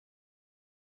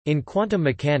In quantum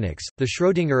mechanics, the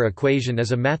Schrödinger equation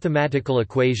is a mathematical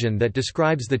equation that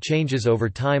describes the changes over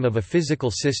time of a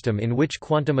physical system in which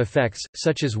quantum effects,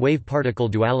 such as wave-particle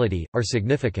duality, are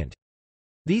significant.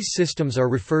 These systems are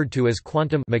referred to as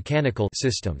quantum mechanical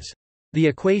systems. The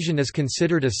equation is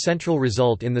considered a central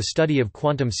result in the study of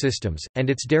quantum systems, and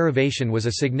its derivation was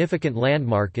a significant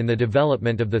landmark in the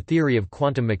development of the theory of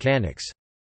quantum mechanics.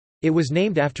 It was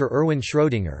named after Erwin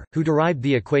Schrödinger, who derived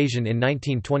the equation in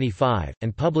 1925,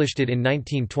 and published it in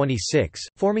 1926,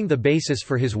 forming the basis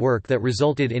for his work that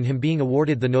resulted in him being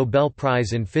awarded the Nobel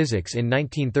Prize in Physics in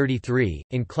 1933.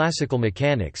 In classical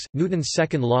mechanics, Newton's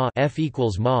second law F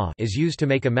equals ma is used to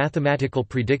make a mathematical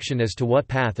prediction as to what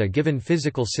path a given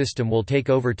physical system will take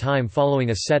over time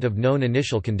following a set of known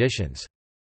initial conditions.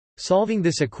 Solving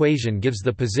this equation gives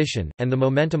the position, and the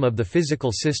momentum of the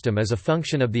physical system as a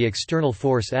function of the external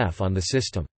force F on the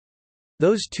system.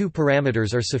 Those two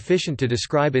parameters are sufficient to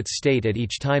describe its state at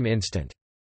each time instant.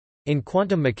 In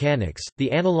quantum mechanics,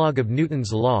 the analog of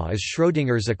Newton's law is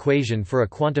Schrödinger's equation for a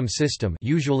quantum system,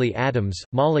 usually atoms,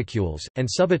 molecules, and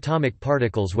subatomic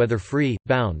particles, whether free,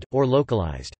 bound, or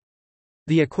localized.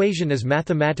 The equation is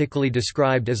mathematically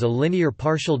described as a linear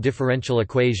partial differential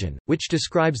equation, which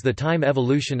describes the time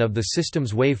evolution of the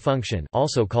system's wave function,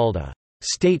 also called a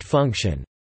state function.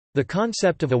 The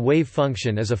concept of a wave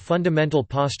function is a fundamental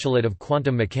postulate of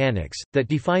quantum mechanics, that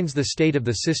defines the state of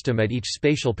the system at each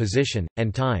spatial position,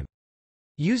 and time.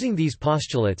 Using these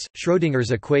postulates,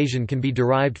 Schrödinger's equation can be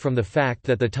derived from the fact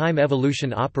that the time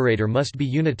evolution operator must be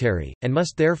unitary, and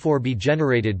must therefore be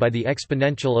generated by the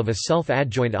exponential of a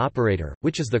self-adjoint operator,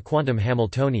 which is the quantum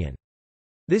Hamiltonian.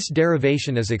 This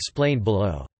derivation is explained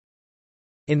below.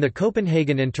 In the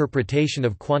Copenhagen interpretation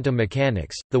of quantum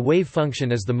mechanics, the wave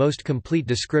function is the most complete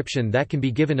description that can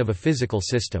be given of a physical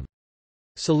system.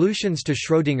 Solutions to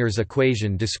Schrödinger's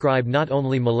equation describe not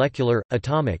only molecular,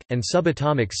 atomic, and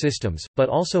subatomic systems, but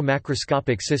also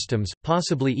macroscopic systems,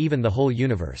 possibly even the whole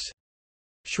universe.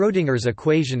 Schrödinger's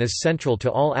equation is central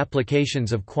to all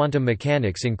applications of quantum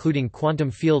mechanics, including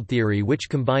quantum field theory, which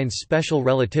combines special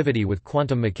relativity with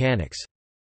quantum mechanics.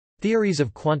 Theories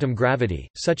of quantum gravity,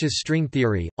 such as string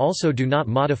theory, also do not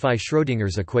modify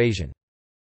Schrödinger's equation.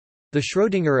 The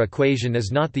Schrödinger equation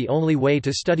is not the only way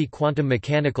to study quantum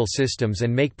mechanical systems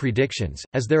and make predictions,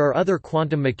 as there are other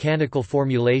quantum mechanical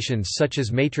formulations such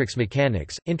as matrix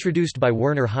mechanics, introduced by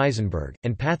Werner Heisenberg,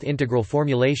 and path integral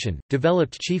formulation,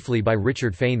 developed chiefly by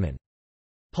Richard Feynman.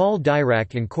 Paul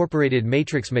Dirac incorporated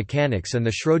matrix mechanics and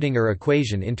the Schrödinger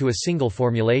equation into a single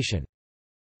formulation.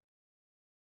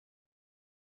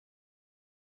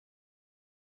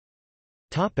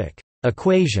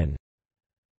 Equation.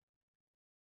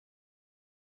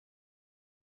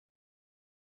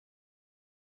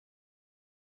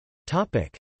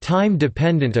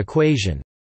 Time-dependent equation.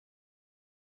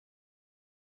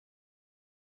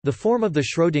 The form of the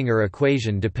Schrödinger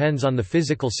equation depends on the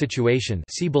physical situation,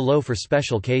 see below for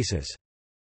special cases.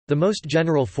 The most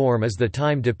general form is the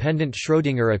time-dependent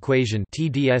Schrödinger equation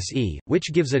 (TDSE),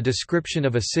 which gives a description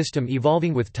of a system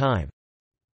evolving with time,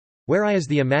 where I is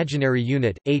the imaginary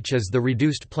unit, h is the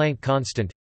reduced Planck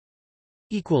constant,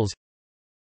 equals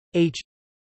h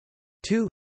 2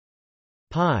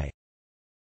 pi.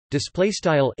 Display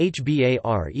style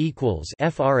HBAR equals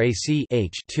frac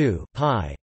h 2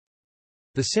 pi.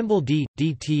 The symbol d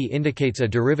dt indicates a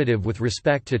derivative with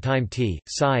respect to time t.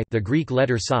 Psi, the Greek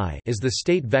letter psi, is the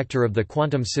state vector of the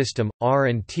quantum system. R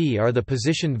and t are the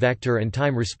position vector and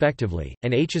time respectively,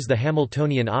 and h is the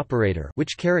Hamiltonian operator,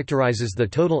 which characterizes the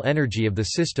total energy of the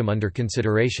system under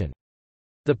consideration.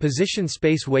 The position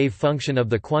space wave function of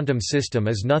the quantum system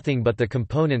is nothing but the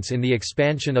components in the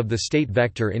expansion of the state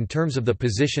vector in terms of the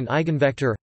position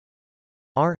eigenvector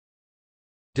r.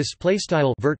 Display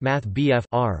style vert math BF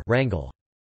r wrangle.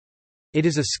 It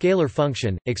is a scalar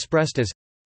function expressed as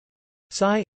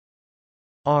psi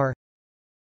r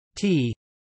t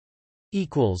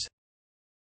equals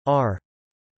r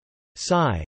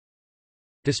psi.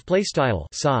 Display style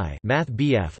psi math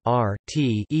BF r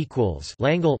t equals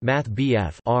Langle math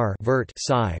BF r vert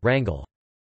psi wrangle.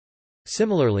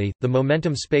 Similarly, the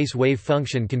momentum space wave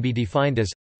function can be defined as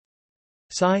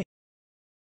psi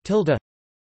tilde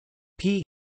p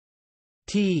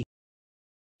t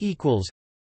equals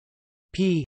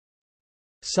p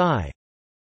psi.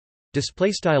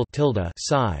 Display style tilde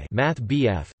psi math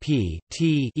BF p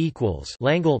t equals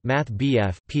Langle math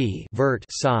BF p vert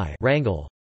psi wrangle,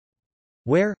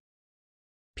 where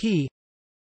p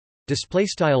display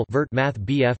style vert math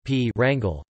BF p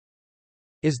wrangle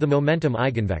is the momentum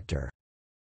eigenvector.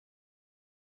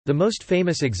 The most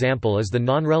famous example is the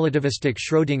nonrelativistic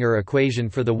Schrödinger equation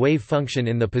for the wave function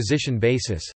in the position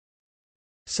basis.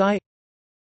 psi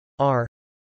r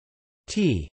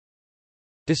t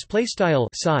display style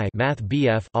psi math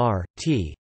BF r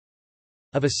t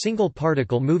of a single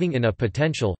particle moving in a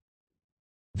potential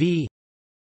v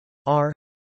r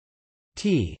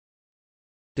t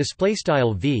display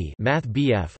style v math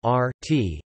BF r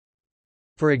t.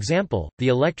 For example, the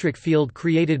electric field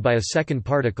created by a second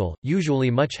particle, usually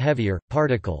much heavier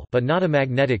particle, but not a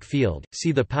magnetic field.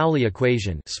 See the Pauli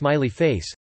equation, smiley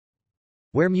face,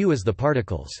 where mu is the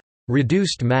particle's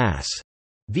reduced mass,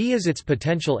 v is its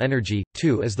potential energy,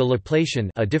 2 is the Laplacian,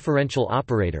 a differential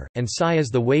operator, and psi is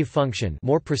the wave function.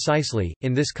 More precisely,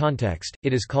 in this context,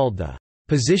 it is called the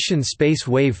position space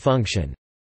wave function.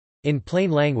 In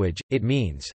plain language, it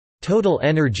means total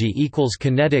energy equals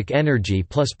kinetic energy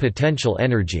plus potential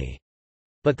energy,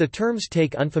 but the terms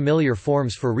take unfamiliar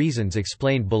forms for reasons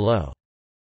explained below.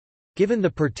 Given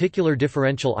the particular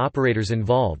differential operators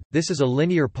involved, this is a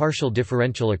linear partial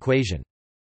differential equation.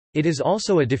 It is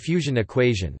also a diffusion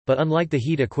equation, but unlike the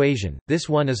heat equation, this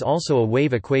one is also a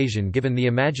wave equation given the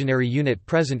imaginary unit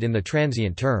present in the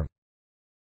transient term.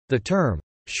 The term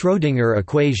Schrödinger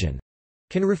equation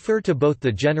can refer to both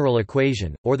the general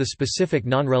equation, or the specific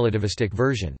nonrelativistic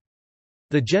version.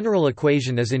 The general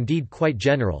equation is indeed quite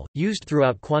general, used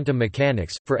throughout quantum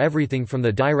mechanics, for everything from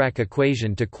the Dirac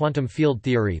equation to quantum field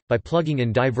theory, by plugging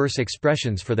in diverse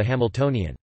expressions for the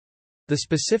Hamiltonian. The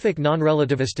specific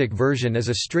nonrelativistic version is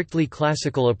a strictly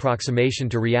classical approximation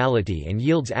to reality and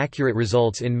yields accurate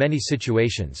results in many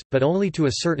situations, but only to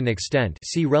a certain extent.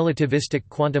 See relativistic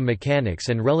quantum mechanics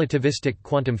and relativistic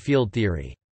quantum field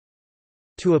theory.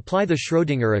 To apply the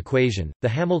Schrödinger equation, the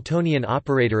Hamiltonian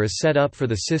operator is set up for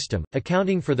the system,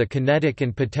 accounting for the kinetic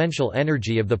and potential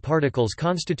energy of the particles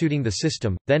constituting the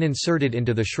system, then inserted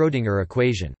into the Schrödinger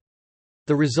equation.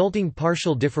 The resulting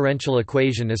partial differential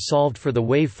equation is solved for the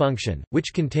wave function,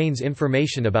 which contains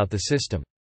information about the system.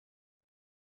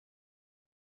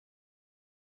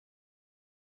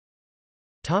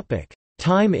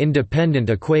 Time-independent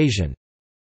equation.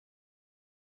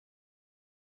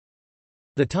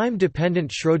 The time-dependent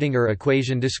Schrödinger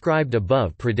equation described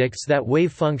above predicts that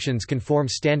wave functions can form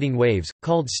standing waves,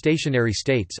 called stationary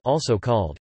states, also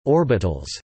called orbitals,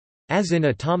 as in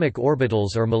atomic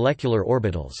orbitals or molecular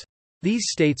orbitals. These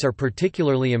states are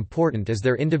particularly important as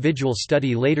their individual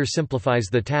study later simplifies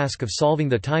the task of solving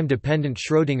the time-dependent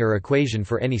Schrödinger equation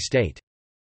for any state.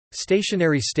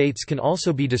 Stationary states can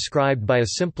also be described by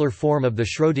a simpler form of the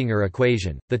Schrödinger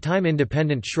equation, the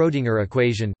time-independent Schrödinger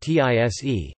equation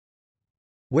 (TISE),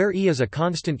 where E is a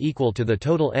constant equal to the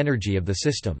total energy of the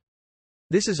system.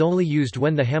 This is only used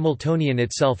when the Hamiltonian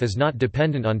itself is not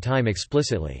dependent on time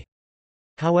explicitly.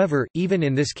 However, even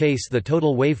in this case the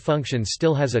total wave function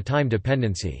still has a time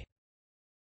dependency.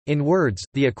 In words,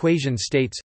 the equation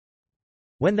states,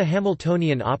 when the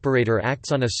Hamiltonian operator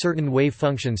acts on a certain wave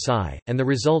function psi, and the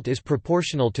result is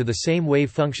proportional to the same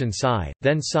wave function psi,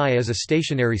 then psi is a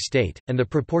stationary state, and the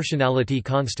proportionality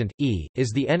constant, E, is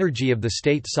the energy of the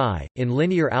state psi. In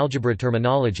linear algebra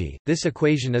terminology, this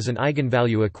equation is an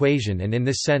eigenvalue equation, and in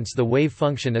this sense the wave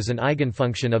function is an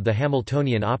eigenfunction of the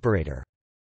Hamiltonian operator.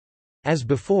 As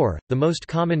before, the most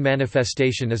common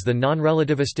manifestation is the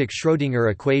nonrelativistic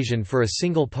Schrödinger equation for a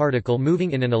single particle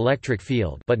moving in an electric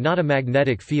field but not a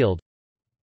magnetic field,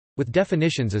 with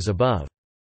definitions as above.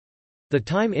 The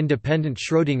time-independent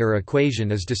Schrödinger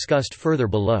equation is discussed further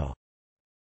below.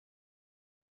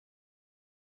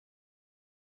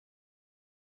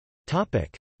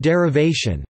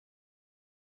 Derivation.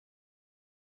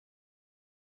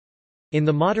 In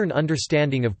the modern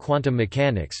understanding of quantum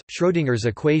mechanics, Schrödinger's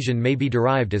equation may be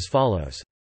derived as follows.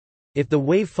 If the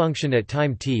wave function at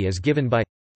time t is given by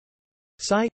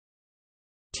psi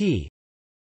t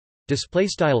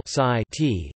psi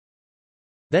t,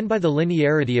 then by the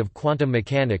linearity of quantum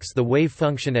mechanics the wave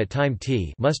function at time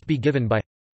t must be given by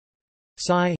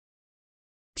psi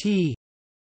t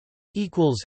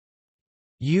equals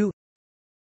u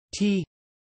t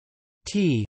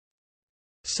t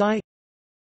psi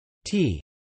t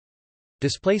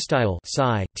display style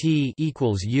psi t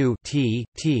equals u t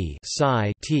t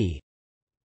psi t,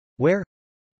 where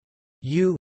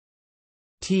u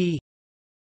t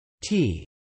t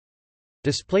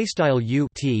display style u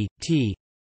t t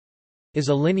is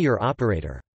a linear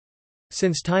operator.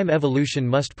 Since time evolution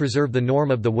must preserve the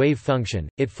norm of the wave function,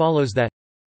 it follows that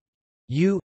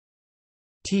u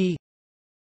t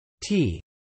t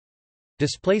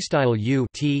display style u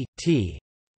t t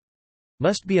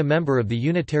must be a member of the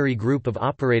unitary group of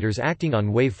operators acting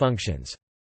on wave functions.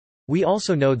 We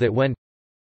also know that when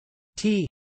t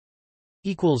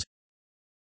equals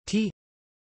t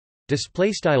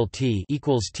display style t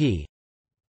equals t,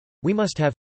 we must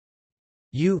have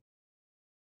U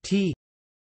T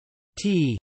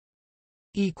T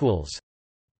equals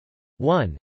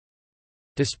 1.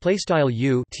 Display style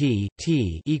U T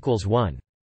T equals 1.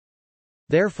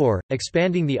 Therefore,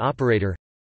 expanding the operator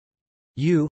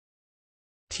U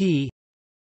T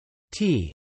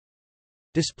T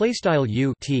display style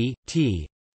U T T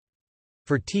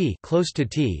for t close to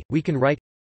t, we can write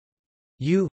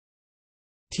U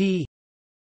T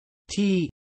T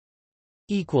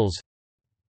equals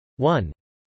 1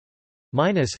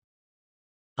 minus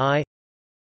I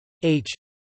H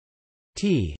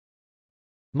T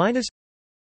minus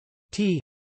T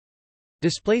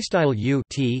display style U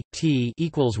T T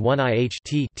equals 1 I H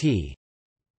T T,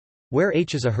 where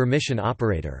H is a Hermitian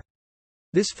operator.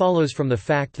 This follows from the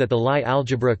fact that the Lie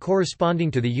algebra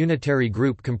corresponding to the unitary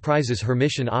group comprises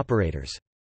Hermitian operators.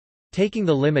 Taking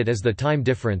the limit as the time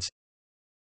difference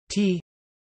t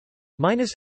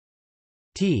minus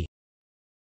t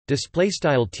display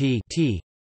style t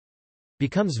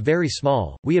becomes very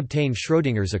small, we obtain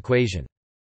Schrödinger's equation.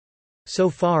 So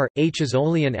far, H is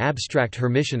only an abstract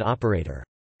Hermitian operator.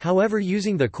 However,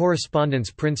 using the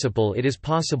correspondence principle, it is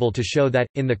possible to show that,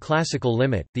 in the classical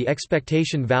limit, the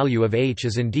expectation value of H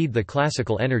is indeed the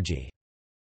classical energy.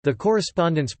 The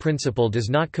correspondence principle does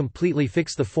not completely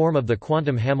fix the form of the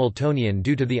quantum Hamiltonian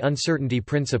due to the uncertainty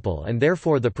principle, and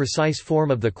therefore the precise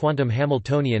form of the quantum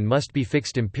Hamiltonian must be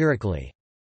fixed empirically.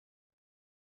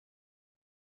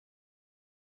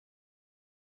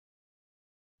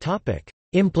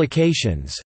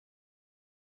 Implications.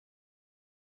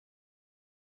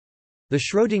 The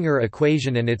Schrödinger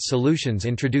equation and its solutions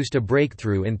introduced a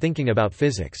breakthrough in thinking about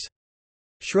physics.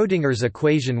 Schrödinger's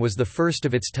equation was the first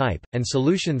of its type, and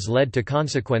solutions led to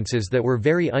consequences that were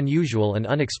very unusual and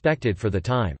unexpected for the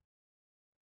time.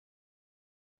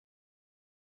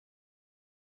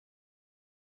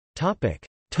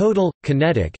 Total,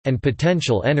 kinetic, and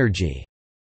potential energy.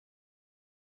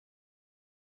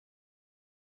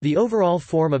 The overall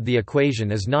form of the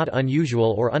equation is not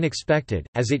unusual or unexpected,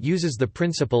 as it uses the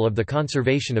principle of the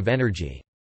conservation of energy.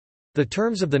 The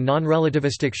terms of the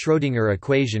nonrelativistic Schrödinger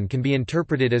equation can be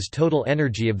interpreted as total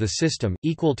energy of the system,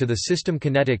 equal to the system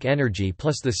kinetic energy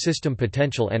plus the system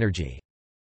potential energy.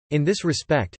 In this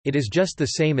respect, it is just the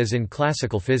same as in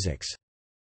classical physics.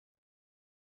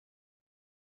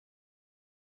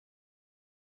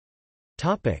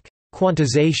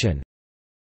 Quantization.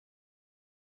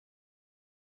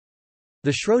 The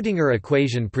Schrödinger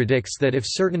equation predicts that if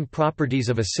certain properties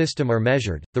of a system are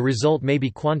measured, the result may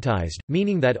be quantized,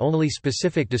 meaning that only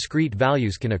specific discrete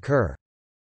values can occur.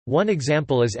 One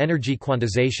example is energy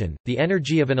quantization. The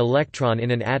energy of an electron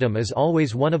in an atom is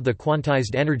always one of the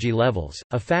quantized energy levels,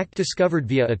 a fact discovered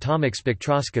via atomic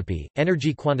spectroscopy.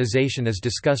 Energy quantization is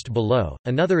discussed below.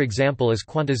 Another example is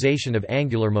quantization of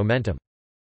angular momentum.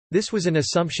 This was an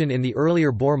assumption in the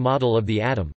earlier Bohr model of the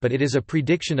atom, but it is a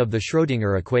prediction of the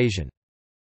Schrödinger equation.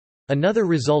 Another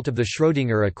result of the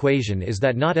Schrödinger equation is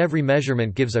that not every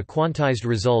measurement gives a quantized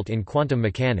result in quantum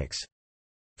mechanics.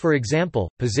 For example,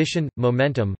 position,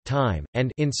 momentum, time,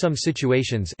 and in some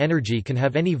situations, energy can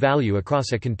have any value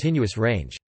across a continuous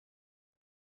range.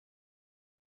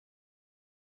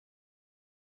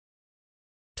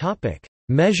 Topic: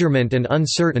 Measurement and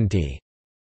uncertainty.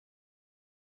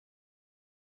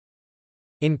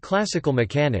 In classical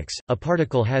mechanics, a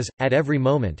particle has, at every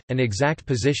moment, an exact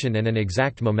position and an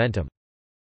exact momentum.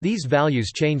 These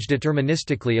values change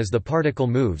deterministically as the particle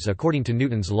moves according to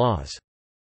Newton's laws.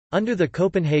 Under the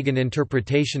Copenhagen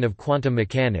interpretation of quantum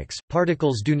mechanics,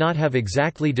 particles do not have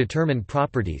exactly determined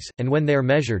properties, and when they are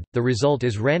measured, the result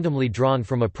is randomly drawn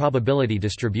from a probability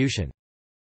distribution.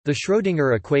 The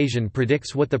Schrödinger equation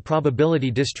predicts what the probability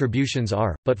distributions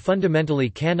are, but fundamentally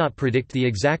cannot predict the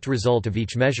exact result of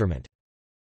each measurement.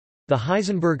 The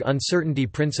Heisenberg uncertainty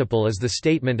principle is the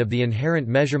statement of the inherent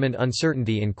measurement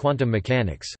uncertainty in quantum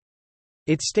mechanics.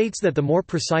 It states that the more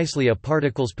precisely a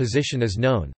particle's position is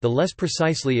known, the less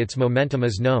precisely its momentum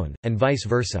is known, and vice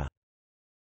versa.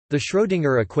 The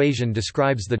Schrödinger equation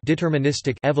describes the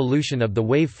deterministic evolution of the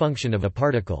wave function of a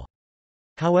particle.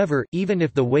 However, even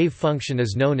if the wave function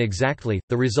is known exactly,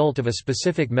 the result of a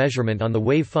specific measurement on the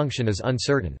wave function is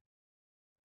uncertain.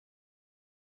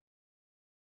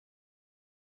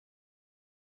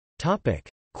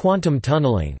 Quantum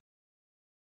tunneling.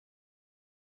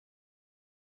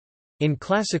 In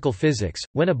classical physics,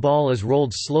 when a ball is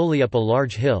rolled slowly up a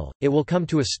large hill, it will come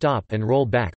to a stop and roll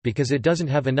back, because it doesn't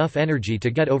have enough energy to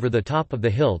get over the top of the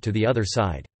hill to the other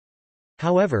side.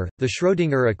 However, the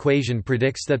Schrödinger equation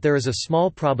predicts that there is a small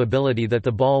probability that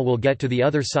the ball will get to the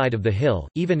other side of the hill,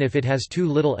 even if it has too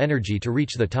little energy to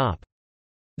reach the top.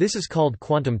 This is called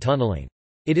quantum tunneling.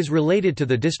 It is related to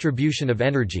the distribution of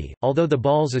energy. Although the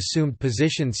ball's assumed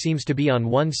position seems to be on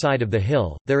one side of the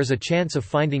hill, there is a chance of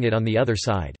finding it on the other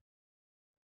side.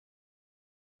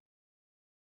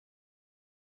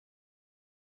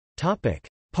 Topic: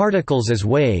 Particles as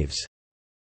waves.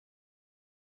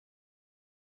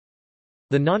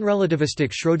 The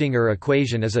nonrelativistic Schrödinger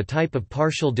equation is a type of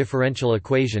partial differential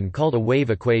equation called a wave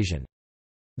equation.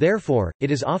 Therefore,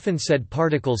 it is often said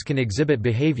particles can exhibit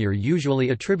behavior usually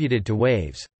attributed to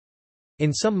waves.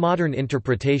 In some modern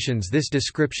interpretations this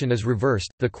description is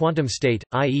reversed. The quantum state,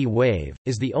 i.e. wave,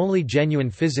 is the only genuine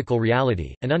physical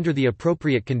reality, and under the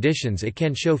appropriate conditions it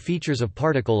can show features of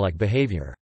particle-like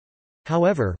behavior.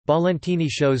 However, Balentini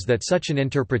shows that such an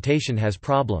interpretation has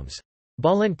problems.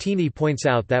 Balentini points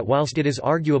out that whilst it is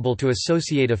arguable to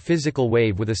associate a physical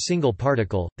wave with a single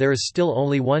particle, there is still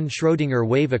only one Schrödinger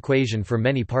wave equation for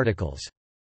many particles.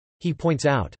 He points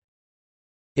out,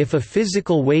 if a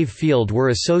physical wave field were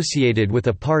associated with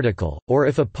a particle, or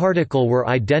if a particle were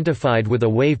identified with a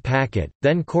wave packet,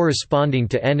 then corresponding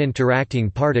to n interacting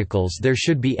particles there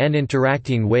should be n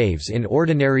interacting waves in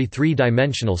ordinary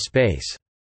three-dimensional space.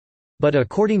 But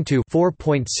according to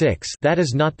 4.6, that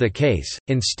is not the case,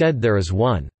 instead there is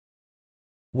one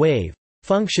wave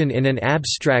function in an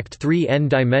abstract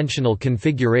 3n-dimensional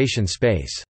configuration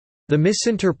space. The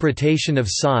misinterpretation of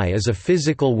psi as a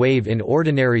physical wave in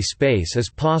ordinary space is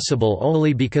possible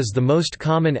only because the most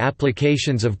common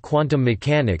applications of quantum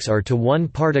mechanics are to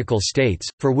one-particle states,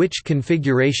 for which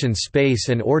configuration space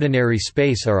and ordinary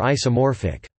space are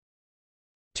isomorphic.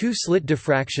 Two-slit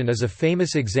diffraction is a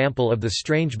famous example of the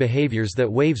strange behaviors that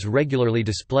waves regularly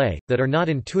display, that are not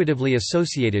intuitively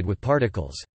associated with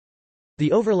particles.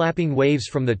 The overlapping waves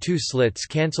from the two slits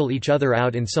cancel each other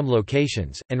out in some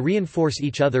locations, and reinforce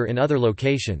each other in other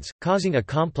locations, causing a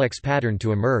complex pattern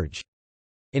to emerge.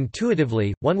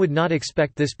 Intuitively, one would not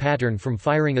expect this pattern from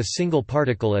firing a single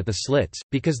particle at the slits,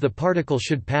 because the particle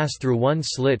should pass through one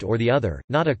slit or the other,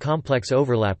 not a complex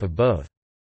overlap of both.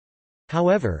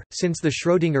 However, since the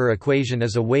Schrödinger equation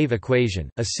is a wave equation,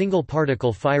 a single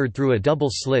particle fired through a double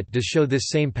slit does show this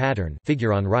same pattern,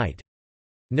 figure on right.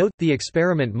 Note, the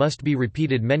experiment must be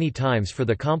repeated many times for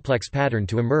the complex pattern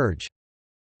to emerge.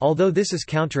 Although this is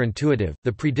counterintuitive,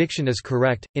 the prediction is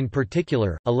correct. In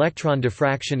particular, electron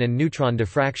diffraction and neutron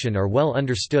diffraction are well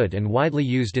understood and widely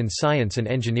used in science and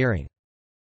engineering.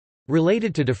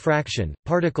 Related to diffraction,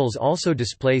 particles also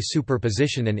display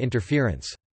superposition and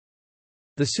interference.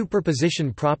 The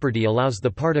superposition property allows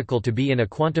the particle to be in a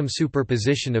quantum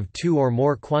superposition of two or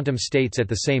more quantum states at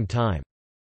the same time.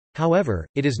 However,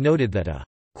 it is noted that a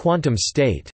quantum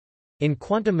state in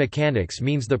quantum mechanics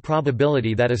means the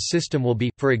probability that a system will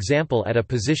be, for example, at a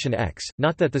position x,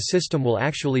 not that the system will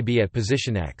actually be at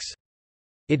position x.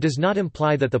 It does not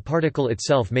imply that the particle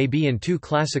itself may be in two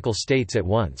classical states at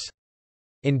once.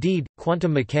 Indeed,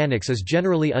 quantum mechanics is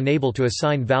generally unable to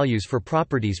assign values for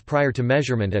properties prior to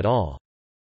measurement at all.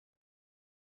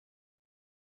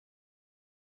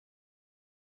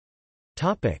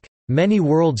 Many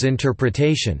worlds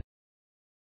interpretation.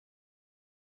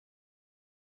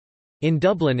 In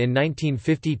Dublin in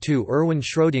 1952, Erwin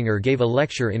Schrödinger gave a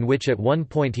lecture in which at one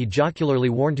point he jocularly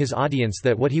warned his audience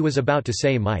that what he was about to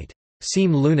say might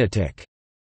seem lunatic.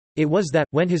 It was that,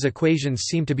 when his equations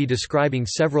seem to be describing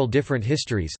several different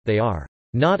histories, they are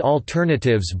not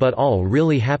alternatives but all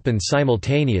really happen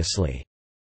simultaneously.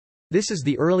 This is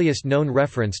the earliest known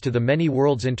reference to the many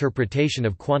worlds interpretation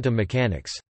of quantum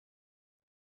mechanics.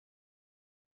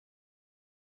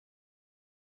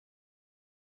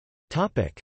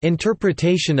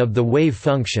 Interpretation of the wave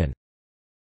function.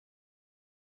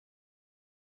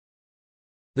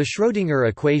 The Schrödinger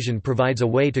equation provides a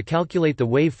way to calculate the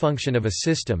wave function of a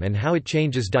system and how it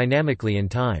changes dynamically in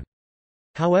time.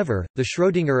 However, the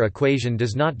Schrödinger equation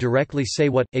does not directly say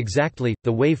what, exactly,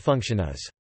 the wave function is.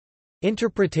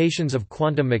 Interpretations of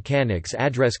quantum mechanics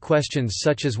address questions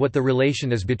such as what the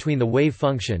relation is between the wave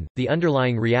function, the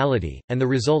underlying reality, and the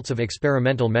results of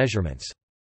experimental measurements.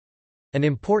 An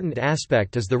important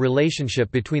aspect is the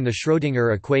relationship between the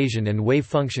Schrödinger equation and wave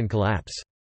function collapse.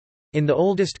 In the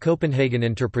oldest Copenhagen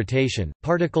interpretation,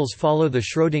 particles follow the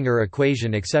Schrödinger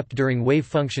equation except during wave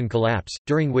function collapse,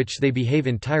 during which they behave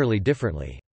entirely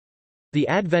differently. The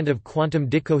advent of quantum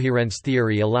decoherence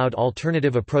theory allowed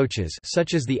alternative approaches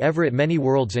such as the Everett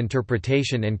many-worlds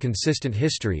interpretation and consistent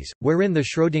histories, wherein the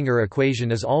Schrödinger equation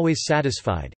is always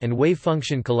satisfied, and wave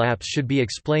function collapse should be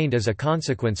explained as a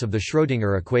consequence of the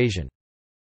Schrödinger equation.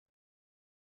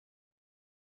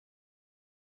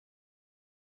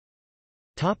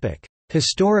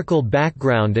 Historical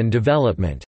background and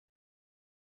development.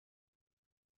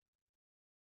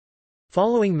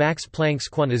 Following Max Planck's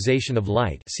quantization of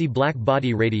light, see black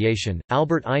body radiation,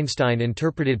 Albert Einstein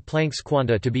interpreted Planck's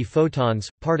quanta to be photons,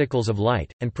 particles of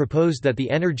light, and proposed that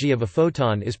the energy of a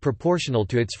photon is proportional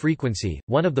to its frequency,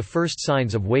 one of the first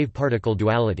signs of wave-particle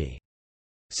duality.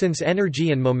 Since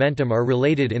energy and momentum are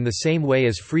related in the same way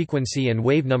as frequency and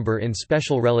wavenumber in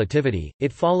special relativity,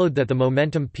 it followed that the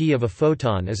momentum p of a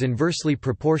photon is inversely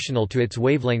proportional to its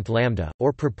wavelength lambda,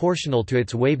 or proportional to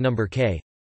its wavenumber k.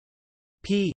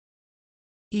 P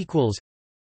equals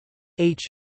h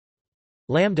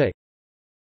lambda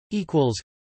equals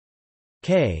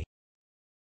k.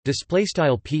 Display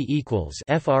style p equals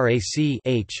frac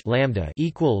h lambda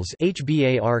equals h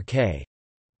bar,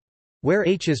 where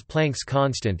h is Planck's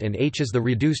constant and h is the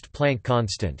reduced Planck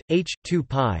constant, h, 2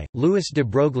 pi. Louis de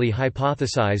Broglie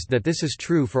hypothesized that this is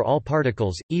true for all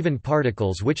particles, even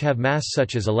particles which have mass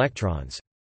such as electrons.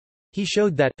 He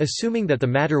showed that, assuming that the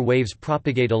matter waves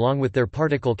propagate along with their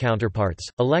particle counterparts,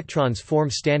 electrons form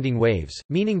standing waves,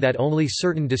 meaning that only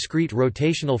certain discrete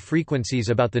rotational frequencies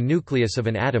about the nucleus of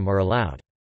an atom are allowed.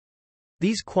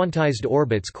 These quantized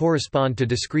orbits correspond to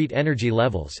discrete energy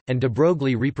levels, and de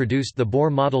Broglie reproduced the Bohr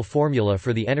model formula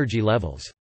for the energy levels.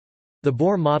 The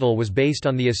Bohr model was based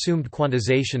on the assumed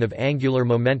quantization of angular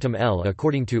momentum L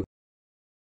according to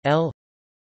L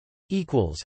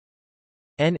equals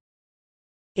n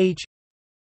h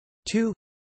 2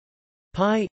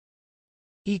 pi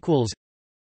equals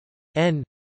n.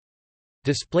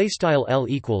 Display style L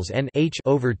equals n h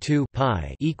over 2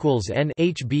 pi equals n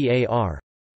h bar.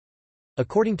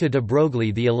 According to de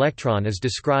Broglie, the electron is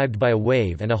described by a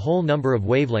wave, and a whole number of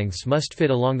wavelengths must fit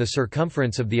along the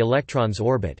circumference of the electron's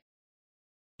orbit.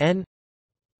 N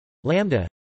lambda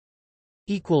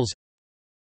equals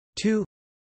 2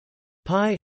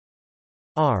 pi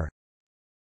r.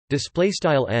 Display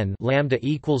style n lambda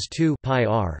equals 2 pi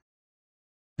r.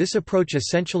 This approach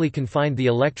essentially confined the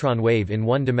electron wave in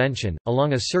one dimension,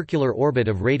 along a circular orbit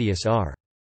of radius r.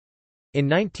 In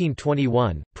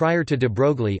 1921, prior to de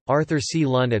Broglie, Arthur C.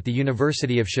 Lund at the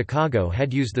University of Chicago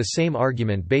had used the same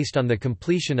argument based on the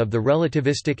completion of the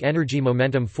relativistic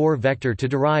energy-momentum 4-vector to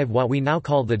derive what we now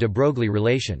call the de Broglie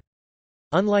relation.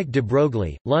 Unlike de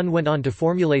Broglie, Lund went on to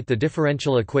formulate the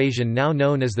differential equation now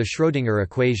known as the Schrödinger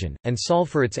equation, and solve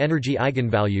for its energy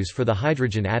eigenvalues for the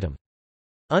hydrogen atom.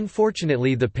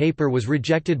 Unfortunately, the paper was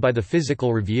rejected by the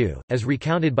Physical Review, as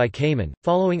recounted by Kamen.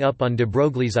 Following up on de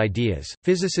Broglie's ideas,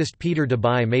 physicist Peter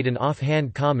Debye made an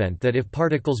offhand comment that if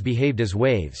particles behaved as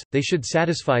waves, they should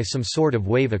satisfy some sort of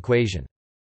wave equation.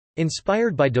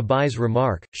 Inspired by Debye's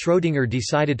remark, Schrödinger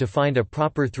decided to find a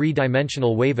proper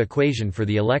three-dimensional wave equation for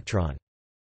the electron.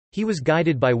 He was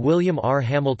guided by William R.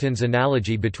 Hamilton's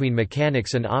analogy between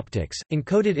mechanics and optics,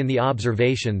 encoded in the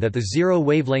observation that the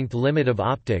zero-wavelength limit of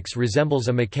optics resembles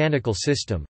a mechanical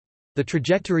system. The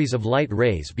trajectories of light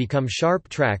rays become sharp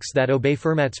tracks that obey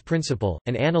Fermat's principle,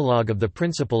 an analog of the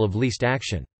principle of least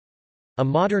action. A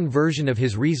modern version of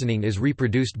his reasoning is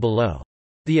reproduced below.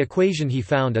 The equation he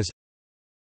found is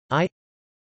I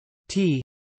t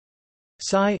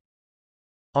psi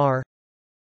r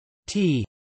t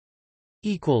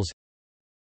equals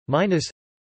minus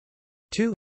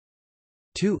 2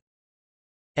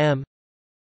 m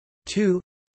 2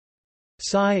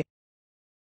 psi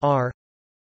r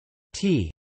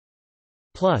t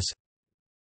plus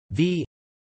v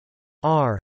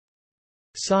r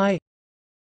psi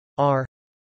r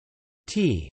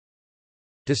t.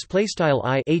 Display style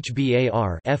I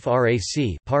HBAR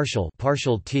frac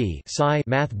partial t psi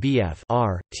math BF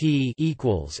r t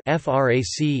equals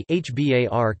frac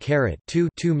HBAR caret 2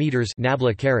 meters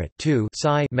nabla caret 2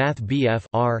 psi math BF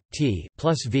r t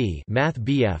plus v math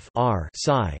BF r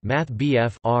psi math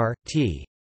BF r t.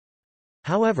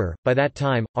 However, by that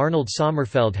time, Arnold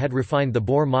Sommerfeld had refined the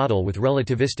Bohr model with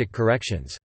relativistic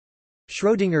corrections.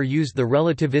 Schrödinger used the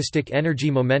relativistic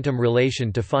energy-momentum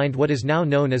relation to find what is now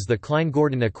known as the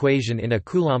Klein-Gordon equation in a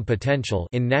Coulomb potential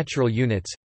in natural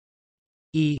units.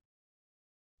 E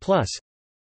plus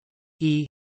E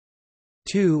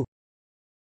 2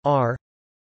 R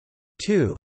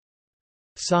 2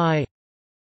 psi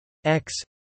x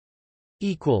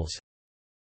equals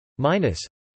minus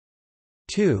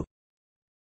 2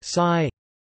 psi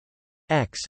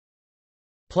x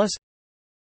plus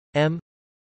m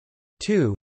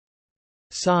 2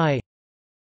 psi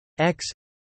x.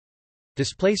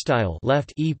 Display style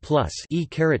left E plus E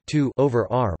caret 2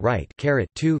 over R right caret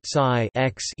 2 psi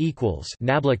x equals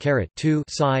nabla caret 2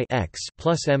 psi x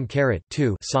plus m caret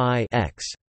 2 psi x.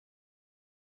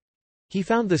 He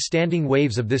found the standing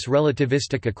waves of this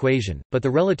relativistic equation, but the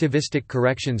relativistic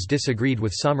corrections disagreed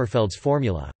with Sommerfeld's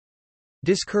formula.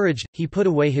 Discouraged, he put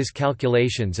away his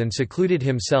calculations and secluded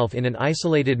himself in an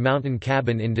isolated mountain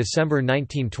cabin in December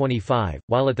 1925.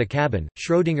 While at the cabin,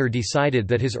 Schrödinger decided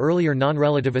that his earlier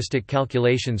non-relativistic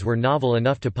calculations were novel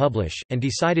enough to publish, and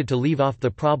decided to leave off the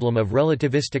problem of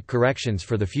relativistic corrections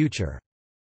for the future.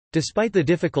 Despite the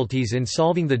difficulties in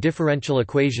solving the differential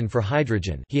equation for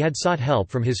hydrogen, he had sought help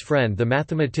from his friend the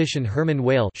mathematician Hermann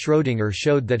Weyl. Schrödinger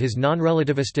showed that his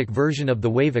non-relativistic version of the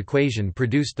wave equation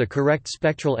produced the correct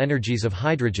spectral energies of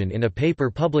hydrogen in a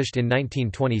paper published in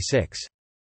 1926.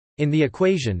 In the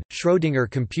equation,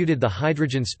 Schrödinger computed the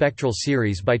hydrogen spectral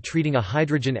series by treating a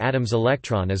hydrogen atom's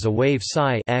electron as a wave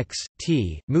psi x,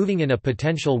 t, moving in a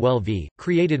potential well v,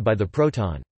 created by the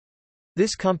proton.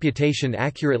 This computation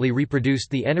accurately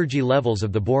reproduced the energy levels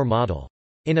of the Bohr model.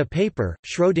 In a paper,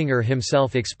 Schrödinger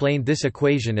himself explained this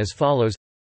equation as follows.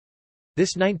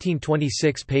 This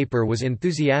 1926 paper was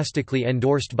enthusiastically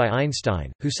endorsed by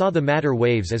Einstein, who saw the matter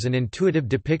waves as an intuitive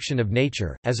depiction of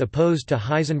nature, as opposed to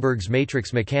Heisenberg's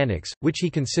matrix mechanics, which he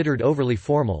considered overly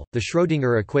formal. The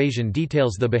Schrödinger equation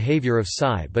details the behavior of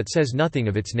psi but says nothing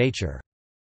of its nature.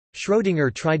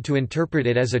 Schrödinger tried to interpret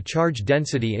it as a charge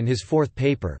density in his fourth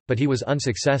paper, but he was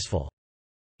unsuccessful.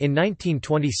 In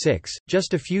 1926,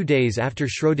 just a few days after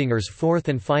Schrödinger's fourth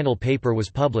and final paper was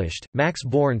published, Max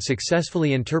Born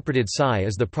successfully interpreted psi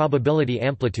as the probability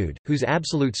amplitude, whose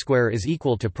absolute square is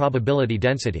equal to probability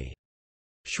density.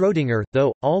 Schrödinger,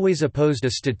 though, always opposed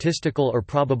a statistical or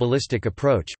probabilistic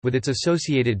approach, with its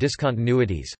associated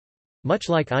discontinuities. Much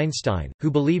like Einstein, who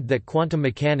believed that quantum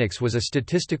mechanics was a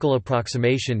statistical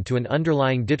approximation to an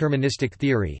underlying deterministic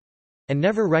theory, and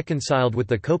never reconciled with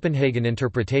the Copenhagen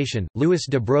interpretation, Louis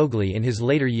de Broglie in his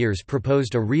later years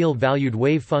proposed a real-valued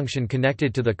wave function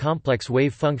connected to the complex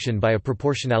wave function by a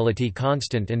proportionality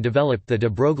constant and developed the de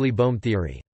Broglie-Bohm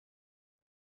theory.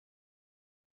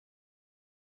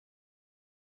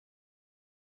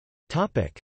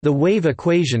 The wave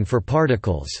equation for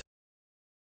particles.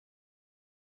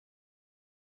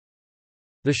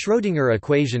 The Schrödinger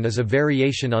equation is a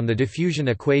variation on the diffusion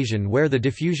equation where the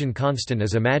diffusion constant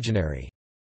is imaginary.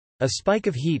 A spike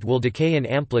of heat will decay in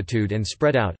amplitude and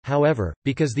spread out, however,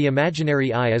 because the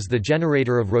imaginary I is the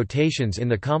generator of rotations in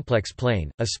the complex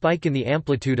plane. A spike in the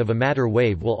amplitude of a matter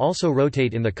wave will also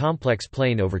rotate in the complex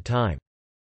plane over time.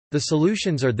 The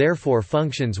solutions are therefore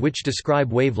functions which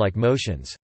describe wave-like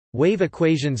motions. Wave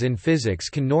equations in physics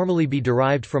can normally be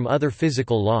derived from other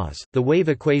physical laws. The wave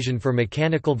equation for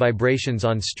mechanical vibrations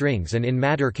on strings and in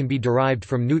matter can be derived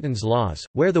from Newton's laws,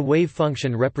 where the wave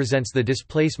function represents the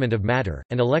displacement of matter,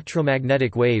 and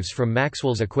electromagnetic waves from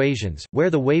Maxwell's equations, where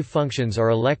the wave functions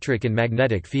are electric and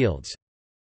magnetic fields.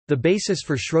 The basis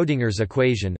for Schrödinger's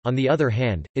equation, on the other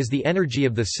hand, is the energy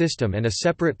of the system and a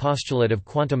separate postulate of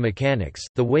quantum mechanics.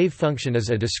 The wave function is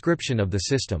a description of the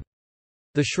system.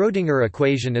 The Schrödinger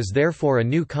equation is therefore a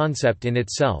new concept in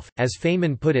itself, as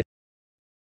Feynman put it.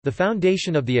 The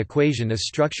foundation of the equation is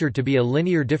structured to be a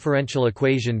linear differential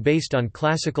equation based on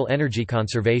classical energy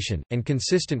conservation, and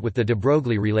consistent with the de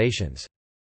Broglie relations.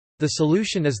 The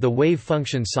solution is the wave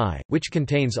function psi, which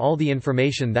contains all the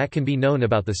information that can be known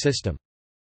about the system.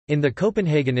 In the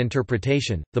Copenhagen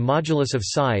interpretation, the modulus of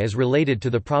psi is related to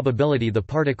the probability the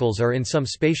particles are in some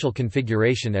spatial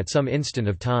configuration at some instant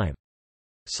of time.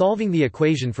 Solving the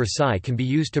equation for psi can be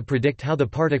used to predict how the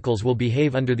particles will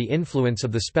behave under the influence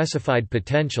of the specified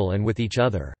potential and with each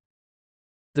other.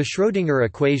 The Schrödinger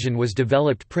equation was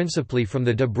developed principally from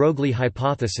the de Broglie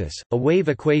hypothesis, a wave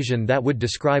equation that would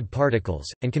describe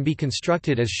particles, and can be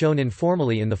constructed as shown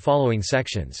informally in the following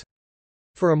sections.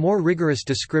 For a more rigorous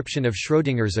description of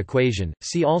Schrödinger's equation,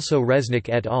 see also Resnick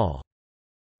et al.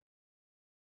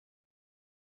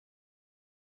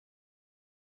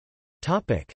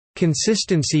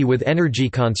 Consistency with energy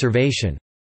conservation.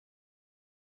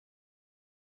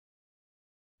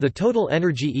 The total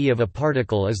energy E of a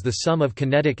particle is the sum of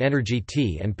kinetic energy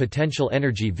T and potential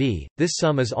energy V. This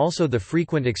sum is also the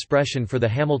frequent expression for the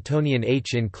Hamiltonian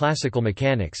H in classical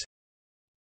mechanics.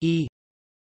 E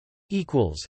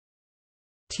equals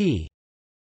T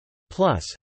plus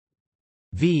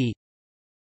V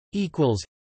equals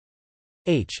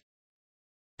H.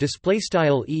 Display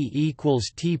style E equals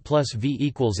T plus V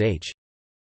equals H.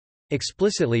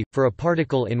 Explicitly, for a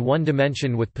particle in one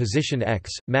dimension with position x,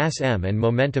 mass m and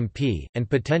momentum p, and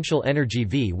potential energy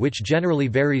V which generally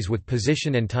varies with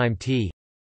position and time t,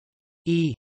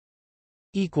 E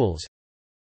equals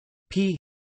p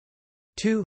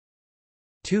 2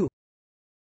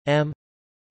 m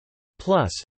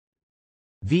plus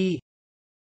V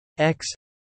x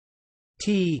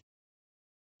t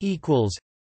equals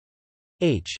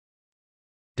H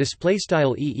Display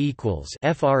style E equals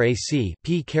frac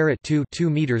p caret 2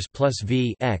 meters plus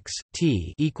v x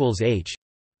t equals h.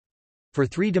 For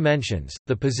 3 dimensions,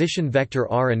 the position vector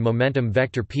r and momentum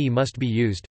vector p must be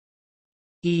used.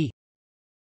 E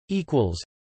equals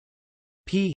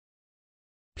p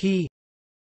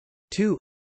 2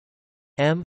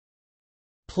 m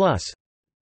plus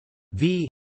v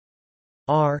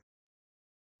r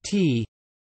t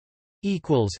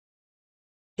equals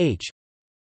h.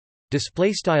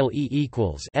 Display style E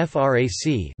equals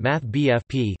frac math BF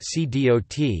p c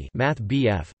dot math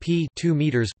BF p 2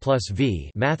 meters plus v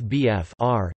math BF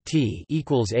r t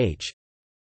equals h.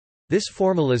 This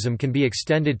formalism can be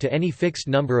extended to any fixed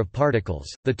number of particles.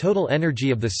 The total energy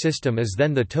of the system is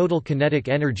then the total kinetic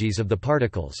energies of the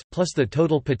particles plus the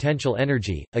total potential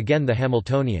energy, again the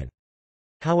Hamiltonian.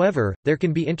 However, there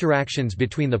can be interactions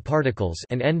between the particles,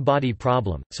 an n-body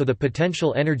problem, so the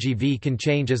potential energy V can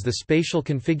change as the spatial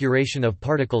configuration of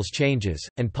particles changes,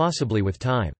 and possibly with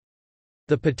time.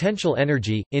 The potential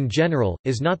energy, in general,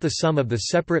 is not the sum of the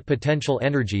separate potential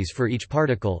energies for each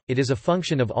particle, it is a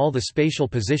function of all the spatial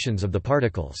positions of the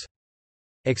particles.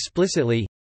 Explicitly,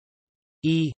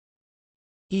 E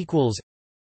equals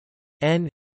n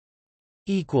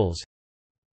equals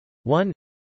 1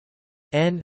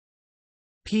 n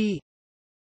p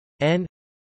n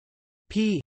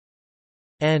p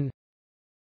n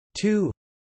 2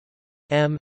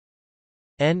 m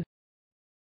n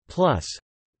plus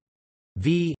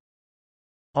v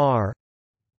r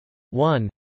 1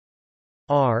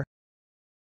 r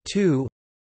 2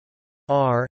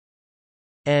 r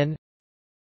n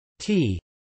t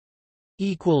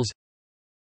equals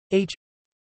h.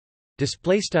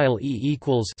 Display style E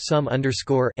equals sum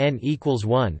underscore n equals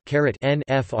 1 caret n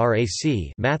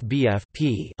frac math BF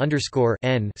p underscore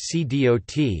n c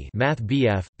dot math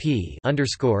BF p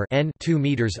underscore n 2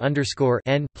 meters underscore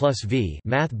n plus v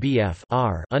math BF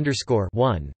r underscore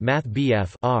 1 math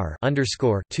BF r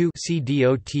underscore 2 c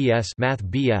dots math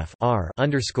BF r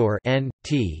underscore n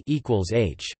t equals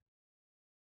h.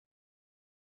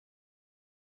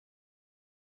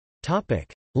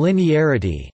 Topic: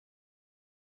 Linearity.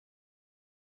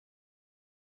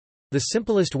 The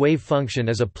simplest wave function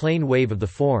is a plane wave of the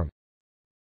form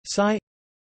psi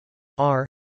r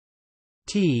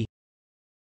t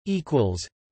equals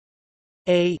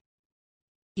a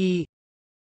e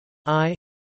I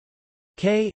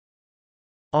k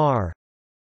r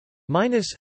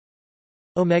minus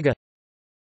omega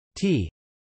t.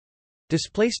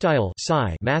 Display style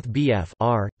psi math BF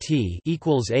r t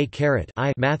equals a caret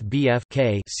I math BF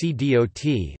k c dot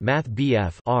math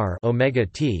BF r omega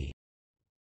t,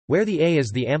 where the a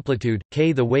is the amplitude,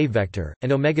 k the wavevector,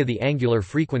 and omega the angular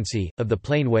frequency, of the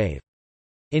plane wave.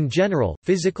 In general,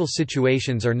 physical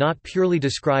situations are not purely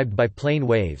described by plane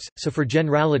waves, so for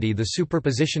generality the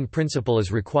superposition principle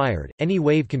is required. Any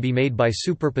wave can be made by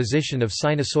superposition of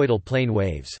sinusoidal plane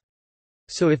waves.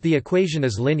 So if the equation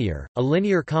is linear, a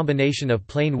linear combination of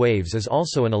plane waves is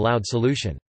also an allowed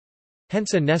solution.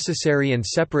 Hence a necessary and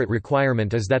separate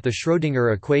requirement is that the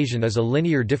Schrödinger equation is a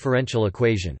linear differential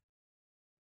equation.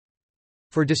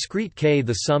 For discrete k,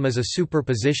 the sum is a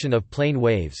superposition of plane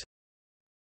waves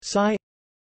psi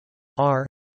r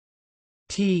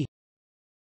t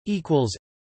equals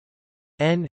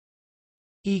n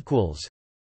equals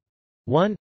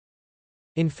 1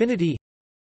 infinity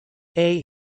a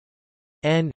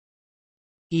n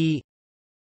e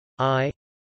I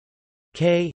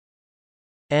k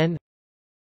n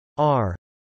r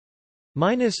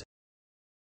minus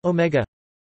omega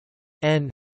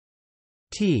n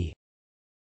t.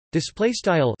 Display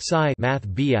style psi math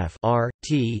BF r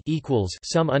t equals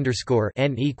sum underscore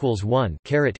n equals 1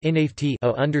 caret inft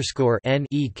o underscore n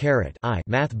e caret I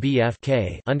math BF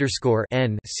k underscore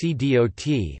n c dot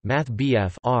math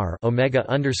BF r omega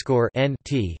underscore n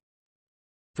t.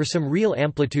 For some real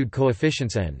amplitude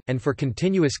coefficients n, and for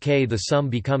continuous k, the sum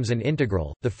becomes an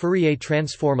integral, the Fourier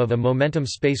transform of a momentum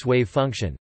space wave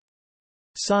function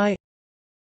psi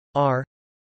r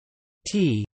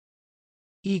t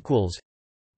equals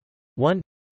 1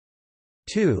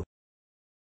 2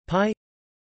 pi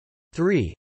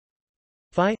 3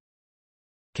 phi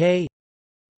k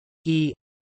e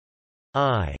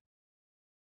I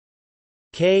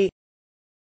k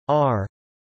r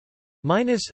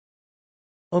minus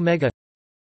omega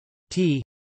t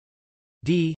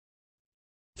d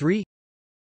 3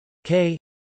 k.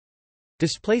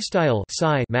 Display style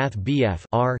psi math BF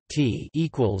r t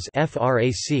equals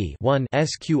frac 1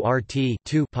 sqrt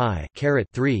 2 pi caret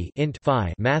 3 int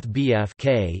phi math BF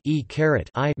k e caret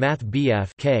I math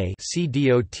BF k c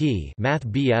dot math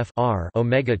BF r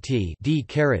omega t d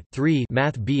caret 3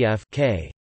 math BF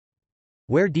k,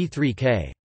 where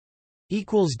d3k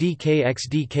equals dkx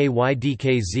dky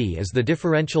dkz is the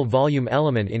differential volume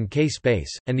element in k-space,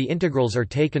 and the integrals are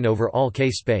taken over all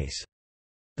k-space.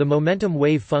 The momentum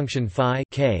wave function phi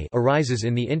k arises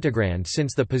in the integrand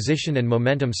since the position and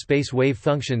momentum space wave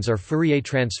functions are Fourier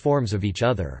transforms of each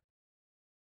other.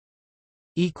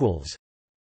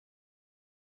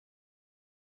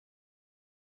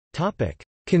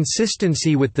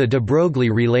 Consistency with the de Broglie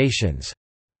relations.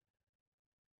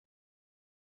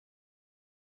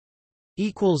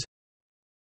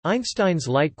 Einstein's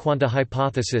light quanta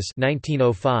hypothesis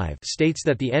 1905 states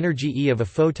that the energy E of a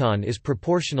photon is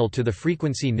proportional to the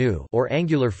frequency nu, or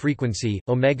angular frequency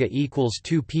omega equals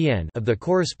 2 pn of the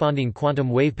corresponding quantum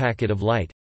wave packet of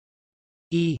light.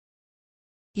 E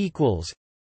equals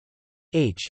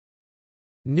h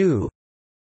nu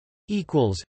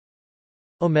equals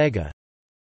omega.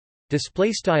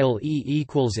 Display style E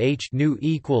equals h nu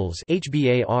equals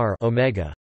hbar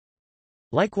omega.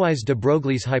 Likewise, de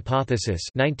Broglie's hypothesis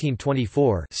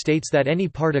 1924 states that any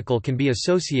particle can be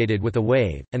associated with a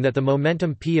wave, and that the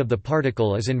momentum p of the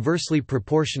particle is inversely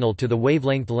proportional to the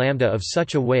wavelength lambda of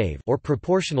such a wave, or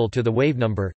proportional to the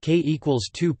wavenumber k equals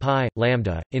 2 pi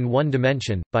lambda in one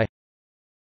dimension by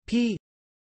p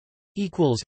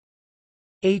equals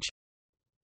h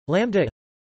lambda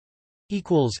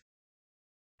equals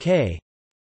k.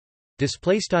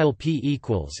 Display style p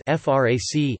equals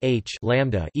frac h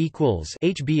lambda equals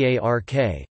hbar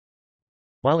k.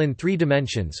 While in 3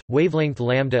 dimensions, wavelength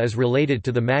lambda is related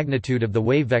to the magnitude of the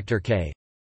wave vector k.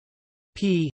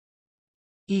 P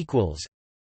equals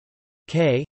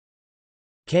k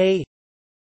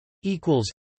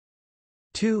equals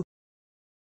 2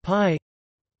 pi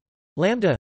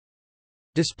lambda.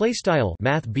 Display style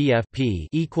math BF P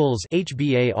equals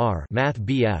HBAR math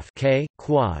BF K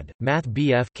quad math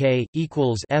BF K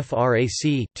equals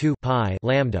frac 2 pi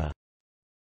lambda.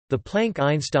 The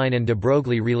Planck-Einstein and de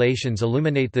Broglie relations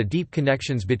illuminate the deep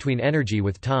connections between energy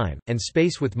with time, and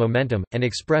space with momentum, and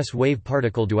express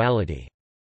wave-particle duality.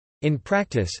 In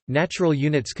practice, natural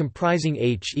units comprising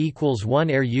h equals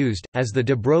 1 are used, as the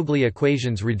de Broglie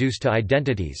equations reduce to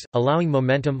identities, allowing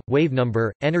momentum, wavenumber,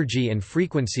 energy and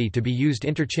frequency to be used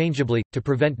interchangeably, to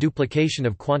prevent duplication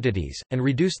of quantities, and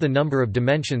reduce the number of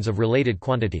dimensions of related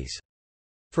quantities.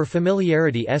 For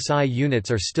familiarity, SI units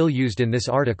are still used in this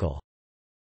article.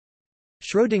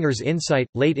 Schrödinger's insight,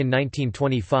 late in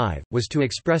 1925, was to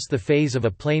express the phase of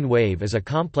a plane wave as a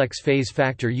complex phase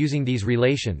factor using these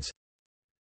relations.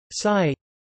 Psi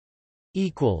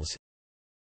equals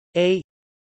a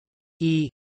e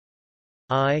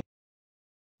I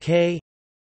k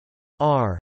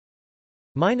r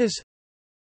minus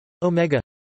omega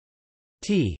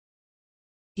t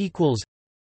equals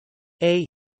a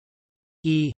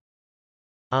e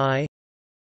I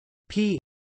p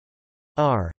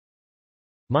r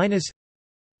minus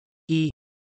e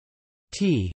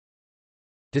t.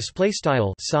 Display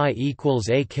style psi equals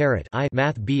a caret I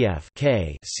math BF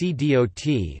K C dot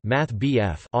math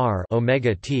BF R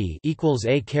omega t equals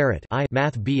a caret I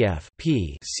math BF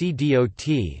P C dot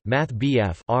math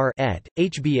BF R et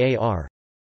HBAR,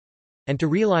 and to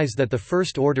realize that the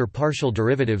first order partial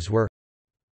derivatives were,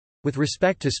 with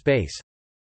respect to space,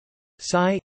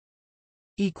 psi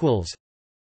equals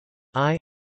I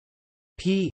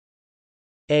P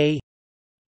a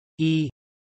e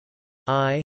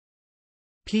I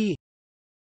P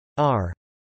R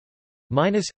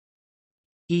minus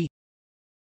E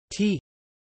T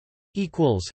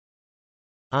equals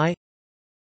I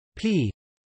P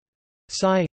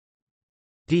psi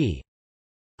D.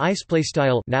 Display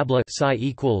style nabla psi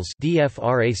equals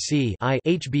dfrac I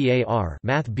hbar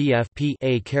math bf p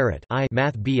a caret I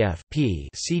math bf p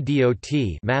c dot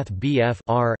math bf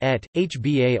r et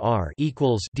hbar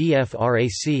equals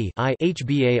dfrac I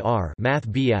hbar math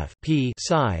bf p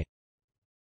psi.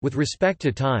 With respect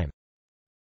to time,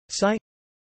 psi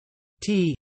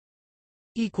t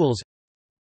equals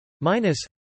minus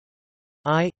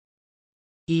I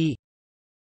e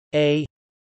a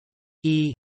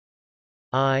e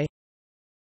I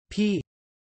p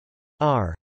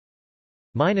r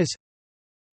minus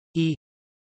e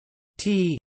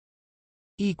t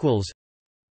equals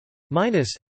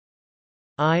minus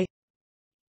I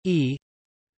e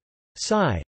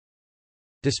psi.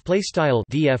 Display style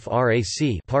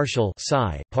dfrac partial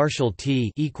psi partial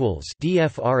t equals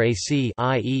dfrac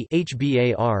I e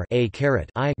hbar a caret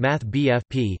I math bf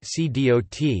p c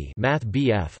dot math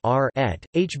bf r et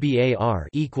hbar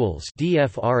equals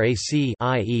dfrac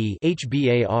I e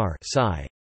hbar psi.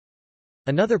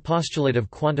 Another postulate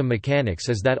of quantum mechanics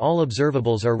is that all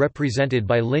observables are represented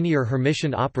by linear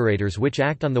Hermitian operators which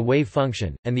act on the wave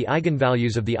function, and the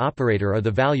eigenvalues of the operator are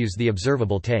the values the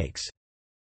observable takes.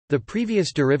 The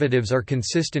previous derivatives are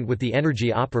consistent with the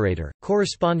energy operator,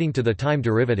 corresponding to the time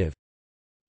derivative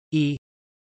E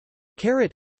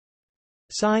caret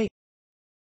psi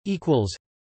equals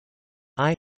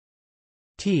I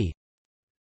t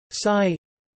psi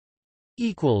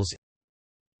equals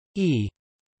E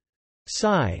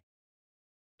psi.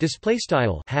 Display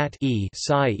style hat E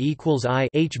psi equals I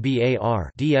HBAR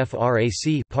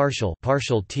DFRAC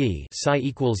partial T psi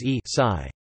equals E psi,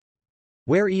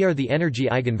 where E are the energy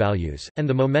eigenvalues, and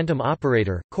the momentum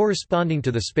operator, corresponding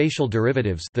to the spatial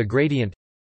derivatives, the gradient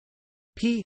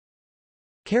P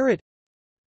caret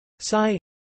psi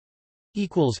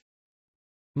equals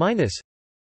minus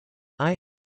I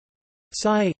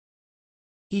psi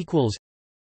equals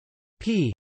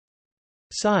P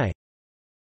psi.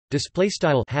 Display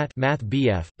style hat math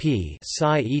BF P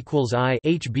psi equals I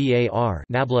HBAR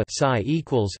nabla psi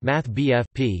equals math BF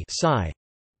P psi,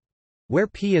 where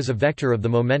P is a vector of the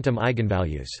momentum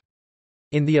eigenvalues.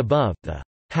 In the above, the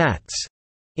hats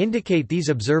indicate these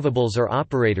observables are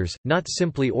operators, not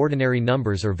simply ordinary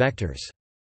numbers or vectors.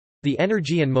 The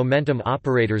energy and momentum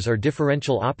operators are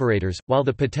differential operators, while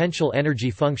the potential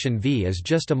energy function V is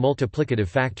just a multiplicative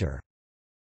factor.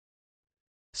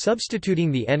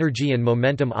 Substituting the energy and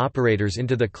momentum operators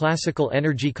into the classical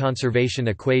energy conservation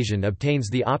equation obtains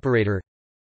the operator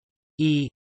E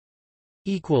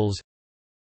equals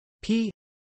P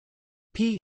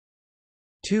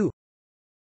 2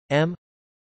 m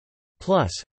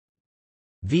plus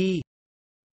V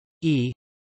E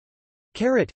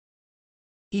caret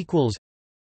equals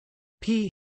P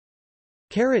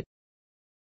caret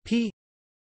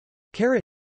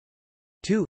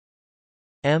 2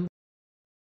 m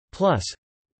plus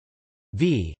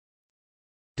V.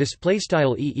 Display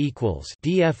style E equals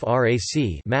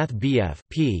DFRAC Math BF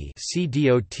P C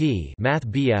dot Math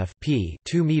BF P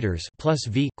 2 meters plus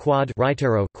V quad right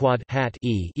arrow quad hat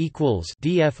E equals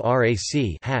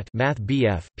DFRAC hat Math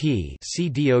BF P C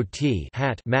dot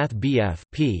hat Math BF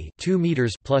P 2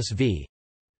 meters plus V.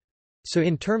 So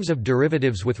in terms of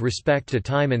derivatives with respect to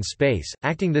time and space,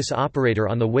 acting this operator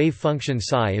on the wave function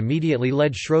psi immediately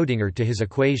led Schrödinger to his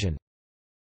equation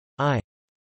I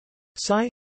psi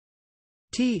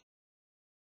t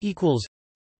equals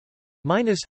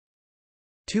minus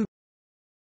 2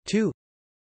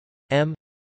 m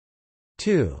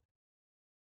 2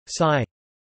 psi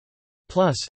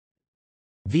plus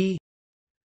V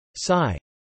psi.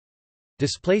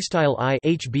 Display style I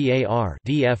HBAR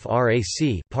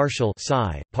DFRAC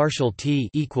partial T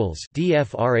equals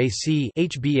DFRAC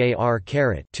HBAR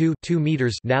caret 2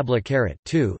 meters nabla caret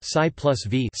 2 psi plus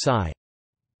V psi.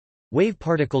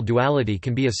 Wave-particle duality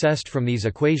can be assessed from these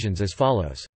equations as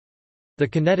follows. The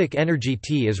kinetic energy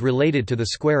T is related to the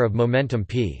square of momentum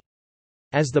P.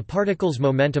 As the particle's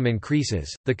momentum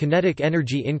increases, the kinetic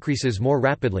energy increases more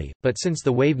rapidly, but since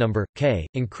the wave number, k,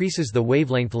 increases, the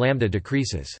wavelength lambda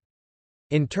decreases.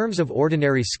 In terms of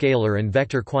ordinary scalar and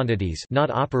vector quantities, not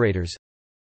operators,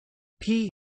 P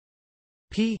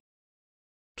k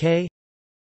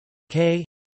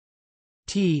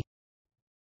T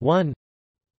 1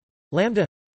 lambda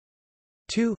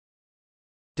 2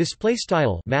 display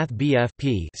style math BF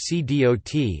P C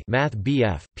dot math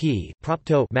BF P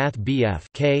propto math BF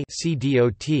K C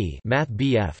dot math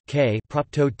BF K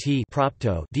propto T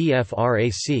propto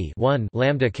DFRAC 1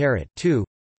 lambda caret 2.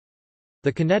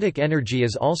 The kinetic energy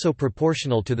is also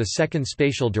proportional to the second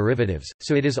spatial derivatives,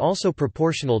 so it is also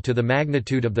proportional to the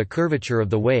magnitude of the curvature of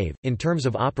the wave. In terms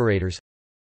of operators,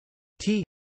 T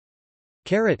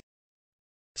caret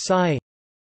psi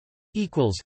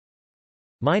equals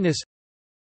minus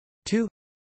 2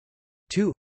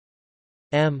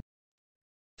 m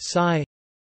psi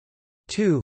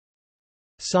 2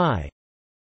 psi.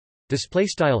 Display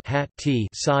style hat T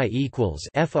psi equals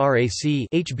frac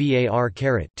HBAR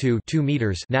caret 2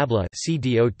 meters nabla C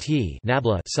dot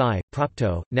nabla psi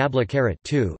propto nabla caret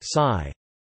 2 psi.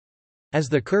 As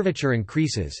the curvature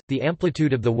increases, the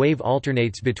amplitude of the wave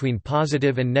alternates between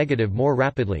positive and negative more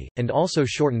rapidly, and also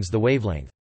shortens the wavelength.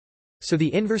 So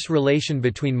the inverse relation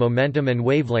between momentum and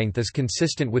wavelength is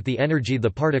consistent with the energy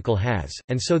the particle has,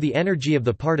 and so the energy of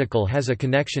the particle has a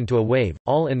connection to a wave,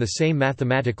 all in the same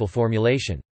mathematical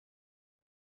formulation.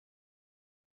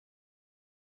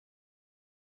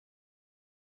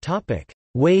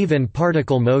 Wave and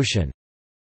particle motion.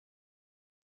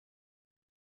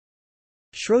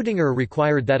 Schrödinger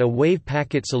required that a wave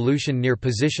packet solution near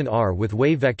position r with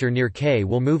wavevector near k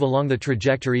will move along the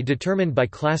trajectory determined by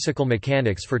classical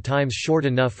mechanics for times short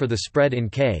enough for the spread in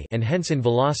k and hence in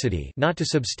velocity not to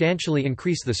substantially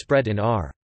increase the spread in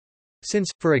r.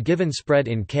 Since, for a given spread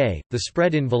in k, the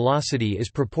spread in velocity is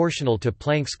proportional to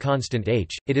Planck's constant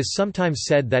h, it is sometimes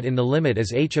said that in the limit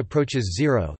as h approaches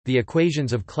zero, the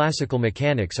equations of classical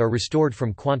mechanics are restored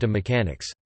from quantum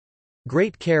mechanics.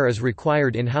 Great care is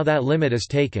required in how that limit is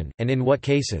taken, and in what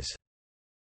cases.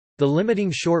 The limiting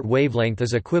short wavelength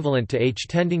is equivalent to h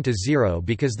tending to zero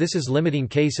because this is limiting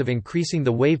case of increasing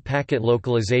the wave packet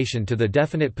localization to the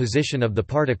definite position of the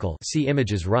particle. See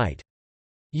images right.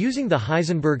 Using the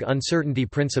Heisenberg uncertainty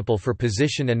principle for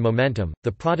position and momentum,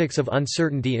 the products of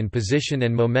uncertainty in position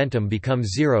and momentum become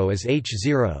zero as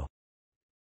h0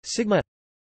 sigma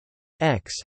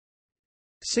x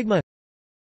sigma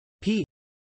p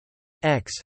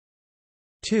x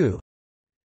 2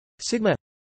 sigma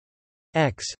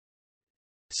x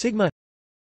sigma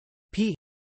p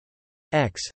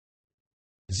x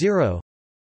 0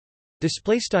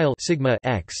 display style sigma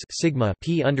x sigma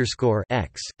p underscore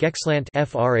x gexlant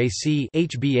frac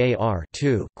hbar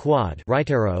 2 quad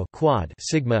right arrow quad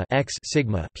sigma x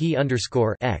sigma p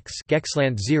underscore x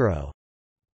gexlant 0,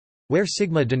 where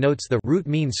sigma denotes the root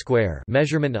mean square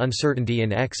measurement uncertainty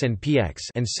in x and px,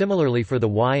 and similarly for the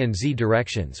y and z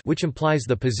directions, which implies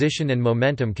the position and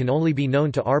momentum can only be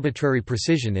known to arbitrary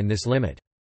precision in this limit.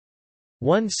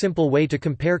 One simple way to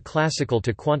compare classical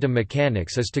to quantum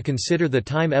mechanics is to consider the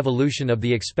time evolution of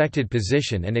the expected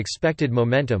position and expected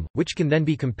momentum, which can then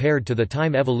be compared to the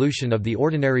time evolution of the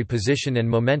ordinary position and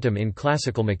momentum in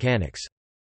classical mechanics.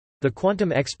 The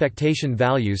quantum expectation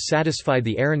values satisfy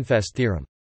the Ehrenfest theorem.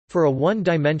 For a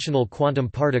one-dimensional quantum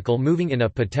particle moving in a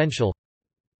potential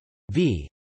v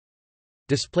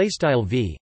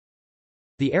v,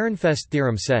 the Ehrenfest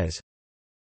theorem says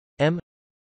m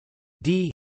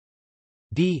d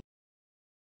d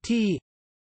t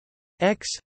x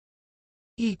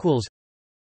equals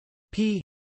p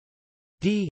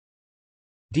d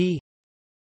d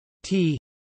t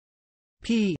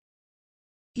p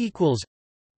equals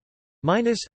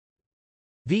minus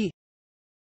v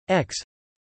x.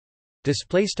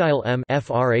 Display style m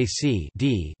frac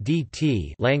d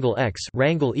dt Langle x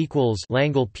wrangle equals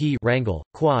Langle p wrangle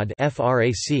quad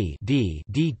frac d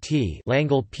dt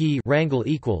Langle p wrangle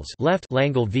equals left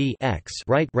Langle v x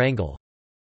right wrangle.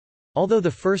 Although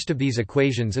the first of these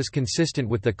equations is consistent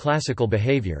with the classical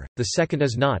behavior, the second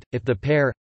is not. If the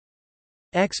pair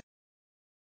x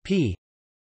p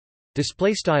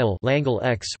display style Langle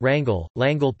x wrangle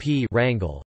Langle p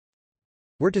wrangle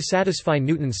were to satisfy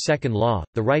Newton's second law,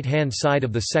 the right-hand side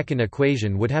of the second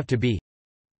equation would have to be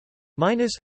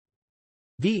minus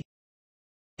v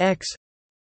x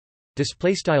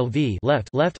display style v left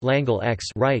Langle x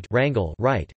right wrangle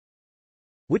right,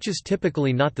 which is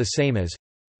typically not the same as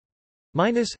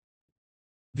minus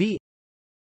v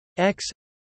x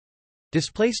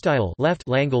display style left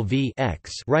Langle v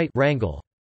x right wrangle.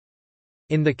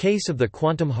 In the case of the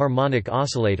quantum harmonic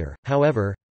oscillator,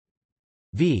 however,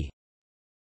 v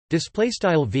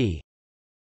v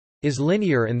is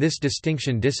linear and this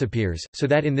distinction disappears, so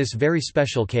that in this very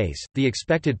special case, the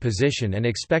expected position and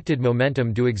expected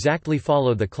momentum do exactly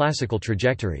follow the classical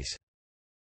trajectories.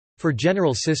 For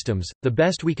general systems, the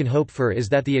best we can hope for is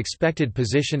that the expected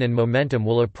position and momentum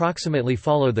will approximately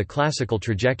follow the classical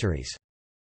trajectories.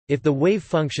 If the wave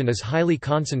function is highly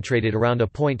concentrated around a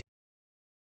point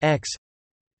x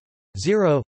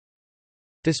 0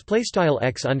 display style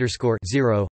x underscore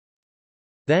 0,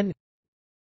 then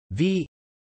v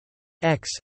x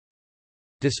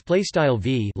display style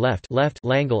v left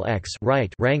Langle x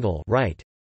right wrangle right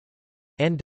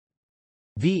and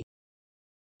v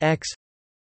x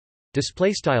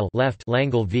display style left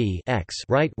Langle v x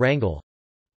right wrangle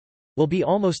will be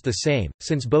almost the same,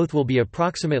 since both will be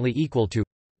approximately equal to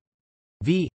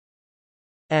v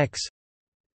x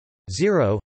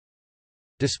 0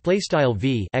 display style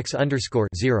v x underscore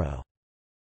 0.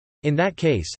 In that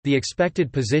case, the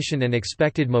expected position and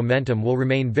expected momentum will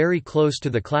remain very close to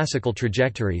the classical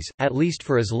trajectories, at least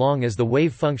for as long as the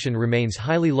wave function remains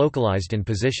highly localized in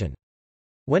position.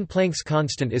 When Planck's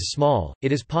constant is small,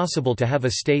 it is possible to have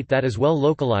a state that is well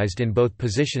localized in both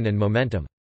position and momentum.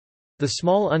 The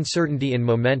small uncertainty in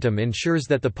momentum ensures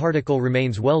that the particle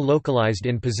remains well localized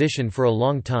in position for a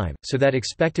long time, so that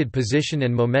expected position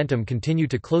and momentum continue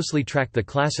to closely track the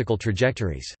classical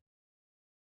trajectories.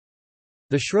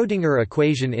 The Schrödinger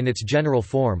equation in its general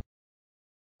form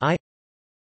I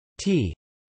t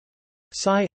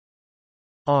psi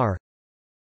r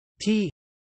t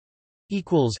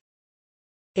equals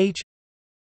h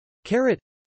caret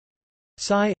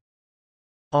psi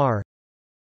r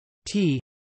t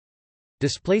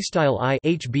display style I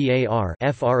HBAR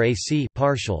frac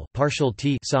partial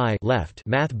t psi left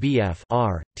math BF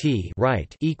r t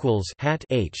right equals hat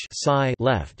h psi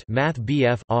left math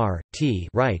BF r t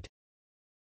right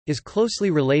is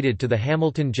closely related to the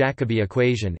Hamilton-Jacobi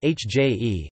equation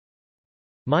HJE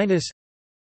minus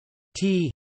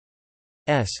t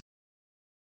s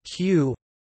q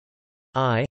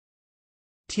I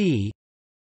t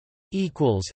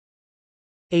equals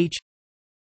h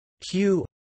q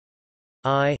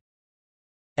I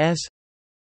s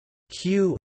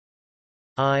q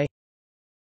I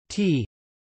t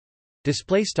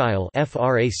display style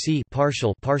frac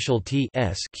partial t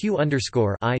s q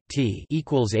underscore I t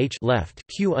equals h left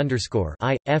q underscore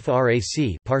I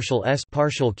frac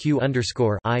partial q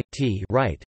underscore I t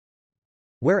right,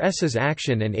 where s is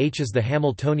action and h is the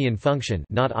Hamiltonian function,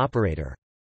 not operator.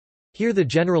 Here the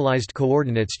generalized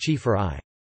coordinates chi for I.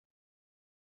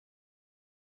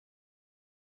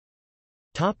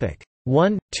 Topic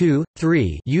 1, 2,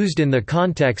 3 used in the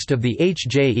context of the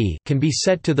HJE can be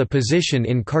set to the position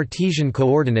in Cartesian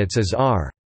coordinates as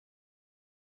r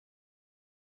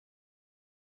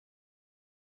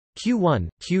q1,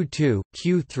 q2,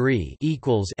 q3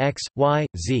 equals x, y,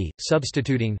 z,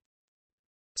 substituting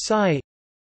psi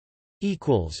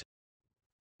equals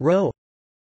rho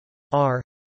r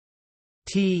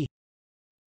t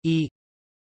e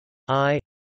I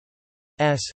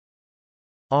s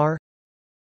r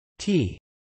t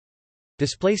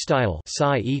display style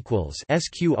psi equals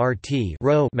sqrt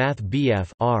rho math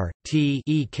BF r t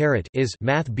e caret is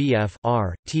math BF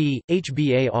r t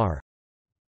HBAR,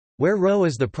 where ρ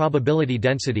is the probability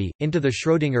density, into the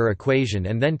Schrödinger equation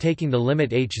and then taking the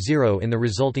limit h0 in the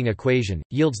resulting equation,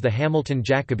 yields the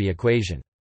Hamilton-Jacobi equation.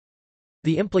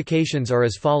 The implications are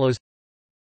as follows.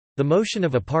 The motion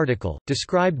of a particle,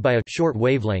 described by a short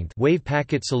wavelength wave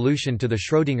packet solution to the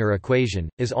Schrödinger equation,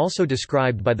 is also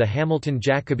described by the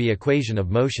Hamilton-Jacobi equation of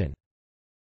motion.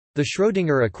 The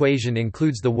Schrödinger equation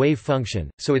includes the wave function,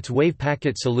 so its wave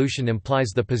packet solution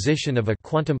implies the position of a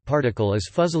quantum particle is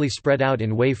fuzzily spread out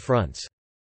in wave fronts.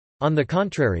 On the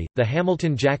contrary, the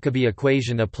Hamilton-Jacobi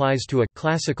equation applies to a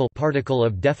classical particle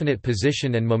of definite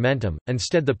position and momentum.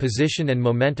 Instead, the position and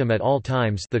momentum at all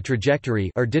times, the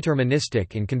trajectory, are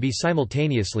deterministic and can be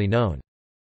simultaneously known.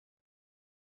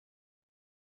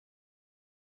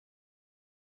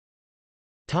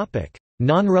 Topic: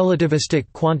 Non-relativistic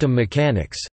quantum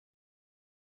mechanics.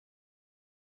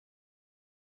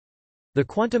 The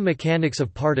quantum mechanics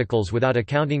of particles without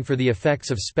accounting for the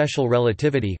effects of special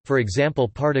relativity, for example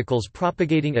particles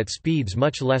propagating at speeds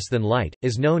much less than light,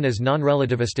 is known as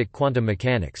non-relativistic quantum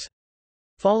mechanics.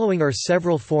 Following are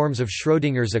several forms of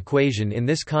Schrödinger's equation in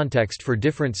this context for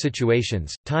different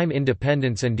situations: time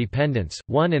independence and dependence,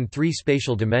 1 and 3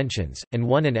 spatial dimensions, and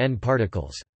 1 and n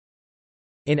particles.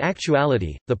 In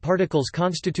actuality, the particles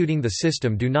constituting the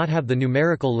system do not have the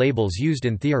numerical labels used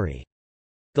in theory.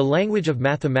 The language of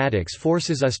mathematics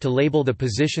forces us to label the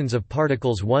positions of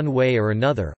particles one way or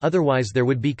another, otherwise there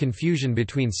would be confusion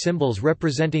between symbols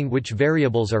representing which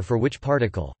variables are for which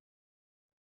particle.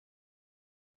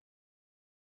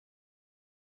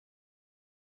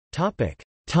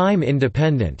 Time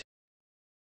independent.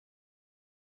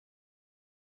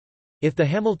 If the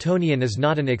Hamiltonian is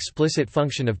not an explicit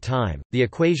function of time, the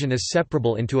equation is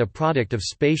separable into a product of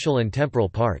spatial and temporal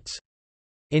parts.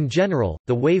 In general,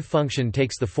 the wave function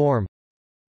takes the form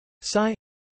psi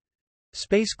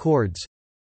space chords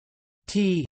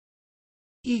t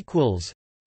equals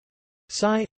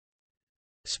psi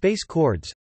space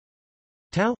chords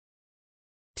tau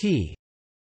t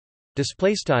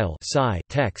display style psi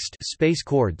text space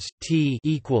chords t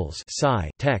equals psi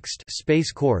text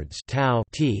space chords tau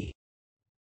t,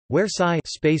 where psi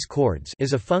space chords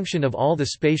is a function of all the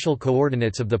spatial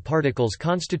coordinates of the particles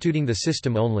constituting the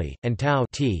system only, and tau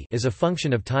t is a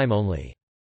function of time only.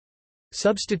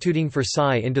 Substituting for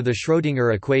psi into the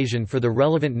Schrödinger equation for the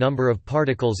relevant number of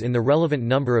particles in the relevant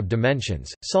number of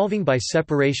dimensions, solving by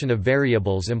separation of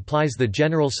variables implies the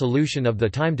general solution of the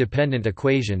time-dependent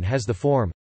equation has the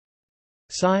form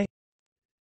psi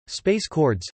space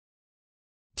chords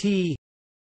t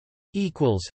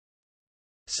equals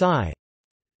psi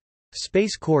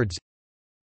space chords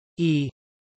e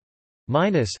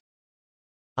minus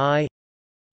I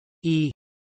e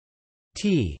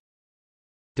t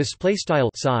display style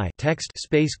psi text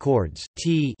space chords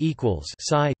t equals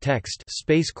psi text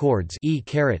space chords e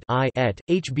caret I et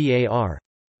hbar.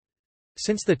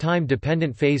 Since the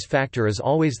time-dependent phase factor is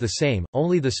always the same,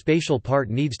 only the spatial part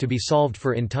needs to be solved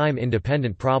for in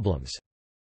time-independent problems.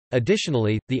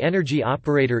 Additionally, the energy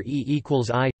operator E equals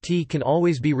I, T can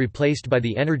always be replaced by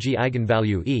the energy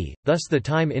eigenvalue E, thus the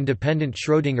time-independent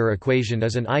Schrödinger equation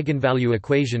is an eigenvalue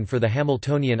equation for the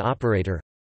Hamiltonian operator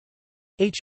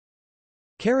H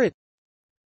caret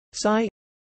psi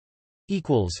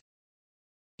equals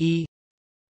E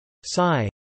psi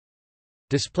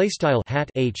display style hat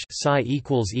H psi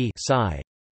equals E psi.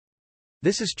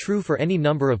 This is true for any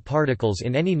number of particles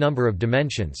in any number of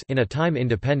dimensions in a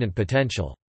time-independent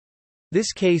potential.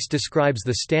 This case describes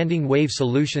the standing wave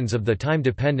solutions of the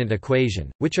time-dependent equation,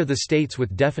 which are the states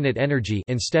with definite energy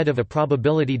instead of a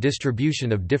probability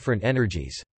distribution of different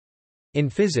energies. In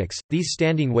physics, these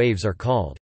standing waves are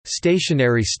called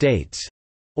stationary states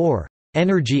or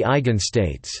energy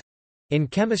eigenstates. In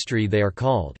chemistry they are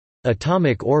called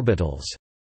atomic orbitals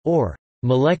or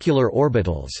molecular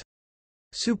orbitals.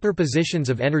 Superpositions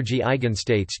of energy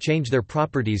eigenstates change their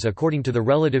properties according to the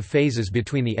relative phases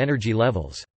between the energy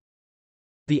levels.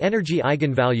 The energy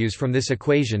eigenvalues from this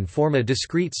equation form a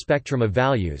discrete spectrum of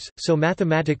values, so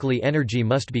mathematically energy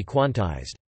must be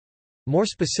quantized. More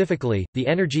specifically, the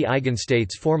energy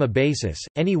eigenstates form a basis.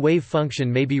 Any wave function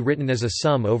may be written as a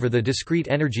sum over the discrete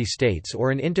energy states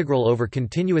or an integral over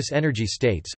continuous energy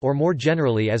states, or more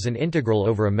generally as an integral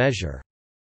over a measure.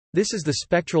 This is the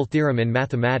spectral theorem in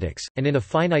mathematics, and in a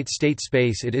finite state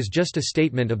space it is just a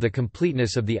statement of the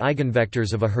completeness of the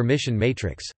eigenvectors of a Hermitian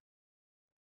matrix.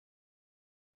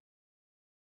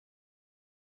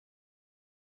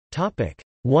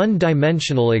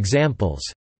 One-dimensional examples.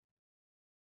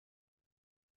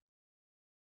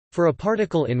 For a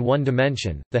particle in one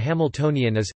dimension, the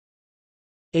Hamiltonian is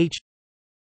H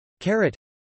caret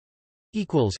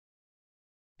equals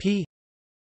P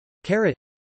caret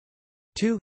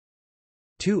 2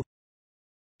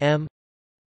 m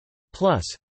plus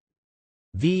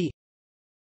V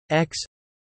x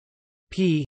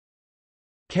P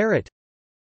caret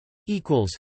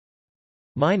equals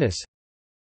minus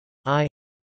I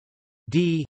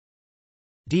d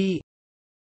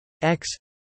x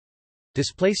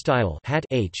display style hat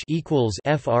H equals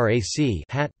frac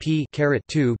hat P caret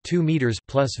 2 meters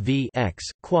plus V x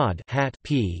quad hat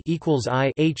P equals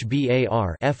I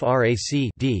hbar frac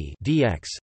d dx,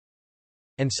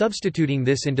 and substituting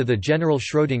this into the general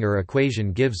Schrödinger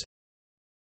equation gives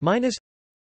minus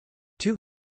 2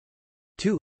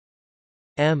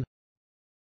 m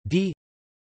d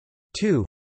 2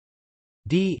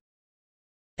 d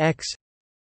x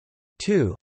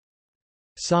 2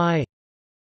 psi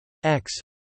x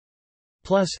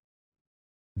plus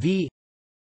V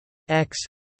x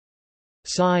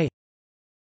psi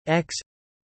x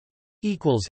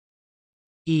equals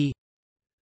E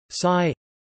psi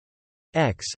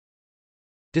x.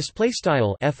 Display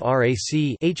style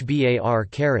frac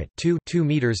hbar caret 2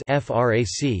 meters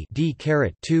frac d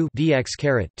caret 2 dx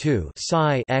caret 2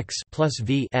 psi x plus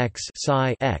V x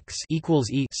psi x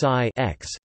equals E psi x.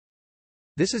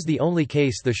 This is the only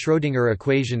case the Schrödinger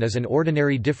equation is an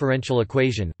ordinary differential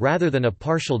equation, rather than a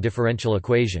partial differential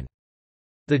equation.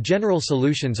 The general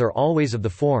solutions are always of the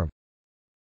form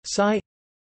psi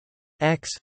x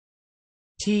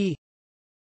t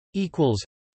equals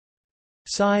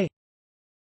psi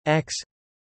x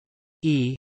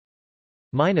e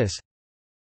minus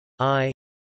I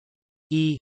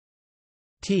e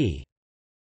t.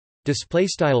 Display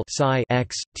style psi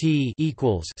x t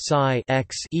equals psi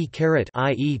x e caret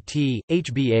I e t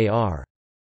hbar.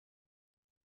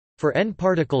 For n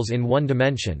particles in one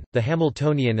dimension, the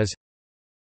Hamiltonian is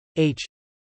H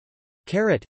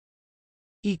caret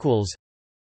equals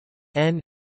n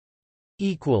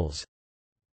equals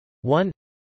 1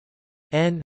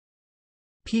 n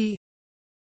p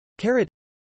caret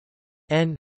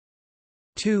n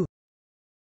 2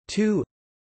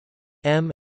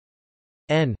 m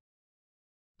n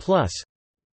plus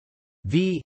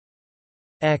V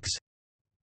x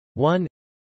 1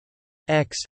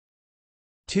 x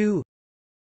 2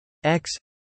 x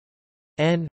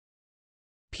n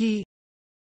p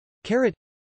caret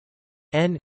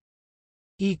n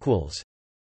equals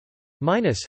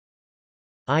minus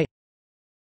I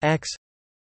x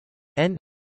n.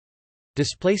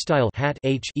 Display style hat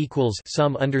H equals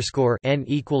sum underscore n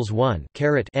equals 1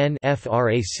 caret n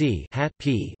frac hat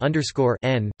P underscore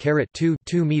n caret 2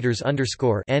 meters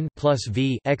underscore n plus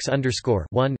V x underscore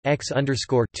 1 x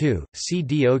underscore 2 c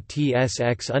dots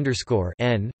x underscore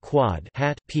n quad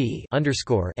hat P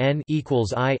underscore n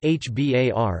equals I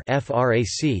hbar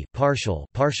frac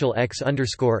partial x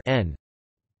underscore n,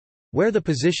 where the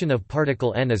position of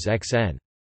particle n is xn.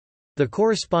 The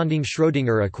corresponding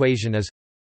Schrödinger equation is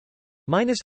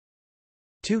minus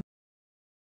 2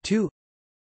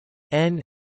 n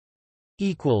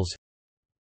equals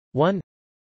 1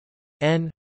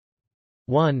 n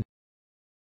 1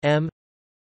 m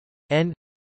n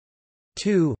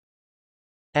 2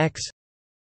 x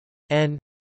n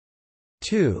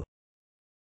 2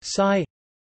 psi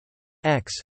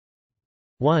x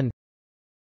 1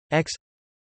 x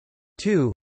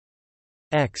 2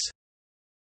 x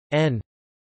n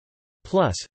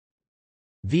plus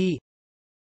v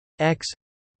x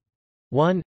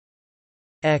 1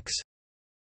 x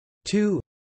 2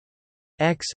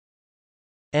 x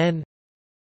n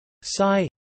psi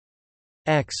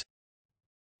x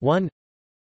 1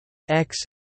 x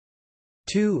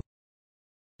 2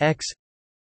 x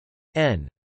n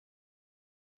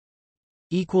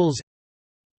equals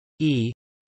E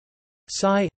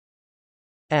psi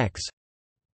x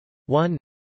 1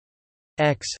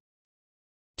 x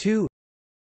 2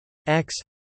 x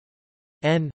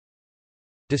n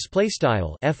display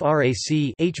style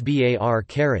frac hbar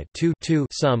caret 2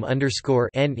 sum underscore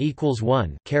n equals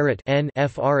 1 caret n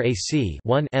frac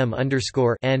 1 m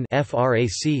underscore n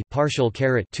frac partial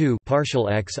caret 2 partial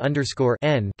x underscore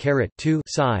n caret 2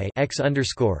 psi x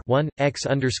underscore 1 x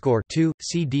underscore 2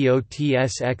 c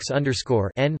dots x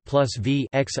underscore n plus v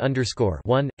x underscore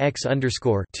 1 x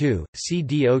underscore 2 c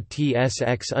dots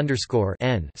x underscore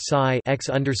n psi x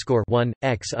underscore 1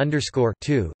 x underscore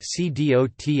 2 c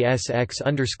dots x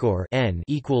underscore n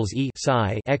equals E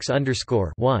psi x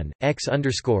underscore 1 x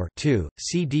underscore 2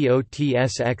 c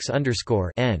dots x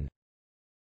underscore n.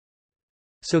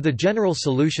 So the general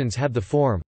solutions have the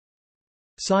form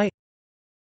psi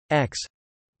x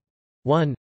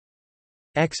 1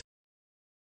 x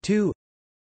 2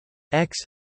 x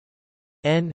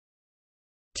n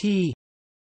t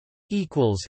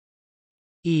equals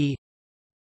E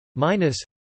minus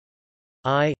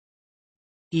I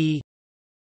E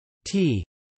t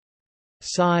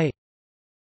psi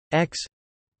x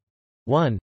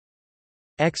 1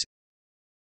 x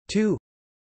 2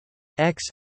 x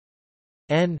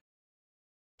n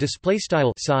display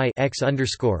style psi x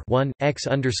underscore 1 x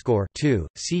underscore 2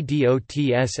 c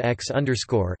dots x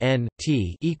underscore n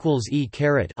t equals E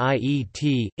caret I E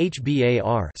t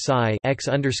hbar psi x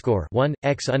underscore 1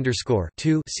 x underscore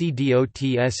 2 c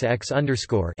dots x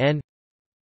underscore n.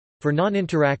 For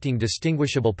non-interacting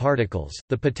distinguishable particles,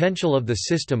 the potential of the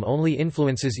system only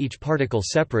influences each particle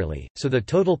separately, so the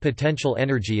total potential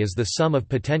energy is the sum of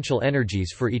potential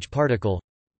energies for each particle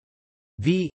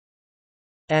v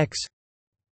x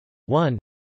 1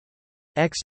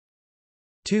 x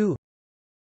 2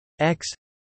 x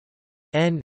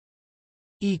n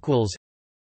equals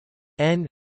n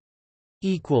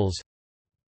equals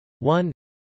 1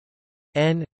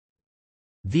 n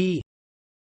v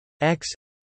x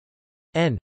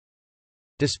n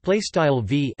display style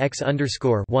v x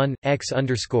underscore 1 x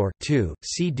underscore 2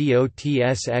 c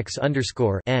dots x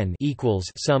underscore n equals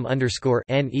sum underscore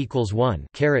n equals 1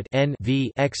 caret n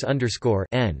v x underscore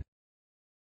n.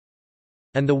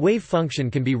 And the wave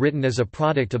function can be written as a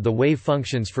product of the wave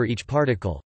functions for each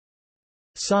particle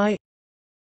psi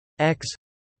x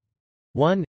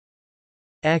 1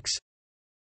 x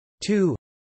 2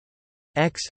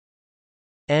 x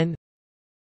n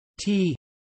t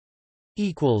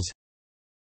equals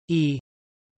E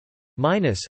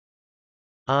minus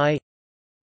I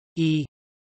E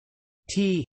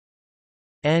t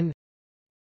n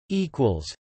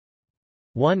equals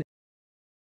 1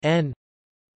 n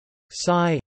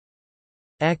psi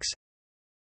x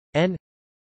n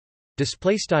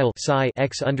display style psi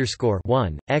x underscore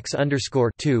 1 x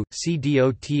underscore 2 c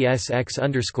dots x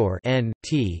underscore n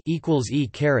t equals E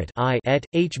caret I et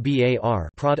hbar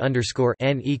prod underscore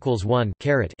n equals 1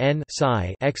 caret n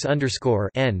psi x underscore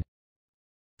n.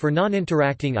 For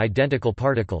non-interacting identical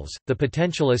particles, the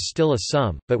potential is still a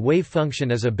sum, but wave function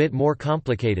is a bit more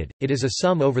complicated. It is a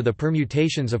sum over the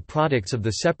permutations of products of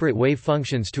the separate wave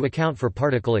functions to account for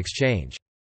particle exchange.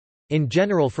 In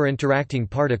general, for interacting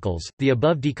particles, the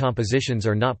above decompositions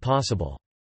are not possible.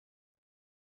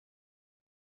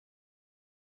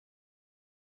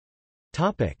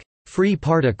 Topic: Free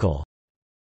particle.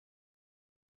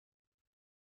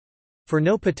 For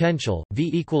no potential, V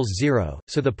equals 0,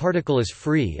 so the particle is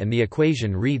free and the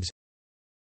equation reads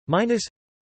minus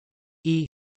E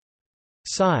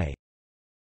psi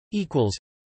equals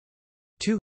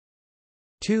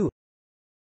 2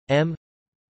 m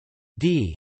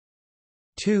d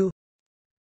 2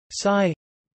 psi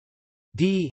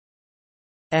d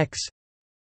x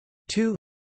 2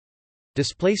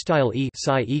 display style E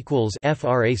psi equals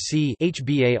frac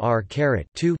hbar caret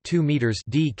 2 meters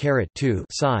d caret 2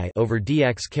 psi over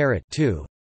dx caret 2,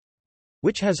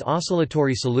 which has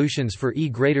oscillatory solutions for E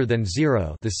greater than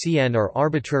 0. The Cn are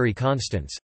arbitrary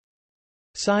constants.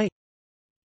 Psi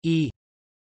E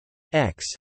x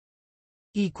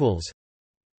equals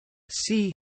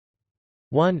c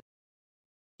 1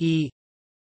 e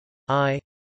I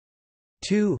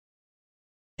 2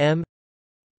 m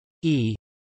e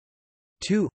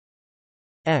 2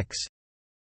 x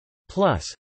plus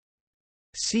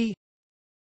c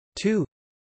 2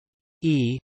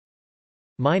 e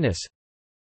minus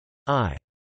I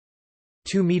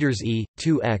 2 meters e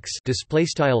 2 x display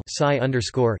style psi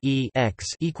underscore e x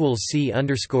equals c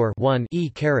underscore 1 e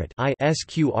caret I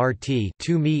sqrt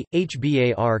 2 me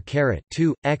hbar caret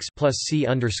 2 x plus c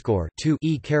underscore 2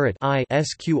 e caret I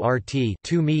sqrt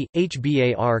 2 me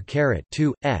hbar caret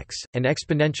 2 x and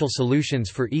exponential solutions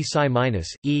for e psi minus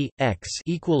e x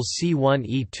equals c 1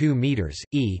 e 2 meters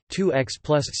e 2 x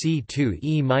plus c 2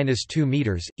 e minus 2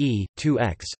 meters e 2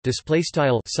 x display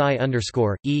style psi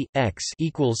underscore e x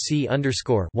equals c underscore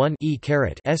 1 e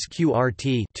caret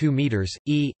sqrt 2 meters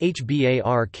e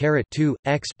hbar caret 2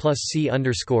 x plus c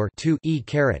underscore 2 e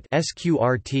caret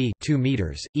sqrt 2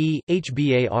 meters e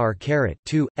hbar caret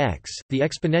 2 x. The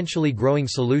exponentially growing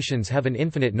solutions have an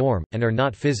infinite norm and are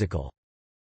not physical.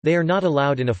 They are not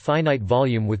allowed in a finite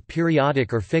volume with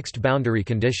periodic or fixed boundary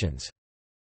conditions.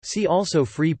 See also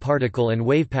free particle and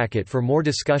wave packet for more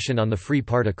discussion on the free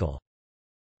particle.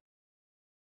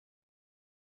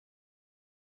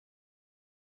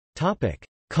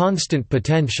 Constant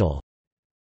potential.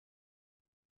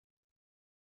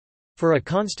 For a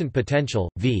constant potential,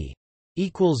 V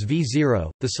equals V0,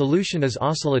 the solution is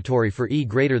oscillatory for E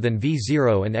greater than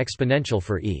V0 and exponential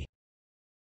for E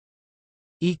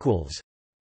equals.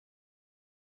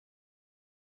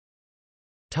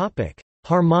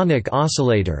 Harmonic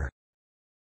oscillator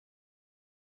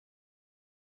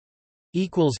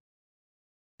equals.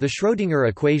 The Schrödinger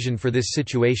equation for this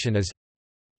situation is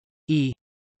E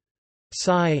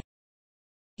psi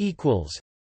equals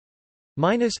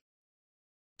minus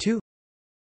 2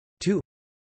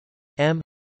 m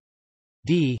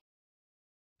d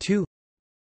 2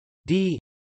 d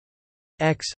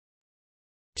x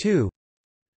 2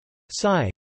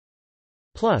 psi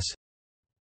plus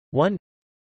 1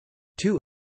 2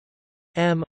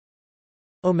 m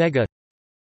omega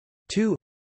 2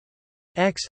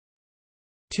 x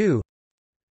 2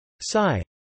 psi.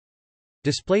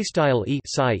 Display style E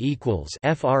psi equals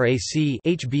frac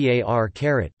hbar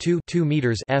caret 2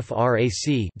 meters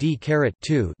frac d caret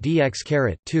 2 dx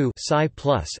caret 2 psi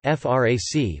plus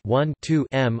frac 1 2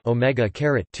 m omega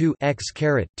caret 2 x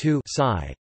caret 2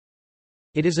 psi.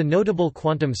 It is a notable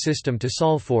quantum system to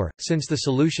solve for, since the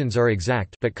solutions are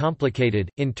exact but complicated,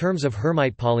 in terms of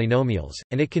Hermite polynomials,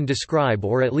 and it can describe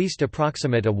or at least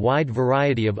approximate a wide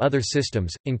variety of other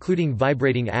systems, including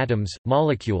vibrating atoms,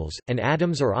 molecules, and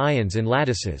atoms or ions in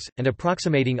lattices, and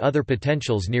approximating other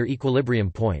potentials near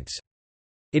equilibrium points.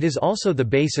 It is also the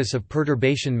basis of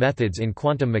perturbation methods in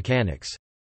quantum mechanics.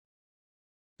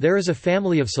 There is a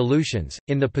family of solutions.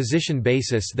 In the position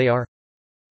basis they are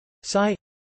psi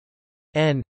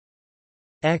n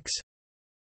x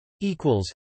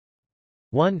equals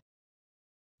 1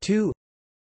 2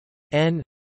 n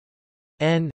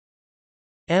n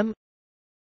m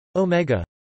omega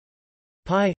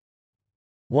pi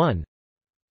 1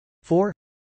 4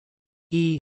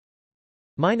 e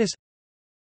minus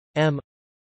m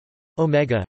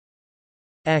omega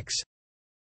x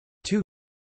 2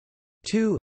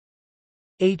 2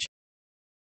 h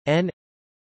n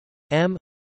m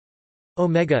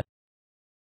omega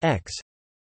x.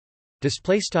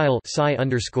 Display style psi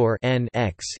underscore n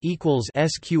x equals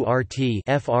sqrt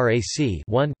frac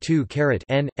 1 2 caret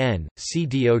n n c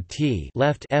dot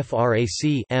left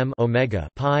frac m omega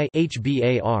pi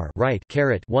hbar right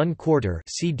caret 1/4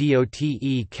 c dot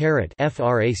e caret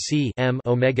frac m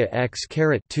omega x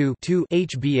caret 2 2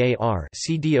 hbar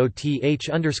c dot h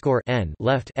underscore n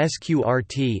left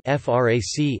sqrt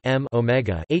frac m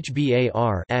omega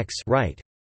hbar x right,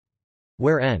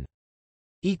 where n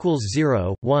equals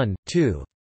 0, 1, 2,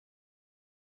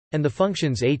 and the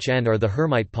functions Hn are the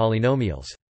Hermite polynomials.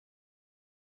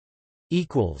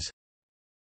 Equals.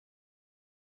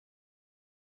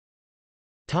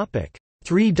 Topic: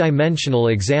 Three-dimensional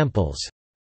examples.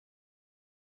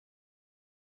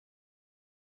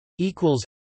 Equals.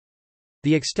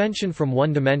 The extension from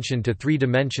one dimension to three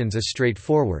dimensions is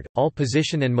straightforward, all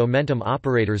position and momentum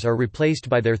operators are replaced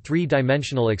by their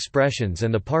three-dimensional expressions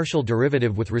and the partial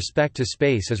derivative with respect to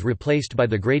space is replaced by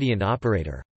the gradient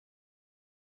operator.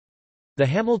 The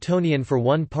Hamiltonian for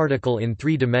one particle in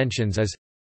three dimensions is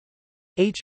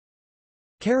h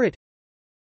caret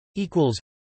equals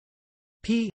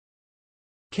p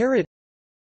caret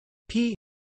p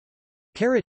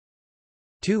caret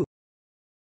 2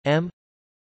 m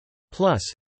plus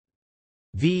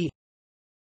V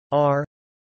R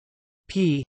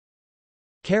P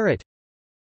caret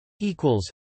equals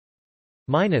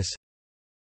minus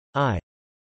I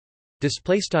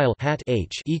display style hat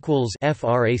H equals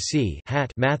frac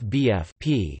hat math BF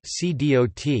P C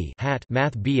dot hat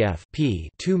math BF P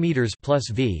 2 meters plus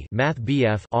V math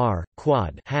BF R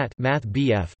quad hat math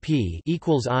BF P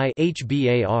equals I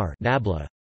HBAR nabla,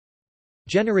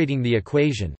 generating the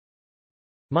equation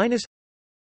minus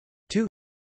 2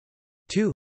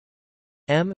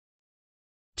 M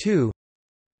 2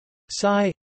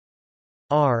 psi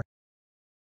R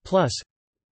plus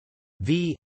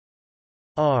V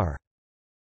R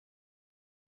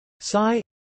psi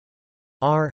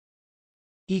R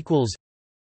equals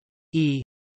E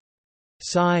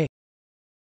psi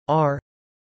R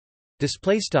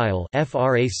display style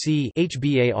frac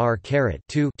HBAR caret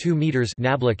 2 meters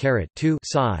nabla caret 2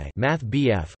 psi math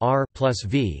BF R plus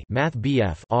V math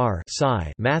BF R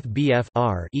psi math BF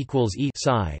R equals E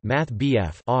psi math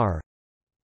BF R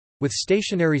with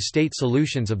stationary state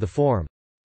solutions of the form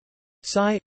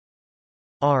psi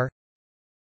R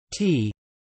T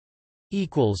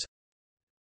equals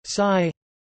psi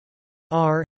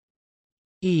R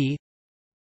E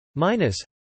minus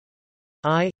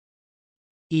I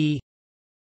E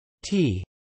T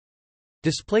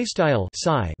display style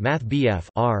psi math BF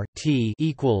R T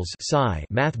equals psi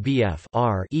math BF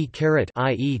R E caret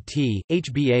I E T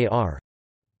HBAR,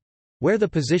 where the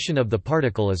position of the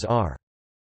particle is R.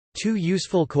 Two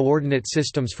useful coordinate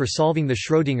systems for solving the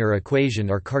Schrödinger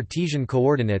equation are Cartesian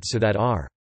coordinates so that R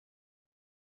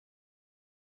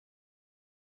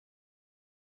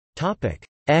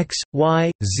x,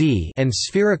 y, z and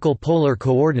spherical polar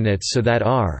coordinates so that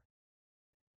R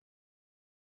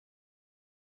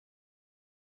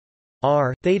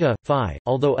r, theta, phi,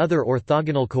 although other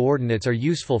orthogonal coordinates are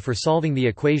useful for solving the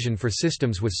equation for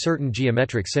systems with certain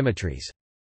geometric symmetries.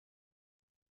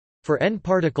 For n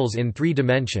particles in 3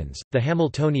 dimensions, the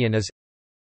Hamiltonian is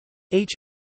h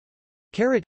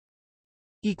caret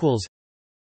equals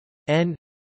n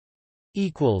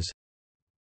equals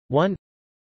 1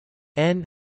 n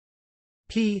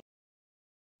p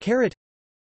caret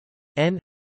n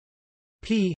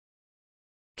p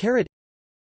caret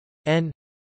n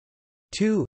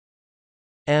 2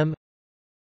 m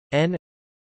n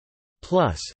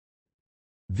plus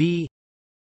v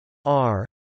r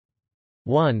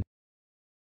 1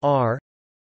 r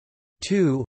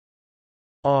 2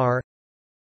 r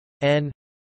n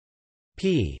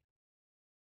p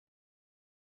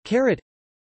caret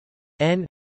n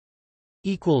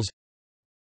equals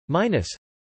minus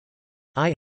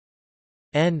I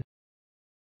n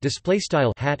display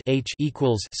style hat H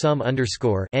equals sum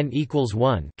underscore n equals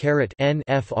 1 caret n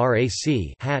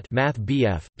frac hat math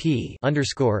BF P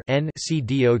underscore n C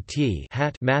dot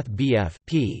hat math BF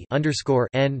P underscore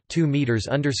n 2 meters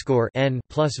underscore n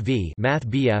plus V math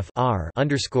BF R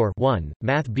underscore 1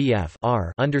 math BF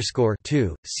R underscore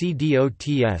 2 C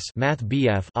dots math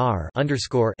BF R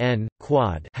underscore n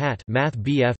quad hat math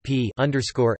BF P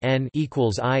underscore n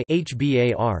equals I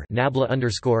HBAR nabla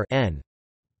underscore n,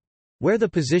 where the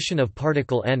position of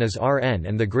particle n is Rn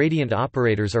and the gradient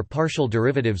operators are partial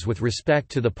derivatives with respect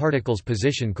to the particle's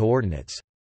position coordinates.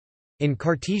 In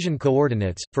Cartesian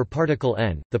coordinates, for particle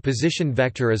n, the position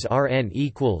vector is Rn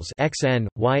equals xn,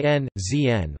 yn,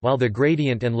 zn, while the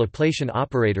gradient and Laplacian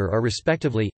operator are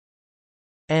respectively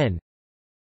n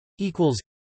equals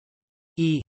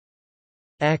e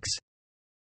x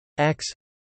x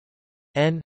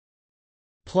n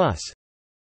plus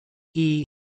e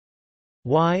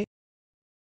y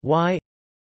y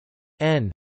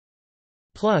n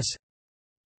plus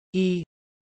e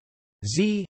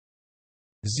z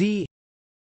z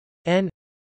n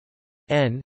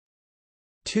n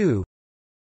 2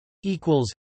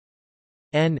 equals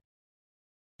n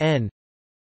n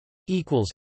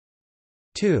equals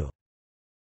 2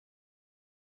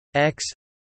 x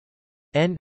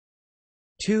n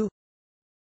 2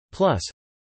 plus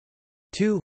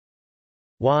 2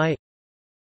 y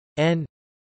n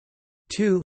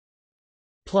 2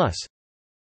 plus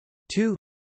 2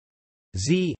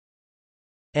 z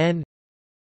n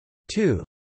 2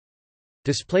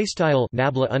 display style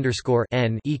nabla underscore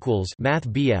n equals math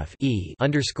BF E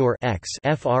underscore x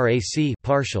frac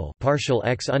partial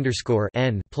x underscore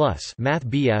n plus math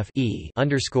BF E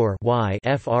underscore y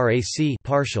frac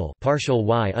partial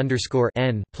y underscore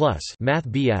n plus math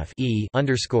BF E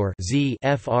underscore z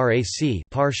frac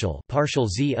partial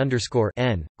z underscore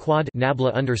n quad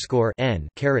nabla underscore n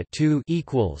caret 2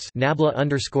 equals nabla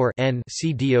underscore n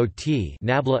C dot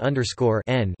nabla underscore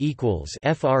n equals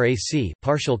frac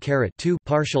partial caret 2 2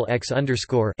 partial x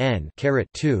underscore n caret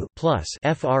 2 plus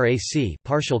frac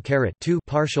partial caret 2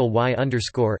 partial y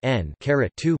underscore n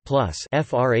caret 2 plus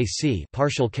frac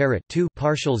partial caret 2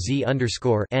 partial z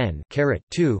underscore n caret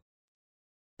 2.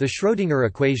 The Schrödinger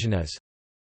equation is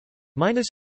minus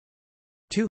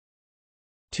 2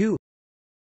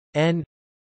 n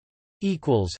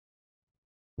equals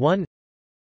 1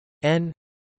 n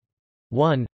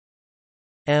 1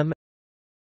 m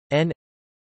n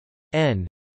n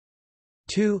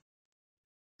 2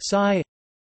 psi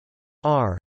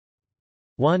r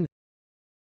 1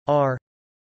 r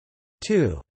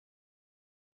 2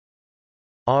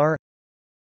 r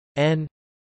n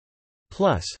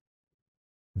plus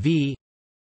v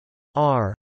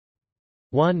r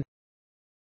 1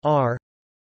 r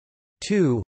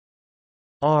 2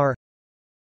 r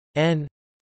n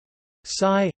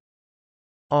psi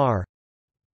r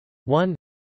 1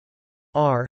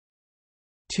 r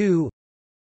 2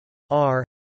 r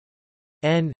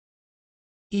n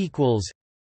equals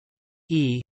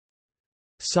e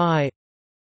psi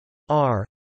r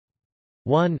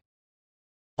 1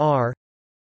 r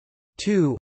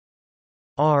 2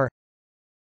 r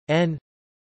n.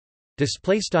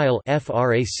 Display style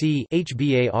frac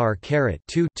hbar caret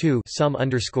 2 sum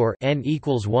underscore n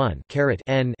equals 1 caret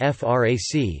n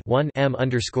frac 1 m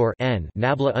underscore n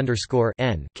nabla underscore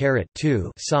n caret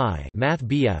 2 psi math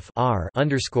bf r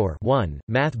underscore 1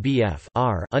 math bf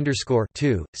r underscore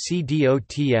 2 c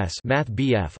dots math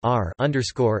bf r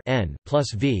underscore n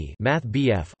plus v math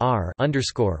bf r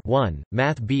underscore 1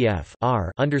 math bf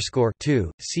r underscore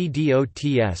 2 c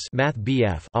dots math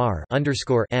bf r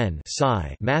underscore n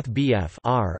psi math bf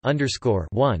r underscore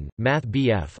 1 math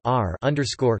bf r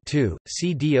underscore 2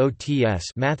 c dots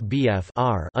math bf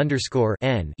r underscore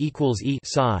n equals e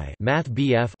psi math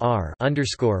bf r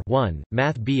underscore 1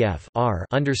 math bf r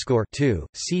underscore 2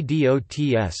 c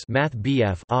dots math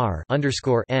bf r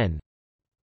underscore n.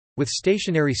 With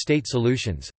stationary state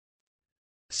solutions,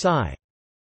 psi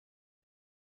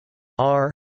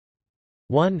r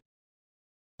 1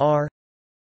 r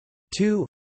 2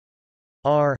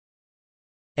 r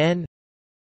n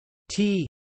t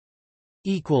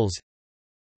equals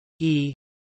e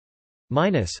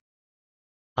minus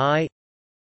I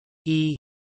e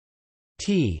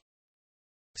t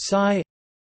psi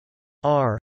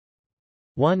r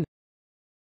 1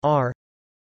 r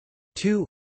 2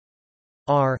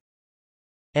 r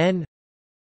n.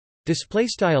 Display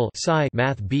style psi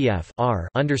math bf r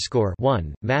underscore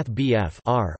 1 math bf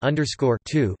r underscore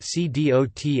 2 c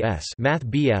dots math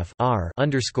bf r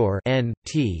underscore n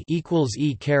t equals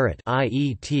e caret I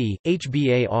e t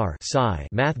hbar psi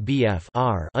math bf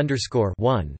r underscore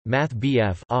 1 math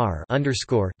bf r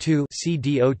underscore 2 c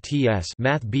dots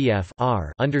math bf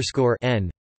r underscore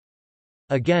n.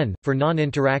 Again, for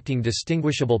non-interacting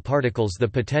distinguishable particles, the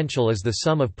potential is the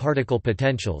sum of particle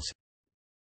potentials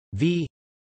v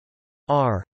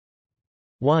r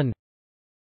 1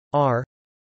 r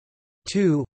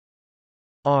 2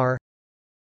 r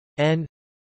n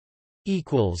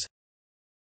equals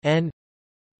n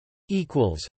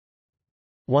equals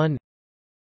 1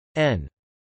 n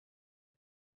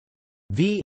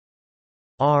v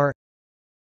r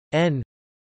n.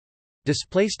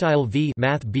 Display style v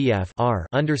math bf r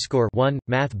underscore 1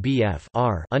 math bf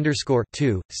r underscore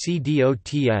 2 c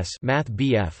dots math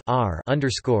bf r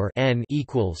underscore n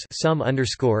equals sum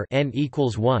underscore n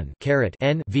equals 1 caret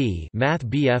n v math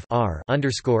bf r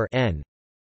underscore n.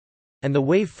 And the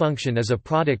wave function is a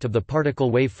product of the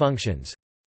particle wave functions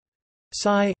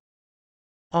psi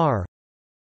r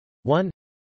 1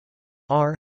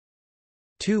 r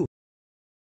 2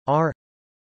 r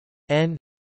n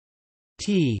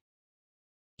t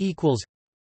equals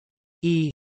e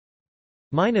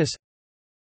minus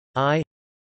I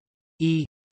e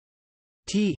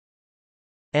t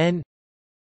n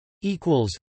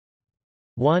equals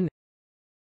 1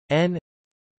 n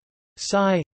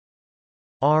psi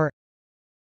r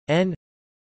n.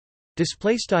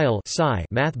 Display style psi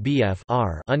math bf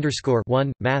r underscore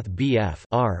 1 math bf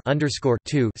r underscore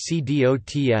 2 c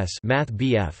dots math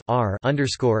bf r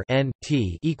underscore n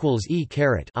t equals e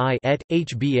caret I et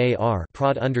hbar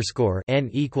prod underscore n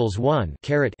equals 1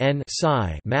 caret n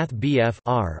psi math bf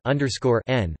r underscore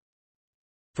n.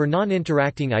 For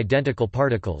non-interacting identical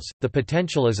particles, the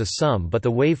potential is a sum, but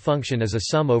the wave function is a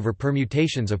sum over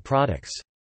permutations of products.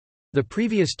 The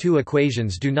previous two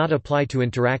equations do not apply to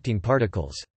interacting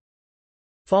particles.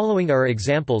 Following are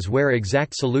examples where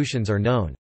exact solutions are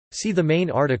known. See the main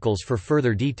articles for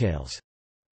further details.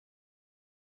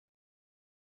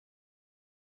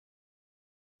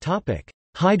 Topic: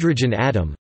 Hydrogen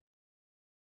atom.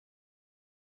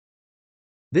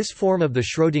 This form of the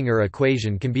Schrödinger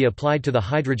equation can be applied to the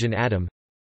hydrogen atom.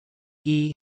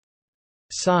 E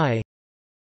psi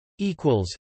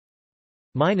equals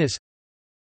minus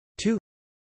 2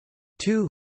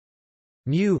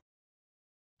 mu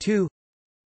 2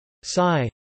 psi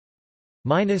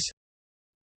minus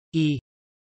E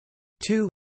 2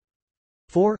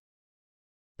 4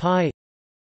 pi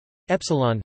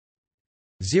epsilon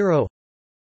 0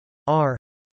 r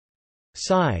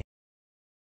psi.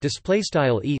 Display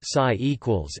style E psi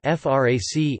equals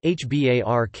frac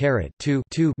hbar caret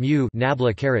 2 mu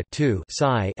nabla caret 2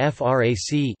 psi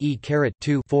frac E caret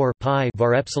 2 4 pi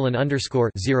var epsilon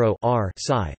underscore 0 r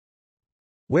psi,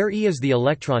 where E is the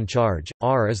electron charge,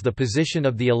 r is the position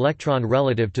of the electron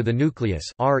relative to the nucleus,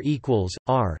 r equals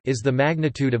r is the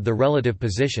magnitude of the relative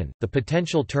position. The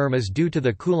potential term is due to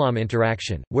the Coulomb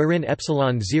interaction, wherein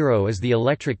epsilon 0 is the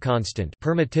electric constant,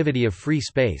 permittivity of free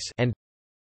space, and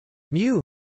mu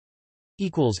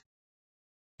equals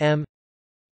m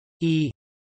e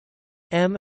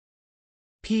m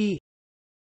p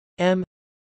m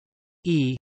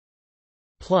e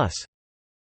plus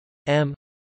m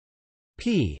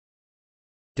p.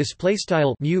 Display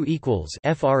style mu equals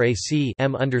frac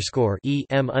m underscore e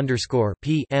m underscore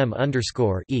p m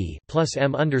underscore e plus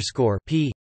m underscore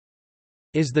p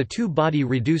is the two-body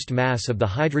reduced mass of the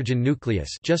hydrogen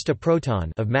nucleus, just a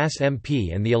proton, of mass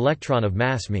mp and the electron of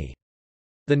mass me.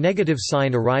 The negative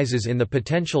sign arises in the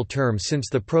potential term since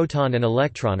the proton and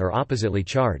electron are oppositely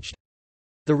charged.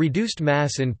 The reduced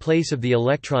mass in place of the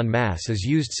electron mass is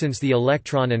used since the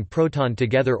electron and proton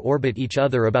together orbit each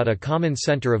other about a common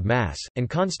center of mass, and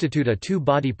constitute a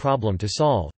two-body problem to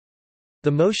solve.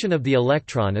 The motion of the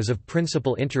electron is of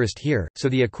principal interest here, so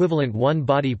the equivalent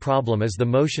one-body problem is the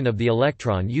motion of the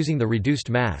electron using the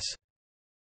reduced mass.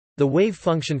 The wave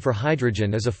function for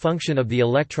hydrogen is a function of the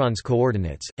electron's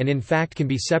coordinates, and in fact can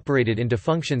be separated into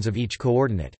functions of each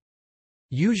coordinate.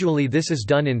 Usually this is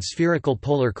done in spherical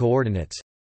polar coordinates.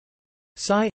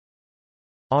 Psi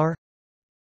r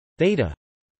theta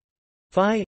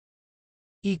phi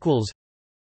equals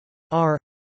r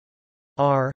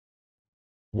r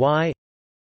y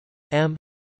m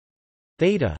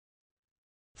theta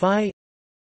phi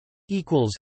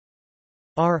equals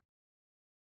r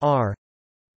r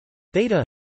theta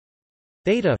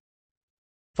theta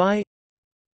phi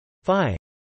phi.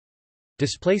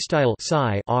 Display style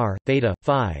psi r theta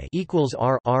phi equals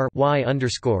r r y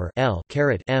underscore l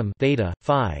caret m theta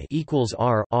phi equals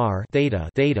r r theta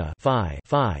theta phi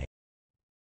phi,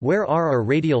 where r are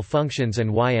radial functions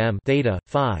and y m theta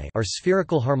phi are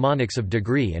spherical harmonics of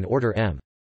degree and order m.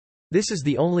 This is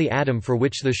the only atom for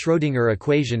which the Schrödinger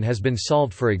equation has been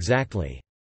solved for exactly.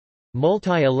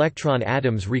 Multi-electron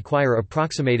atoms require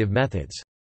approximative methods.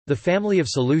 The family of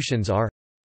solutions are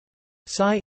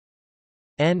psi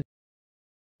n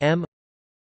m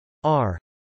r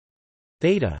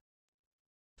theta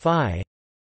phi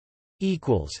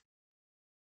equals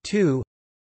 2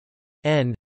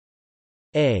 n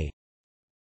a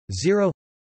 0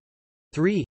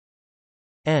 3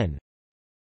 n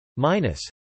minus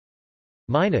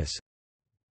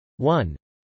 1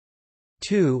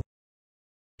 2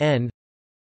 n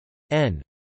n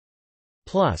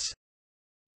plus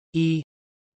e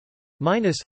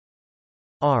minus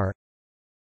r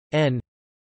n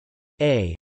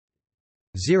a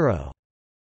 0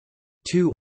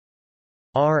 2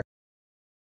 r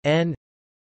n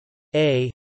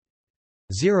a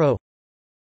 0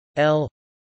 l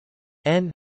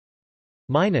n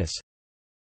minus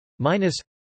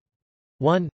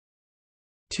 1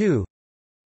 2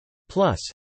 plus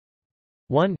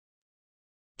 1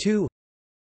 2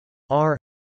 r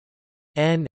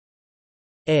n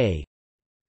a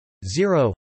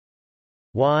 0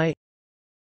 y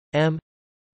m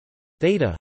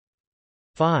theta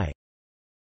phi.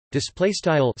 Display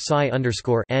style psi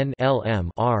underscore n l m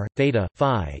r theta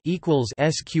phi equals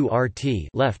sqrt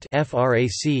left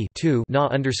frac 2 na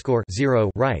underscore 0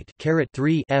 right caret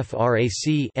 3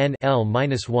 frac n l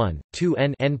minus 1 2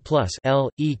 n n plus l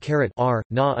e caret r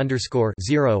na underscore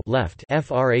 0 left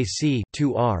frac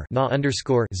 2 r na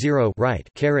underscore 0 right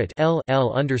caret l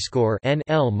l underscore n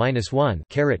l minus 1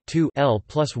 caret 2 l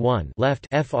plus 1 left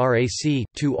frac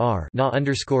 2 r na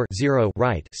underscore 0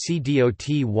 right c dot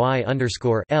y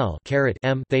underscore l caret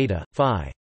m theta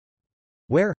phi,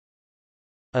 where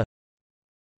a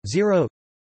 0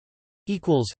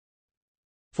 equals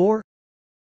 4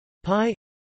 pi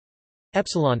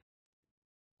epsilon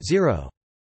 0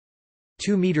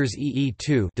 2 meters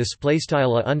EE2 display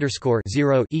style a underscore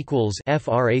 0 equals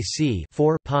frac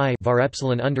 4 pi var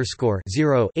epsilon underscore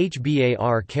 0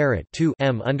 hbar caret 2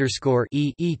 m underscore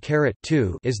e caret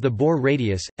 2 is the Bohr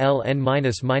radius l n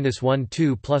minus 1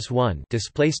 2 plus 1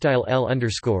 display style l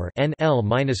underscore n l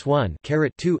minus 1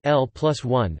 caret 2 l plus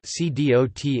 1 c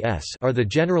dots are the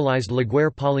generalized Laguerre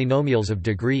polynomials of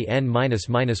degree n minus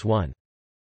 1.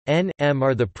 N, m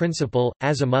are the principal,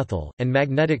 azimuthal, and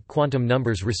magnetic quantum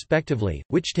numbers respectively,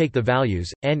 which take the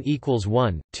values n equals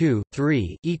 1, 2,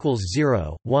 3 equals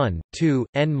 0, 1, 2,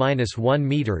 n minus 1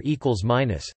 meter equals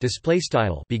minus display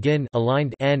style begin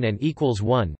aligned n and equals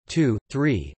 1, 2,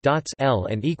 3 dots l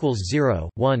and equals 0,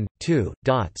 1, 2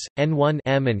 dots n1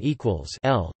 m and equals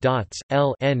l dots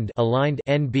l end aligned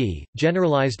nb.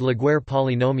 Generalized Laguerre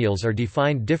polynomials are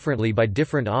defined differently by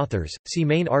different authors. See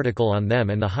main article on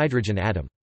them and the hydrogen atom.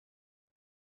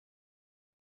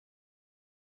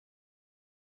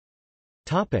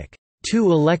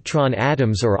 Two-electron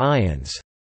atoms or ions.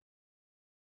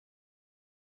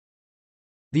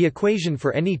 The equation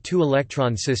for any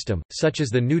two-electron system, such as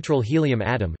the neutral helium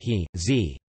atom He,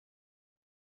 Z.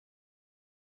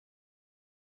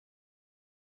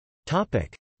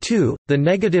 2. The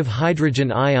negative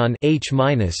hydrogen ion H-,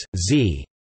 Z.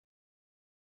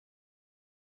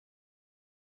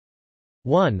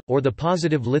 1, or the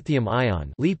positive lithium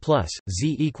ion Li+,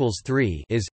 Z equals 3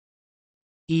 is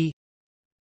E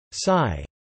psi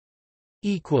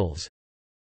equals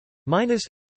minus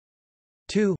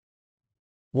 2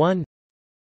 1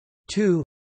 2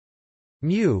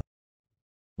 mu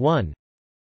 1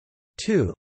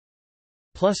 2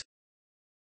 plus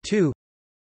 2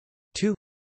 2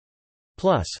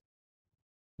 plus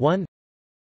 1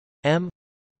 m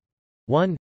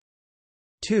 1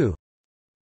 2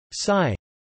 psi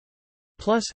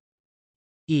plus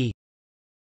E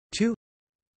 2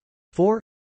 4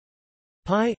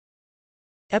 pi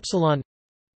epsilon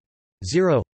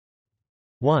 0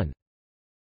 1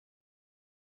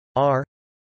 r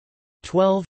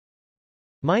 12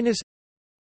 minus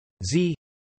z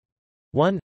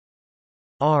 1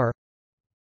 r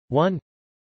 1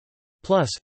 plus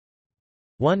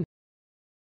 1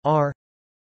 r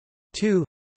 2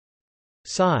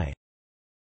 psi.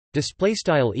 Display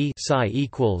style E psi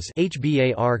equals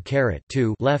HBAR caret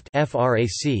 2 left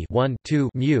frac 1 2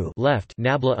 mu left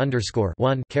nabla underscore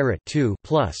 1 caret 2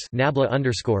 plus nabla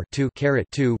underscore 2 caret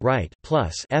 2 right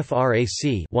plus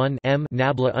frac 1 m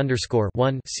nabla underscore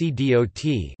 1 c dot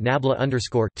nabla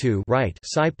underscore 2 right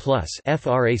psi plus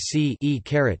frac E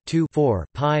caret 2 4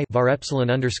 pi var epsilon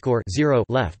underscore 0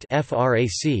 left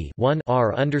frac 1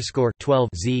 r underscore 12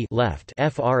 z left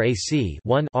frac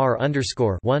 1 r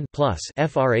underscore 1 plus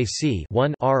frac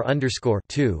 1 r underscore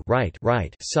 2 right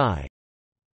psi,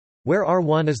 where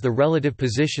r1 is the relative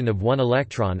position of one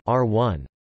electron r1.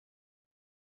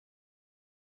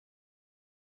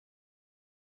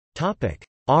 Topic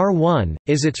r1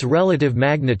 is its relative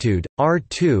magnitude,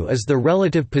 r2 is the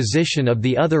relative position of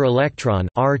the other electron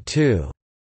r2.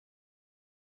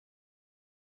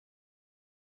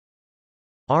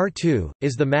 R2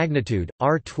 is the magnitude,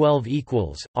 R12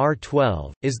 equals,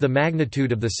 R12 is the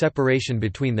magnitude of the separation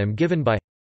between them given by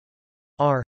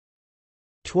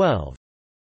R12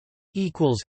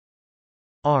 equals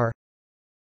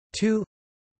R2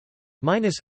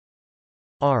 minus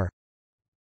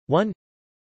R1.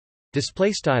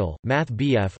 Display style Math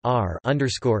R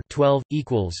underscore 12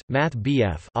 equals Math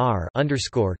R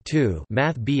underscore 2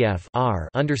 Math R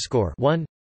underscore 1.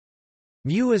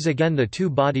 Mu is again the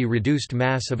two-body reduced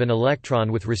mass of an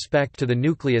electron with respect to the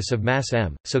nucleus of mass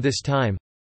m, so this time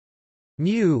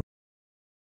mu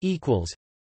equals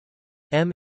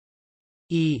m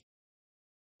e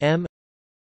m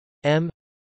m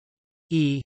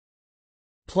e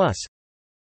plus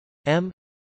m.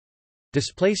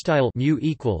 Display style mu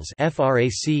equals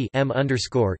frac m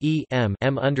underscore e m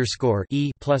m underscore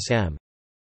e plus m,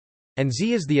 and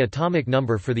Z is the atomic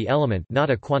number for the element, not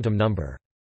a quantum number.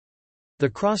 The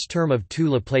cross term of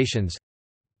two Laplacians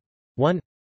 1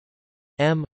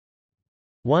 m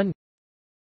 1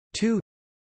 2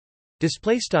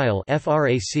 display style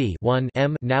frac 1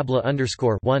 m nabla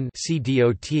underscore 1 c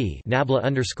dot nabla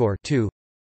underscore 2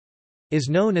 is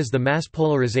known as the mass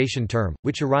polarization term,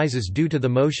 which arises due to the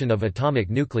motion of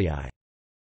atomic nuclei.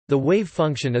 The wave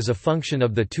function is a function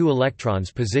of the two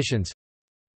electrons' positions.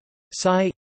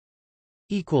 Psi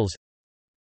equals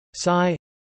psi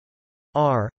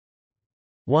r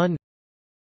 1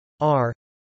 r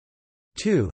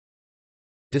 2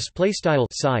 display style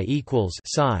psi equals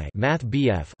psi math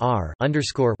r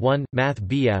underscore 1 math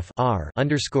r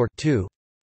underscore 2.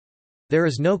 There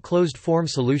is no closed form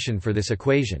solution for this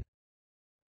equation.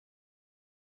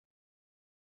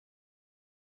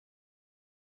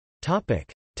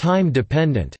 Time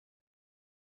dependent.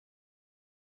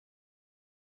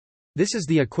 This is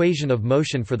the equation of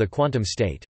motion for the quantum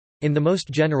state. In the most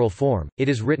general form, it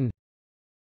is written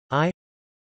I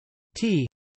t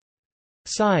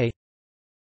psi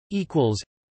equals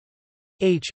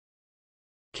h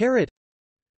caret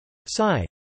psi.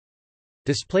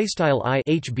 Display style I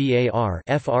HBAR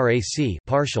frac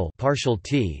partial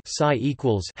t psi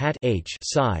equals hat h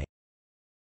psi.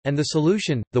 And the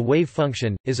solution, the wave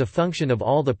function, is a function of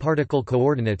all the particle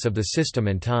coordinates of the system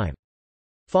and time.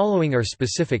 Following are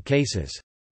specific cases.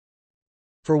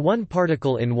 For one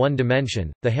particle in one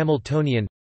dimension, the Hamiltonian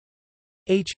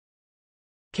h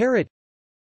caret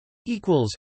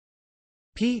equals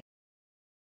p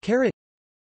caret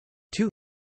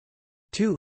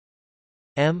 2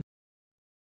 m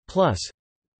plus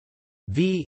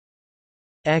v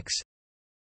x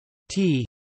t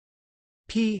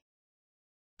p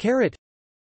caret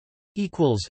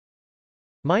equals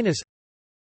minus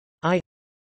I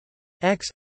x.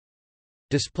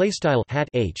 Display style hat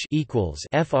h equals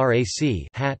frac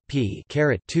hat p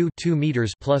caret 2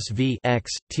 meters plus v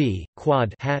x t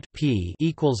quad hat p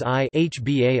equals I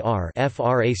hbar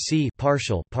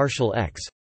frac partial x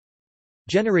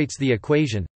generates the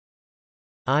equation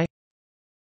I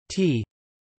t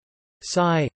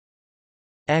psi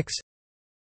x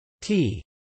t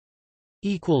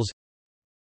equals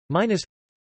minus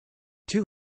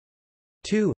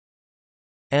 2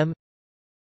 m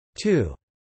 2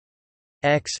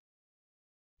 x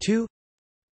 2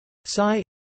 psi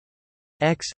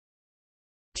x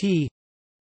t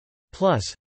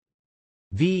plus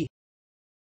v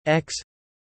x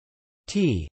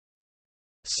t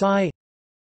psi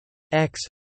x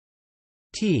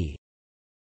t.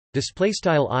 Display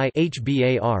style I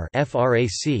HBAR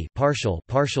frac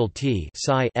partial t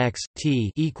psi x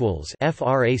t equals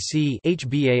frac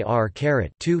HBAR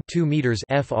caret 2 meters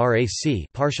frac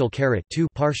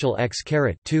partial x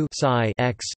caret 2 psi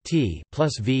x t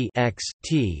plus v x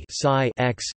t psi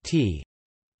x t.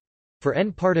 For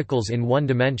n particles in one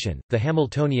dimension, the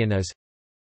Hamiltonian is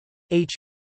h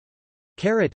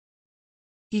caret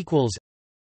equals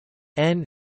n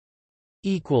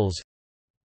equals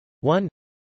 1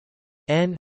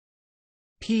 n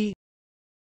p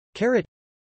caret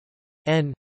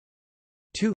n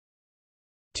 2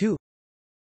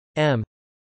 m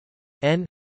n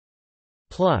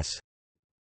plus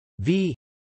v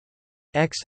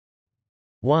x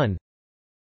 1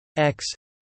 x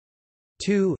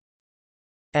 2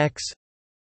 x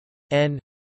n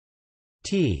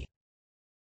t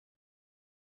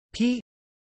p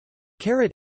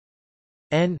caret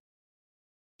n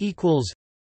equals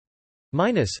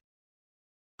minus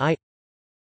I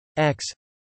x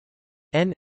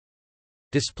n.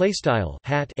 Display style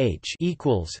hat h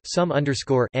equals sum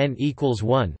underscore n equals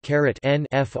 1 caret n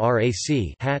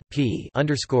frac hat p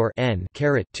underscore n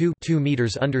caret 2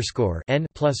 meters underscore n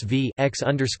plus v x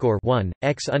underscore 1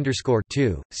 x underscore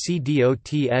 2 c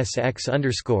dots x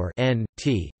underscore n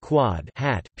t quad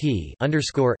hat p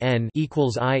underscore n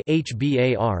equals I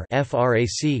hbar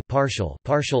frac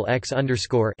partial x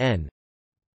underscore n,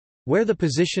 where the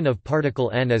position of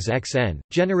particle n is xn,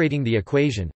 generating the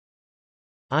equation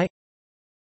I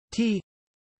t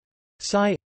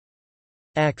psi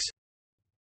x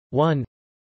 1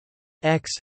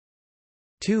 x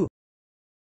 2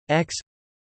 x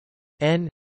n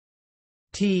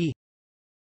t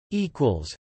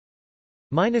equals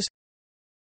minus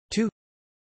 2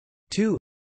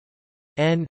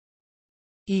 n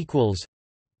equals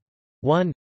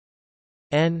 1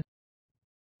 n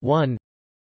 1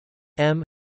 m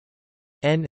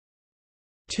n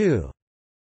 2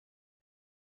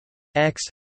 x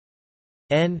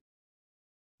n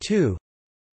 2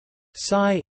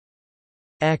 psi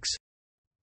x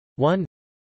 1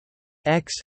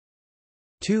 x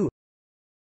 2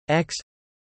 x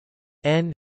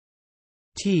n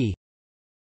t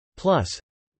plus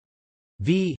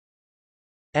v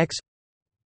x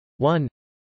 1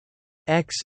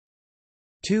 x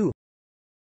 2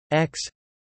 x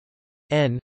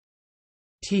n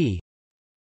t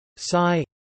psi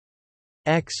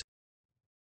x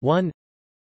 1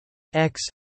 x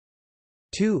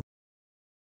 2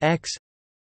 x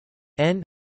n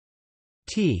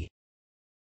t.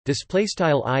 Display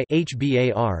style I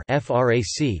HBAR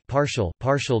frac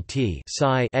partial t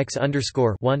psi x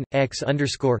underscore 1 x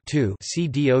underscore 2 c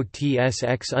dots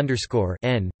x underscore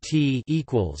n t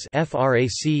equals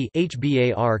frac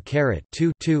HBAR caret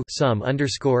 2 sum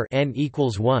underscore n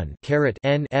equals 1 caret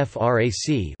n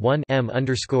frac 1 m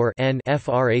underscore n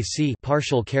frac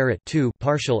partial caret 2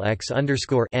 partial x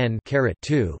underscore n caret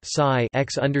 2 psi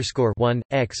x underscore 1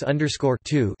 x underscore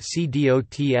 2 c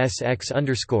dots x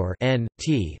underscore n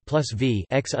t plus v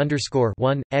x underscore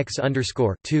 1 x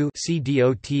underscore 2 c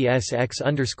dots x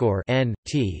underscore n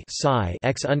t psi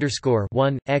x underscore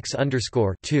 1 x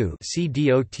underscore 2 c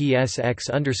dots x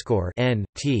underscore n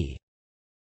t.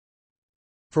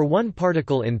 For one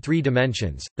particle in 3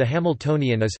 dimensions, the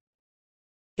Hamiltonian is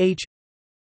h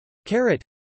caret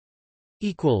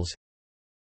equals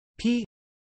p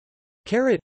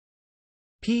caret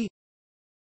p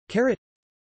caret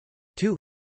 2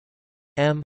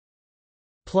 m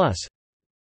plus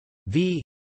v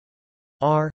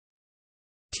r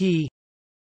t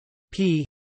p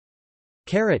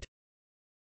caret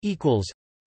equals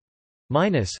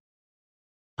minus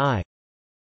I.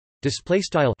 Display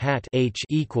style hat h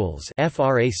equals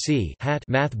frac hat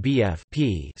math bf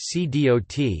p c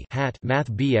dot hat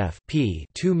math bf p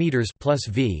 2 meters plus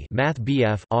v math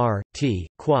bf r t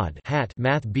quad hat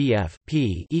math bf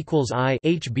p equals I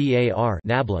hbar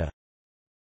nabla.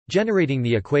 Generating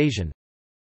the equation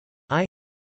I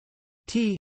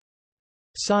t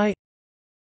psi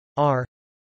r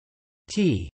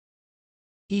t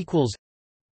equals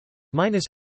minus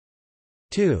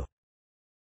 2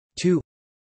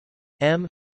 m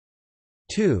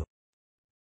 2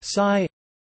 psi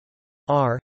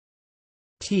r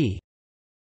t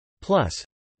plus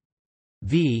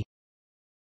v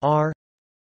r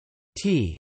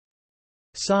t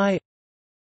psi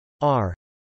r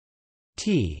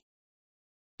t.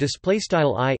 Display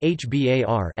style I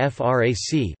HBAR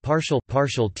frac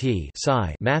partial t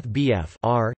psi math BF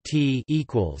r t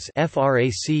equals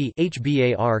frac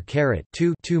HBAR caret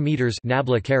 2 meters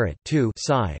nabla caret 2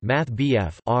 psi math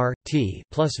BF r t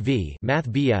plus v math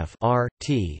BF r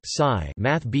t psi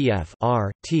math BF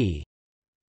r t.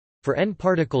 For n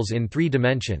particles in 3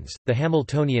 dimensions, the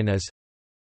Hamiltonian is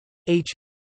h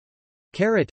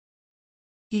caret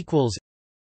equals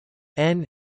n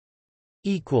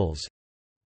equals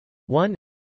 1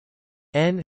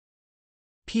 n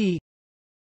p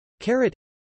caret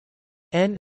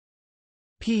n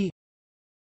p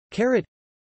caret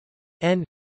n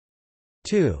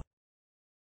 2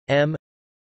 m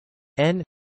n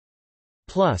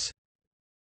plus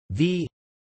v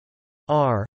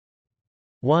r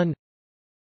 1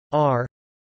 r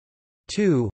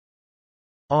 2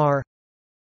 r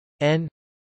n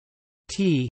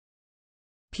t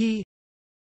p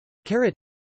caret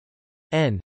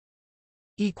n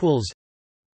equals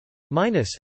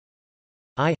minus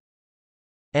I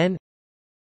n.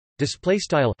 Display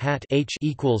style hat h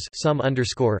equals sum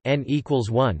underscore n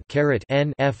equals 1 caret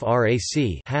n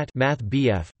frac hat math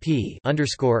bf p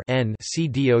underscore n c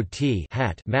dot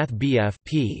hat math bf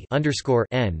p underscore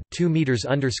n 2 meters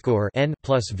underscore n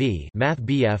plus v math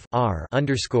bf r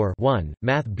underscore 1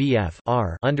 math bf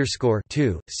r underscore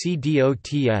 2 c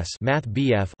dots math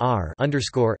bf r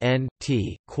underscore n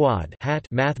t quad hat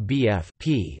math bf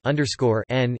p underscore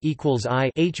n equals I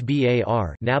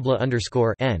hbar nabla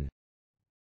underscore n,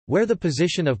 where the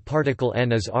position of particle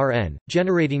n is Rn,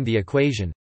 generating the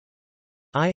equation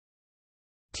I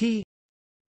t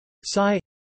psi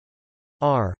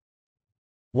r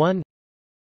 1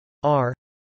 r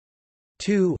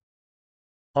 2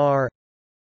 r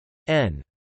n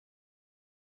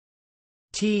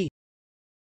t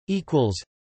equals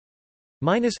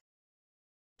minus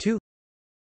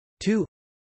 2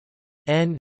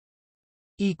 n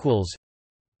equals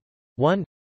 1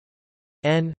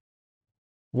 n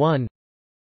 1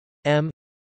 m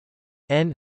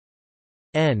n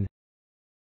n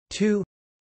 2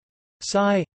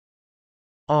 psi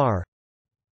r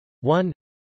 1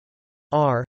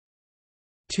 r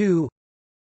 2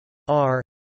 r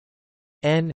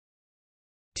n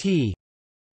t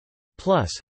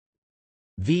plus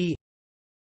v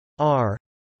r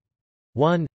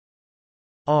 1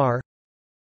 r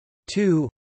 2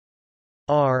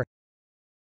 r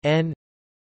n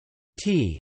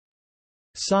t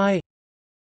psi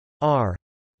r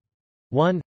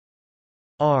 1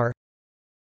 r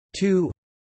 2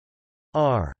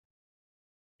 r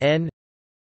n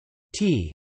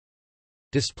t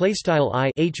Display style I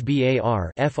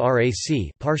HBAR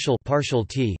frac partial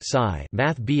T psi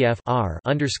math BF R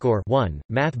underscore 1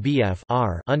 math BF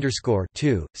R underscore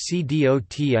 2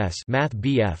 CDOTS math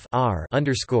BF R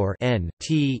underscore N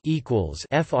T equals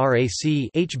frac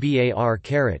HBAR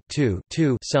caret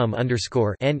 2 sum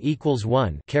underscore N equals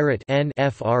 1 caret N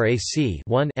frac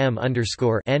 1 M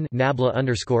underscore N nabla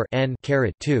underscore N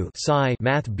caret 2 psi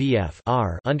math BF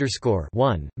R underscore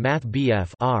 1 math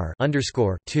BF R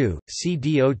underscore 2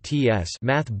 CDOTS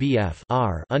math BF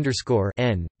R underscore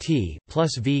N T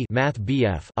plus V math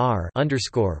BF R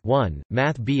underscore 1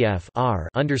 math BF R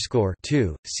underscore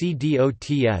 2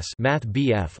 CDOTS math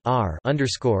BF R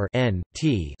underscore N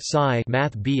T psi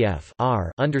math BF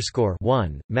R underscore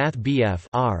 1 math BF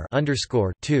R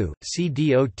underscore 2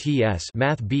 CDOTS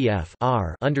math BF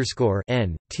R underscore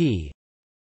N T.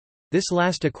 This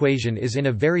last equation is in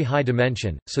a very high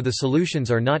dimension, so the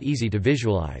solutions are not easy to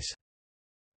visualize.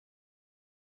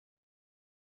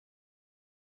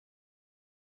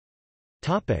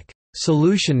 Topic: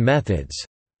 Solution methods.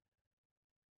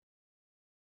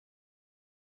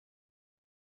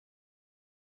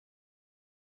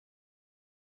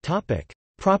 Topic: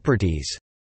 Properties.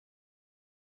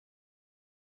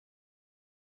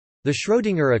 The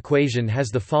Schrödinger equation has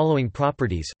the following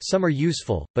properties, some are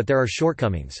useful, but there are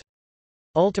shortcomings.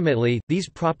 Ultimately, these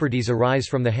properties arise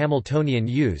from the Hamiltonian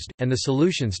used, and the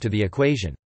solutions to the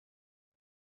equation.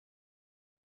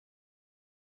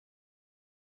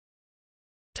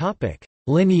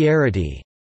 Linearity.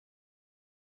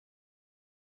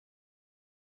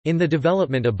 In the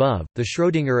development above, the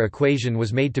Schrödinger equation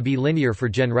was made to be linear for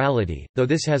generality, though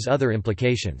this has other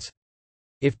implications.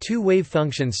 If two wave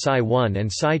functions psi1 and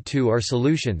psi2 are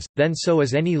solutions, then so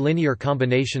is any linear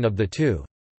combination of the two.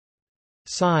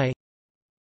 Psi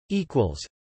equals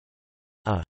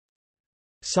a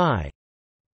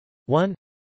psi1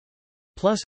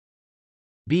 plus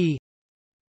b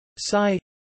psi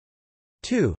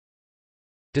 2.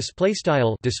 Display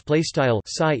style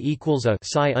psi equals a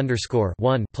psi underscore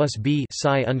 1 plus b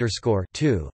psi underscore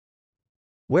 2.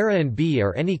 Where a and b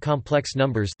are any complex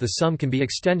numbers, the sum can be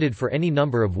extended for any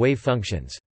number of wave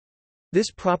functions. This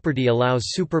property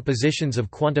allows superpositions of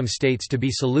quantum states to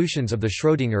be solutions of the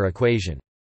Schrödinger equation.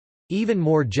 Even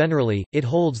more generally, it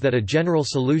holds that a general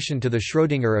solution to the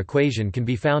Schrödinger equation can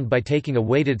be found by taking a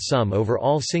weighted sum over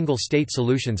all single-state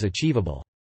solutions achievable.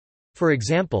 For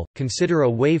example, consider a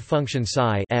wave function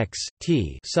psi x,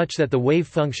 t such that the wave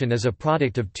function is a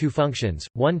product of two functions,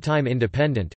 one time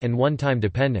independent, and one time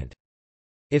dependent.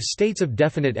 If states of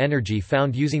definite energy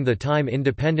found using the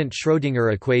time-independent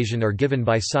Schrödinger equation are given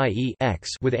by psi e x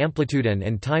with amplitude n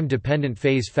and time-dependent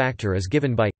phase factor is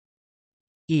given by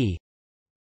e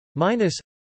minus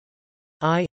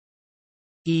I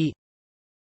e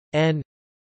n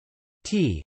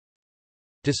t.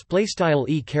 Display style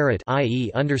e caret I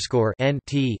e underscore n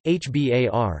t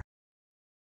hbar.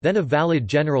 Then a valid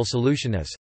general solution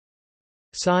is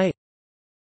psi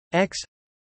x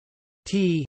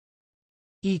t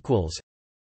equals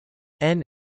n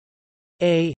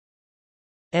a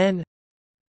n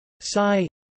psi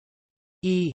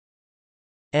e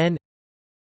n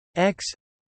x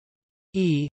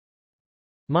e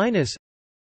minus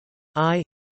I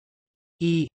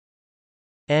e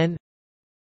n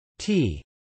t.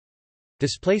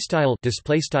 Display style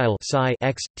psi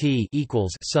x t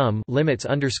equals sum limits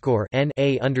underscore n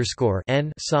a underscore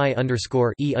n psi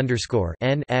underscore e underscore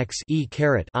n x e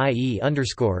caret I e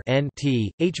underscore n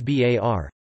t hbar.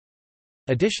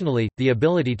 Additionally, the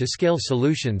ability to scale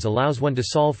solutions allows one to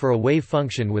solve for a wave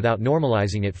function without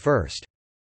normalizing it first.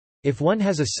 If one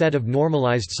has a set of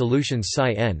normalized solutions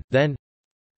psi n, then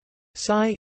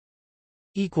psi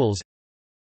equals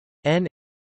n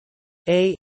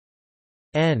a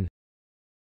n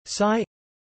psi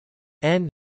n.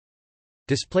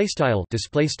 Display style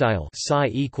psi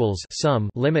equals sum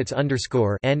limits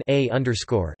underscore n a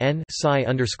underscore n psi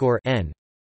underscore n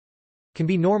can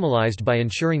be normalized by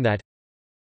ensuring that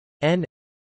n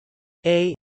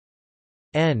a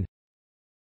n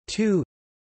 2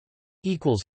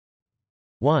 equals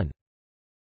 1.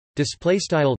 Display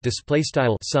style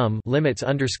sum limits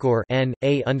underscore n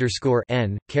a underscore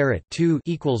n caret 2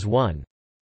 equals 1.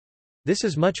 This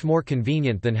is much more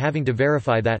convenient than having to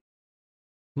verify that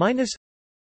minus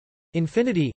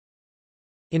infinity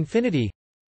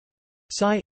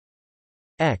psi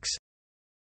x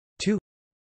 2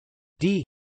 d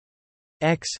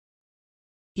x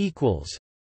equals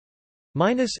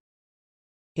minus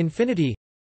infinity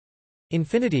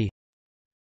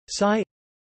psi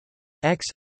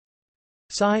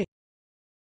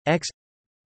x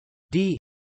d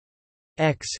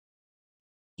x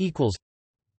equals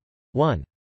 1.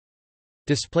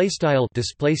 Display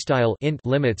style int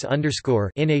limits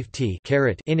underscore inft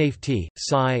caret inft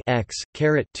psi x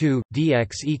caret 2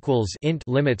 dx equals int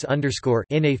limits underscore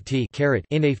inft caret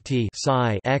inft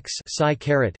psi x psi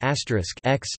caret asterisk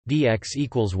x dx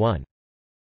equals 1.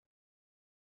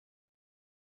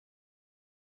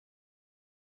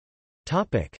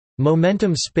 Topic: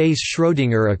 Momentum space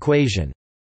Schrödinger equation.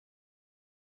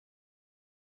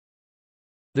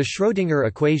 The Schrödinger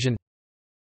equation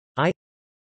I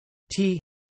T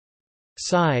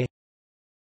psi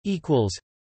equals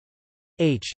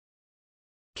H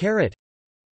caret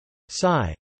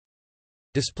psi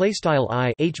display style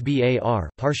I HBAR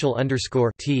partial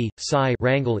underscore T psi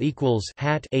wrangle equals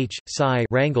hat H psi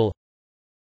wrangle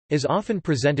is often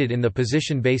presented in the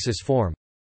position basis form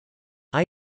I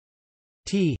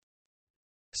T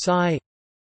psi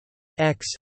x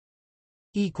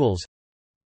equals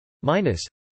minus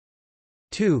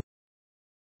 2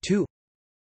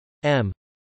 m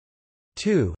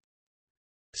 2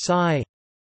 psi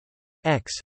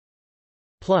x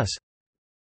plus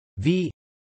v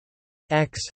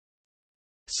x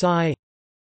psi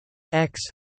x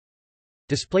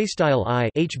display style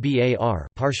I HBAR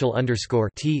partial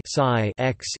underscore T psi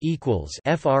x equals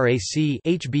frac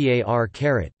HBAR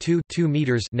caret 2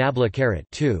 meters nabla caret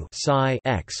 2 psi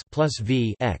x plus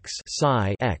v x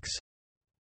psi x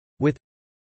with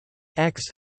x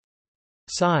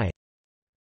psi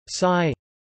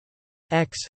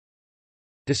x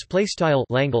display style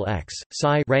Langle x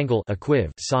psi wrangle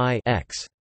equiv psi x.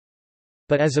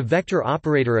 But as a vector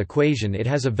operator equation it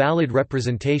has a valid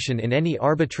representation in any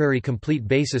arbitrary complete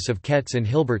basis of Ketz and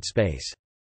Hilbert space.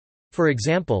 For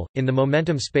example, in the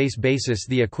momentum space basis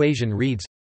the equation reads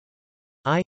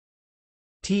I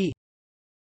T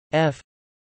F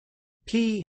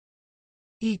P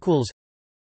equals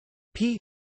P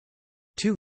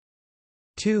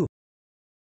 2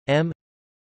 M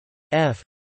F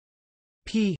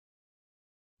P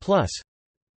plus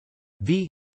V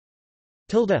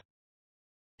tilde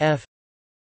F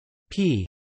P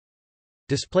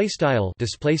display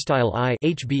style I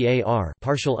HBAR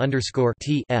partial underscore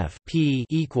T F P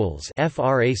equals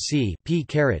frac P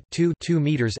caret 2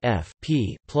 meters F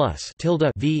P plus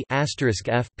tilde V asterisk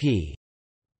F P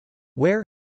where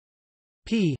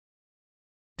P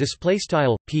display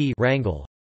style P wrangle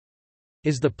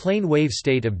is the plane wave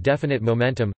state of definite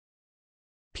momentum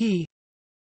P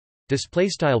display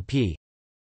style P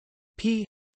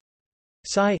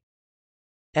psi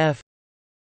F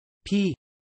P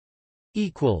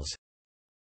equals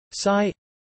psi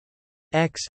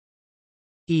x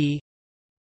E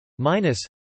minus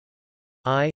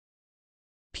I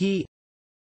P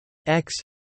x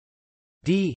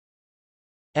D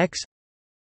x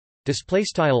display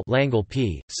style Langle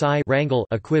P psi wrangle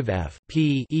equiv F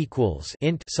P equals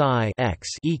int psi x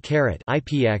E caret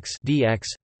IPX dx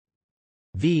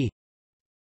V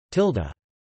tilde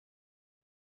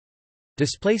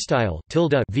display style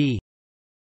tilde V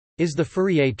is the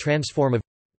Fourier transform of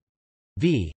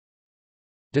V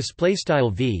display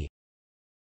style V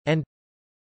and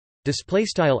display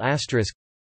style asterisk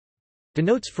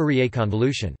denotes Fourier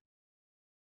convolution.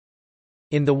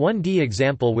 In the 1D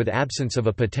example with absence of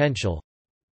a potential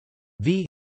V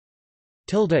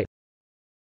tilde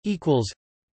equals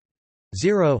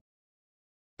 0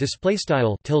 display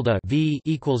style tilde V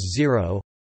equals 0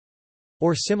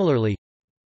 or similarly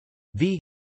V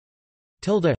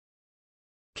tilde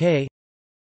K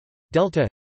delta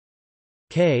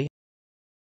K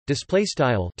display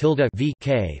style tilde V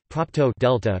K propto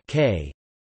delta K.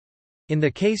 In the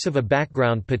case of a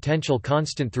background potential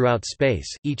constant throughout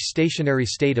space, each stationary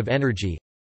state of energy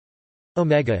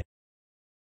omega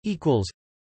equals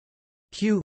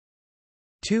q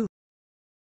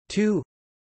 2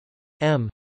 m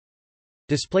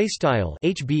display style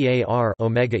HBAR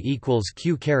omega equals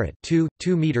q caret 2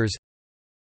 meters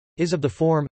is of the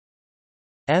form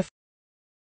F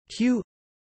q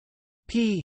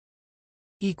p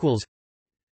equals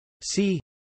c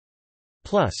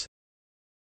plus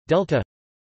delta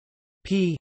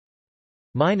p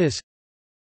minus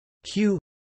q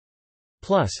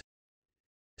plus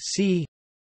c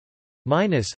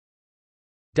minus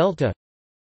delta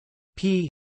p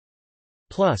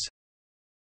plus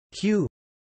q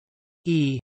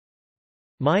e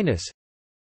minus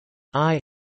I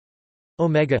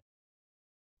omega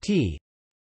t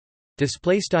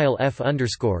display style F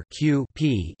underscore q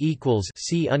p equals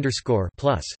c underscore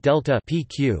plus delta p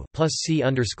q plus c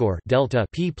underscore delta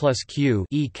p plus q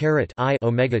e caret I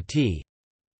omega t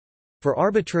for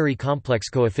arbitrary complex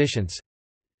coefficients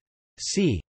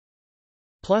c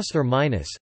plus or minus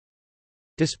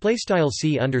display style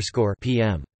c underscore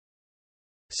pm.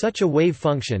 Such a wave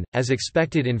function, as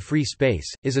expected in free space,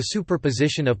 is a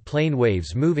superposition of plane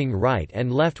waves moving right and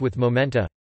left with momenta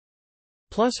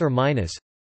plus or minus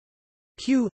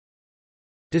q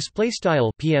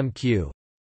 _pmq.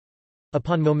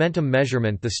 Upon momentum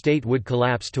measurement, the state would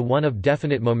collapse to one of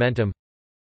definite momentum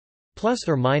plus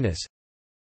or minus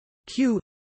q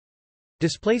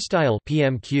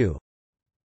 _pmq,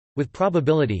 with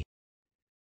probability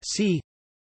c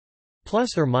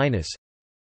plus or minus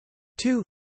 2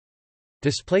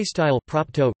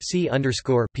 propto c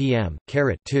underscore pm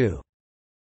caret 2.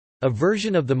 A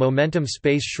version of the momentum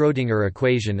space Schrödinger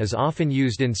equation is often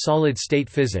used in solid-state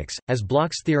physics, as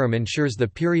Bloch's theorem ensures the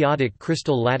periodic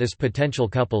crystal lattice potential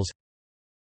couples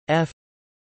f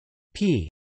p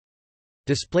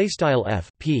f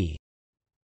p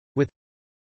with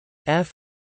f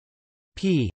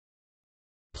p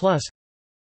plus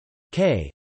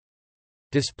k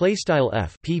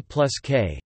f p plus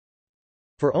k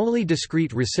for only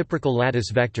discrete reciprocal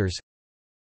lattice vectors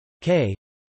k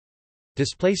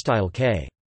k.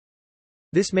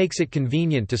 This makes it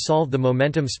convenient to solve the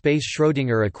momentum space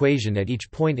Schrödinger equation at each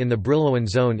point in the Brillouin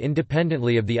zone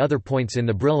independently of the other points in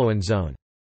the Brillouin zone.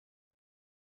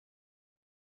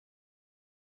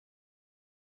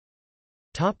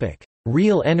 Topic: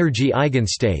 Real energy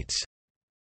eigenstates.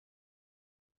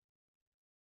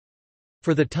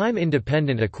 For the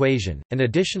time-independent equation, an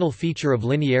additional feature of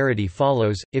linearity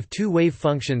follows: if two wave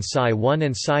functions psi1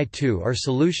 and psi2 are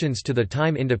solutions to the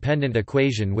time-independent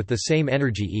equation with the same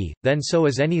energy E, then so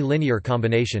is any linear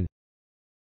combination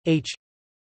H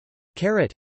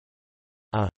caret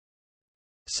a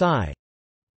psi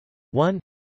 1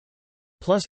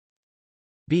 plus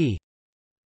b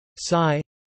psi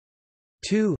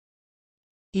 2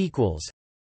 equals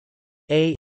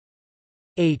a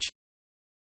H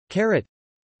caret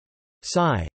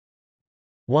psi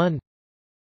 1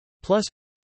 plus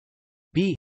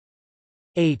b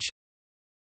H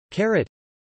caret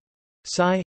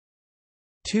psi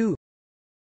 2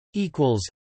 equals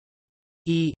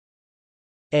e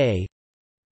a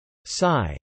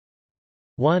psi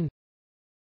 1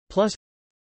 plus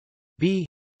b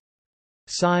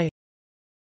psi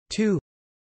 2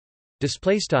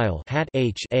 display style hat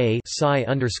H a psi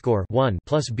underscore 1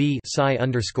 plus b psi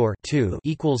underscore 2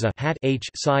 equals a hat H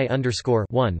psi underscore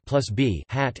 1 plus b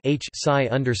hat H psi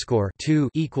underscore 2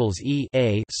 equals e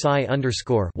a psi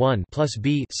underscore 1 plus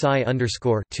b psi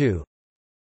underscore 2.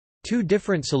 Two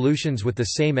different solutions with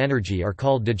the same energy are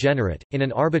called degenerate. In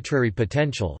an arbitrary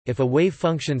potential, if a wave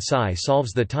function psi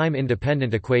solves the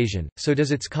time-independent equation, so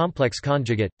does its complex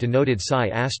conjugate, denoted psi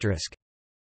asterisk.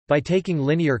 By taking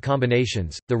linear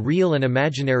combinations, the real and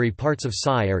imaginary parts of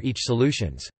psi are each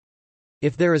solutions.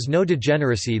 If there is no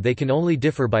degeneracy, they can only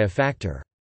differ by a factor.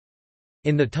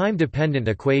 In the time-dependent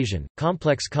equation,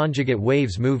 complex conjugate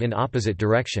waves move in opposite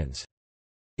directions.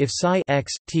 If psi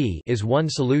x, t is one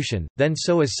solution, then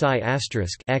so is psi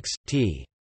asterisk x, t.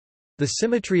 The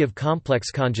symmetry of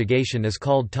complex conjugation is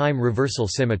called time reversal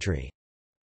symmetry.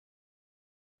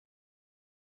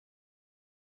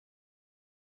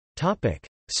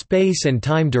 Space and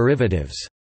time derivatives.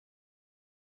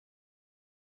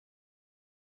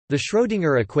 The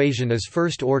Schrödinger equation is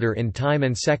first order in time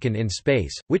and second in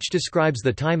space, which describes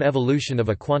the time evolution of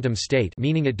a quantum state,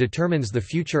 meaning it determines the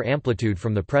future amplitude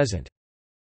from the present.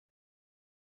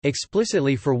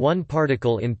 Explicitly for one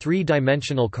particle in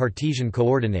three-dimensional Cartesian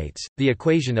coordinates, the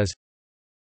equation is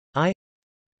I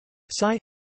psi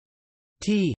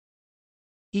t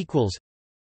equals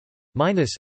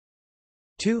minus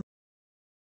 2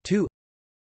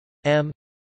 m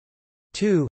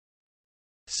 2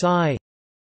 psi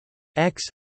x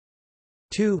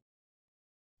 2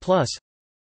 plus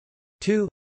 2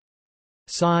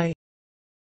 psi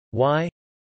y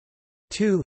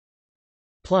 2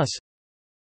 plus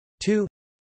 2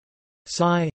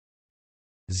 psi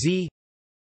z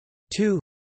 2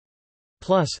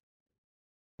 plus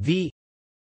v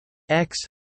x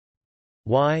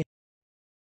y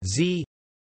z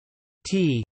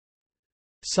t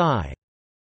psi.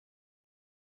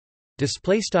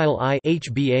 Display style I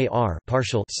hbar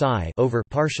partial psi over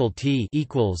partial t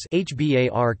equals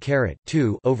hbar caret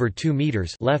 2 over 2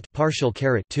 meters left partial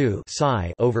caret 2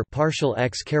 psi over partial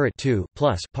x caret 2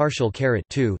 plus partial caret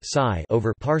 2 psi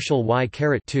over partial y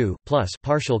caret 2 plus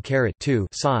partial caret 2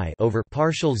 psi over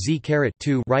partial z caret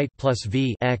 2 right plus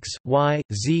v x y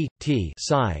z t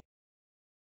psi.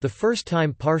 The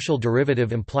first-time partial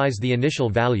derivative implies the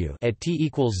initial value at t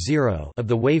equals 0 of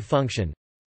the wave function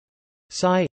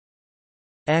psi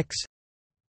x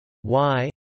y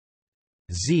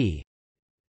z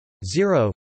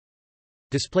 0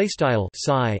 display style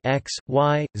psi x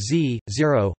y z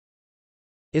 0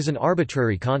 is an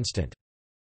arbitrary constant.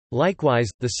 Likewise,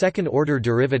 the second-order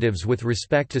derivatives with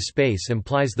respect to space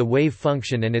implies the wave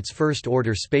function and its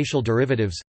first-order spatial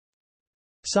derivatives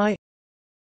psi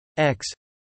x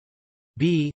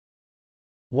b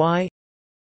y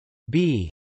b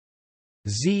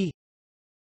z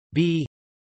b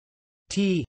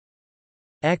t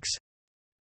x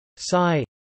psi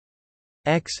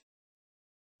x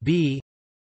b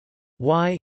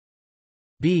y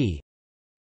b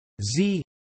z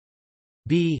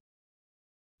b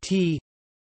t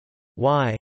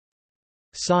y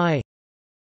psi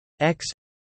x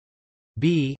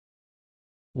b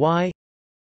y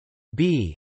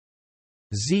b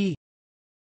z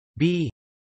b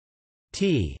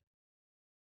t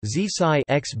Z psi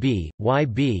x b y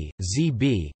b z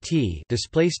b t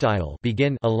display style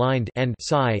begin aligned and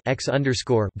psi x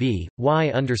underscore b y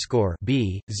underscore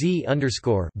b z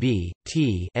underscore b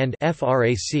t and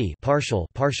frac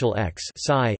partial x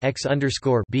psi x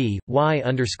underscore b y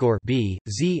underscore b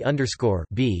z underscore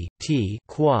b t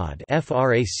quad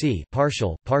frac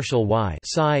partial y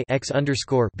psi x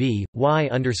underscore b y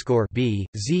underscore b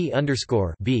z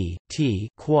underscore b t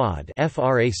quad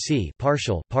frac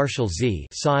partial z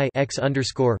psi x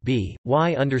underscore b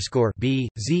y underscore b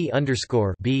z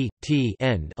underscore b t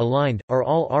end aligned are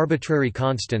all arbitrary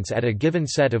constants at a given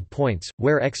set of points,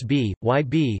 where xb,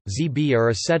 yb, zb are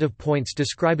a set of points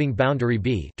describing boundary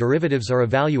B. Derivatives are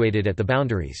evaluated at the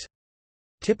boundaries.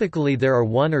 Typically there are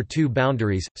one or two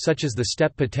boundaries, such as the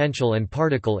step potential and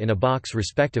particle in a box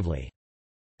respectively.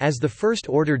 As the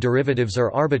first-order derivatives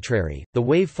are arbitrary, the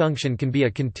wave function can be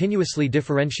a continuously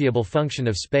differentiable function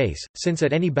of space, since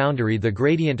at any boundary the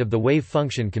gradient of the wave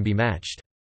function can be matched.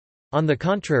 On the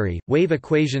contrary, wave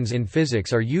equations in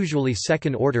physics are usually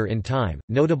second-order in time.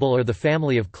 Notable are the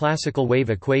family of classical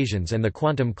wave equations and the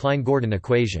quantum Klein-Gordon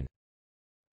equation.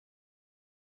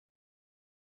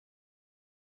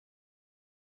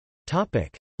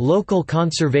 Topic: Local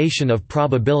conservation of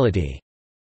probability.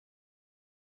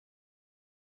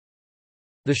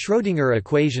 The Schrödinger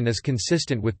equation is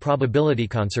consistent with probability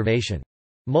conservation.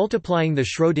 Multiplying the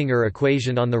Schrödinger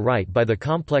equation on the right by the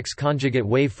complex conjugate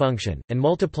wave function, and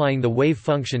multiplying the wave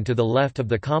function to the left of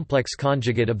the complex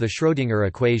conjugate of the Schrödinger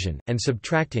equation, and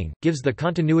subtracting, gives the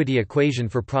continuity equation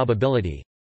for probability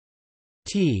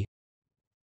T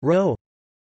rho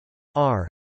r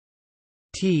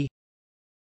T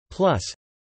plus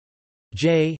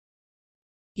J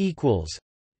equals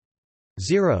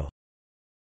 0.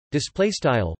 Display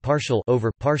style partial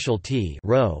over partial t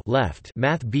rho left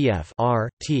math BF r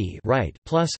t right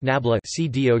plus nabla c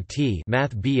dot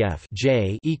math BF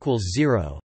J equals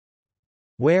 0,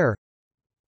 where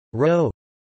rho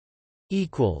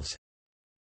equals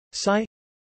psi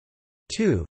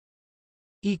 2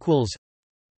 equals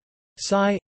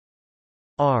psi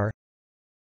r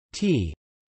t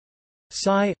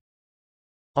psi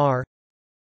r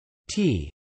t.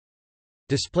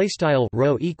 Display style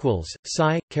rho equals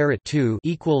psi caret 2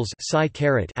 equals psi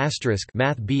caret asterisk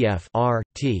math BF r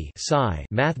t psi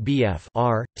math BF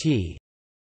r t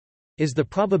is the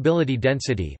probability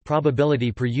density,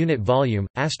 probability per unit volume.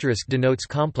 Asterisk denotes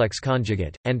complex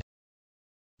conjugate, and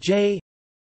J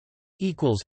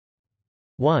equals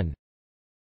 1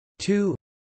 2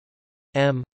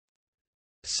 m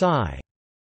psi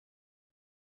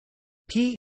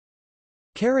p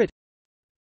caret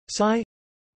psi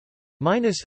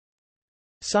minus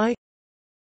psi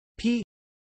p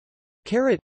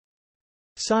caret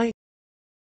psi.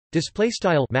 Display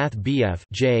style math BF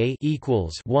J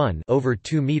equals 1 over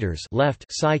 2 meters left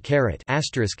psi caret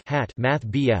asterisk hat math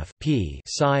BF p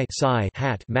psi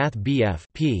hat math BF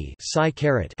p psi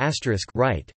caret asterisk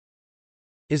right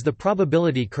is the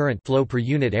probability current flow per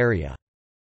unit area.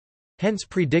 Hence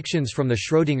predictions from the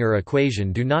Schrödinger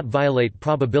equation do not violate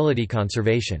probability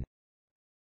conservation.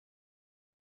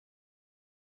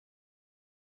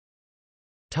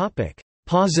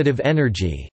 Positive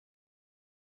energy.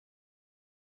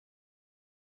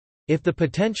 If the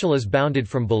potential is bounded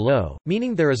from below,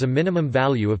 meaning there is a minimum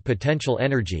value of potential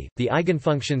energy, the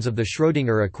eigenfunctions of the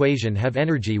Schrödinger equation have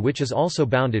energy which is also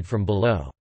bounded from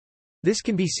below. This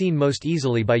can be seen most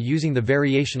easily by using the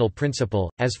variational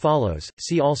principle, as follows,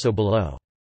 see also below.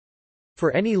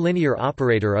 For any linear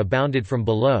operator bounded from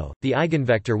below, the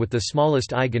eigenvector with the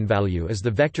smallest eigenvalue is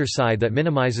the vector psi that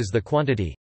minimizes the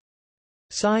quantity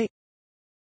psi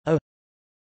a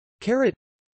caret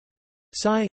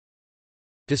psi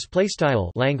display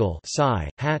style Langle psi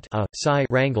hat a psi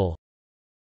wrangle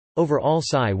over all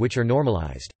psi which are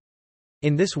normalized.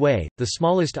 In this way, the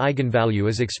smallest eigenvalue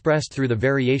is expressed through the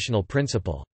variational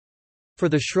principle. For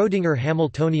the Schrödinger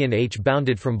Hamiltonian H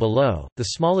bounded from below, the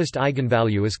smallest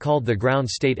eigenvalue is called the ground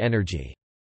state energy.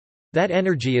 That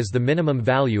energy is the minimum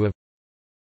value of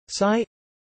psi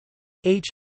H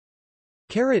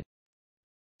caret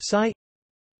psi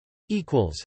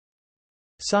equals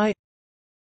psi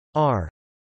r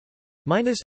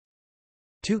minus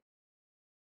 2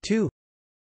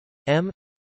 m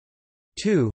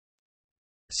 2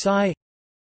 psi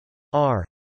r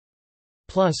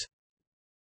plus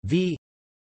v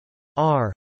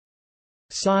r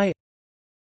psi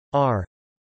r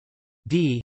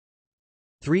d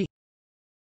 3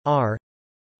 r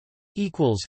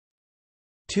equals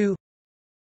 2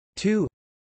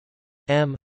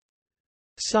 m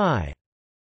psi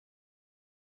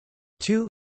 2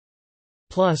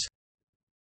 plus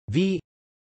v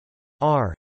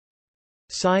r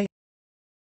psi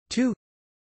 2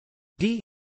 d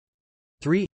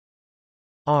 3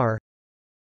 r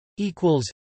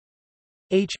equals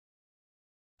h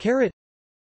caret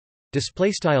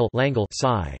display style Langle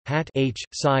psi hat h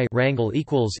psi rangle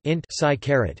equals int psi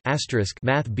caret asterisk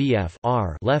math bf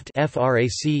r left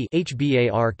frac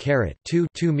hbar caret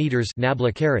 2 meters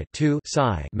nabla caret 2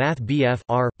 psi math bf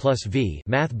r plus v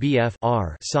math bf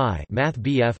r psi math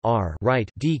bf r right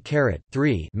d caret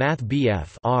 3 math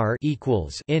bf r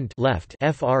equals int left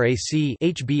frac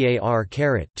hbar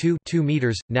caret 2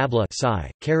 meters nabla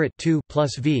psi caret 2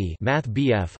 plus v math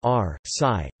bf r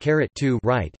psi caret 2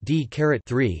 right d caret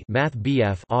 3 math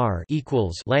bf r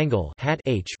equals Langle hat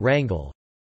h rangle.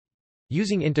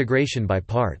 Using integration by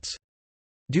parts.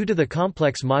 Due to the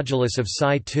complex modulus of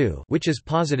psi 2, which is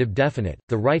positive definite,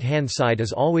 the right-hand side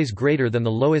is always greater than the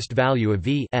lowest value of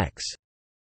v x.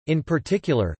 In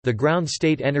particular, the ground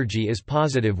state energy is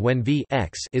positive when v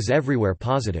x is everywhere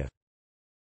positive.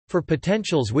 For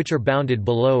potentials which are bounded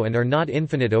below and are not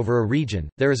infinite over a region,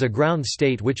 there is a ground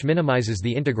state which minimizes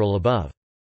the integral above.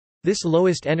 This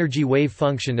lowest energy wave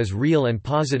function is real and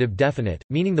positive definite,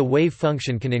 meaning the wave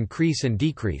function can increase and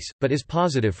decrease, but is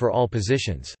positive for all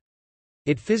positions.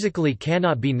 It physically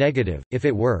cannot be negative. If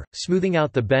it were, smoothing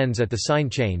out the bends at the sign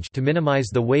change to minimize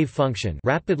the wave function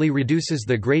rapidly reduces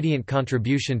the gradient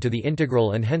contribution to the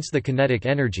integral and hence the kinetic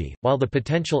energy, while the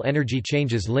potential energy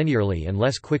changes linearly and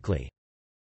less quickly.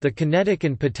 The kinetic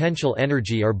and potential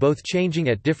energy are both changing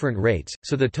at different rates,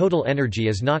 so the total energy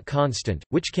is not constant,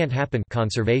 which can't happen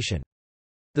conservation.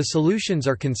 The solutions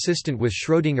are consistent with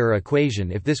Schrödinger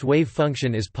equation if this wave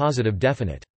function is positive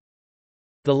definite.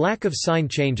 The lack of sign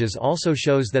changes also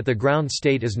shows that the ground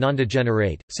state is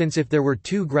nondegenerate, since if there were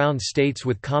two ground states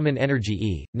with common energy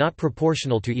E, not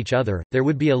proportional to each other, there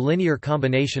would be a linear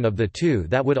combination of the two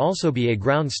that would also be a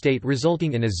ground state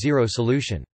resulting in a zero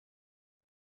solution.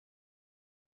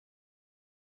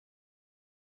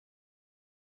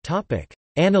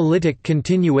 Analytic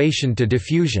continuation to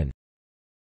diffusion.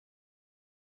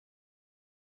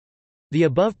 The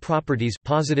above properties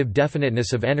positive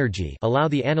definiteness of energy allow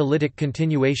the analytic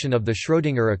continuation of the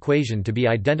Schrödinger equation to be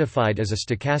identified as a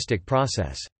stochastic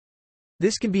process.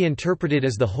 This can be interpreted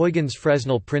as the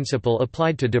Huygens-Fresnel principle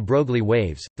applied to de Broglie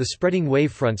waves. The spreading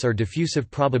wavefronts are diffusive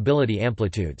probability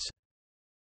amplitudes.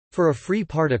 For a free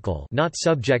particle not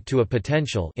subject to a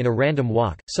potential in a random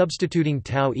walk, substituting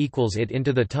tau equals it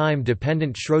into the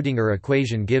time-dependent Schrödinger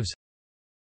equation gives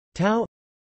tau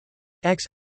x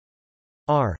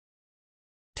r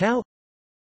tau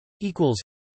equals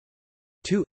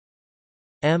 2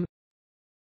 m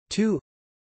 2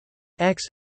 x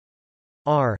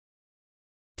r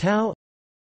tau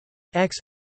x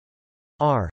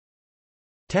r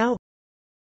tau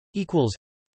equals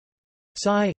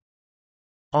psi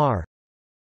r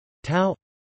tau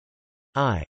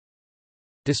I.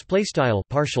 Display style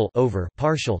partial over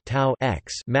partial tau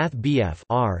x math bf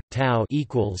r tau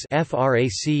equals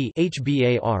frac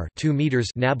hbar 2 meters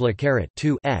nabla caret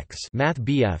 2 x math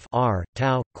bf r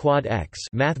tau quad x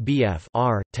math bf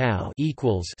r tau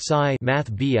equals psi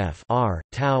math bf r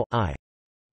tau I,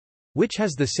 which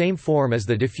has the same form as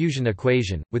the diffusion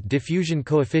equation with diffusion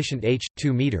coefficient h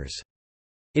 2 meters.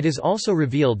 It is also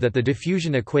revealed that the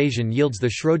diffusion equation yields the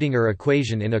Schrödinger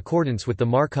equation in accordance with the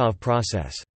Markov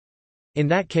process. In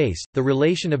that case, the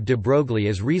relation of de Broglie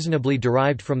is reasonably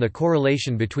derived from the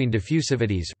correlation between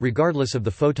diffusivities, regardless of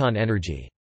the photon energy.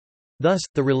 Thus,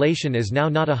 the relation is now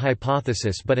not a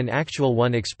hypothesis but an actual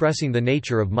one expressing the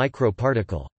nature of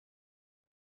microparticle.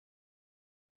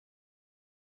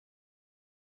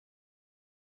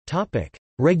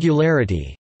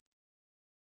 Regularity.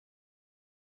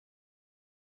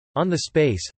 On the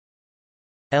space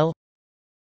L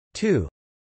 2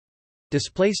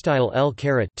 display style L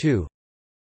caret 2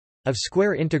 of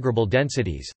square integrable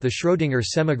densities, the Schrödinger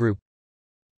semigroup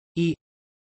E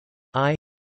I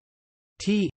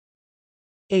T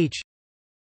H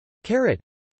caret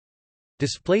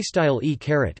display style E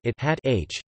caret it hat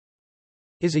H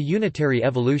is a unitary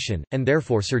evolution and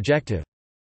therefore surjective.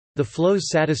 The flows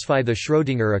satisfy the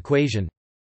Schrödinger equation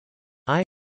I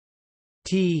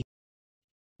T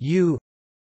U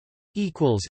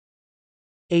equals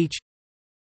H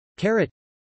caret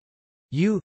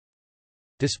U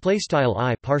display style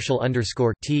I partial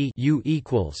underscore T U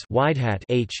equals wide hat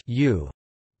H U,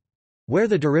 where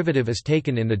the derivative is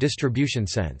taken in the distribution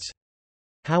sense.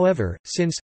 However,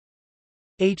 since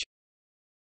H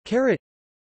caret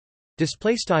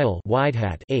display style wide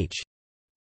hat H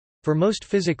for most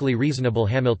physically reasonable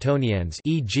Hamiltonians,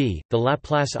 e.g., the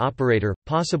Laplace operator,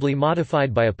 possibly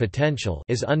modified by a potential,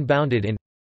 is unbounded in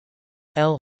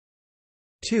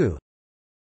L2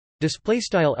 display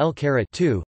style L caret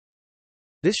 2.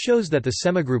 This shows that the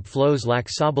semigroup flows lack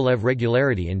Sobolev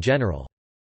regularity in general.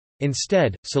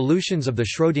 Instead, solutions of the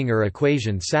Schrödinger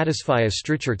equation satisfy a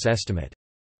Strichert's estimate.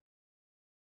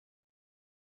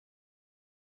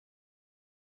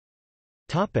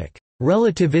 Topic: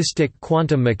 Relativistic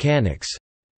quantum mechanics.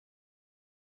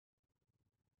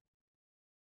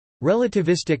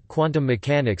 Relativistic quantum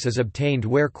mechanics is obtained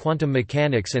where quantum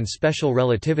mechanics and special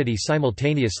relativity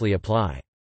simultaneously apply.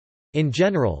 In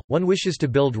general, one wishes to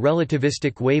build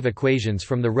relativistic wave equations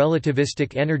from the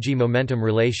relativistic energy-momentum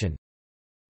relation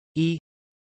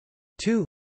E2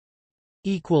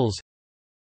 equals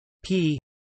P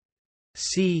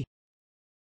C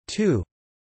 2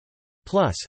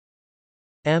 plus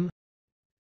M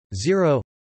 0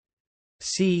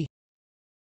 C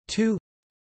 2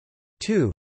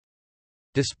 2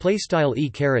 display style E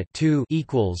caret 2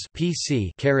 equals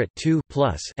PC caret 2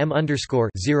 plus M underscore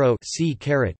 0 C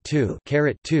caret 2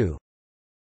 caret 2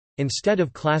 instead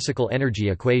of classical energy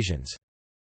equations.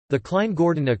 The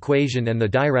Klein-Gordon equation and the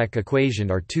Dirac equation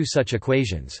are two such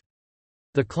equations.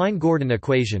 The Klein-Gordon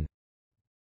equation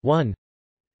 1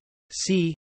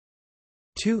 C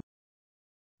 2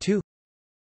 2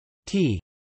 T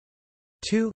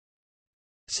 2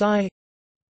 psi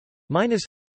minus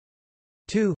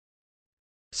 2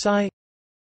 psi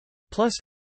plus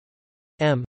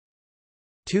M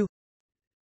 2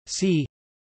 C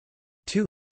 2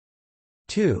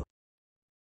 2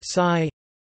 psi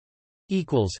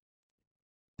equals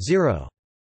 0.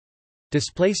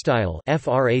 Display style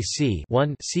frac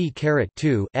 1 c caret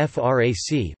 2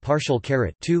 frac partial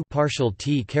caret 2 partial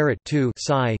t caret 2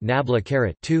 psi nabla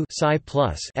caret 2 psi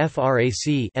plus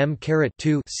frac m caret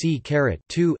 2 c caret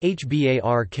 2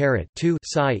 hbar caret 2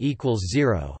 psi equals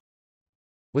 0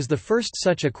 was the first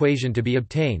such equation to be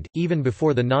obtained, even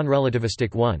before the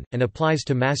non-relativistic one, and applies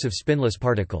to massive spinless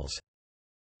particles.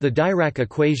 The Dirac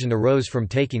equation arose from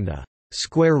taking the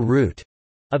square root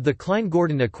of the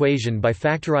Klein-Gordon equation by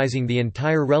factorizing the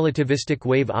entire relativistic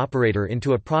wave operator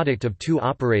into a product of two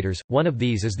operators. One of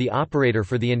these is the operator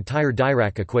for the entire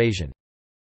Dirac equation.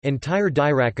 Entire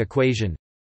Dirac equation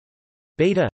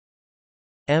beta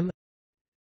m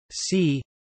c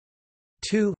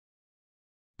 2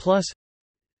 plus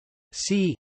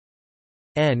c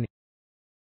n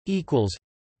equals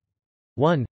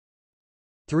 1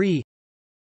 3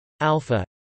 alpha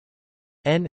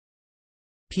n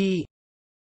p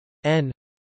n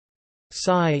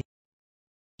psi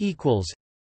equals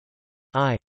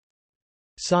I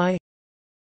psi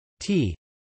t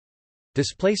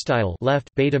display style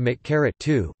left beta mic caret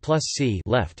 2 plus c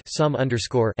left sum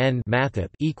underscore n mathep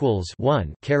equals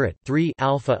 1 caret 3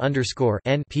 alpha underscore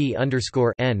n p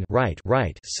underscore n right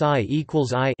psi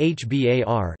equals I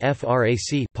hbar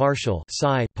frac partial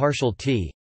psi partial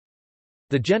t.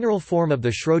 The general form of the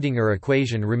Schrödinger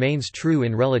equation remains true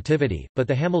in relativity, but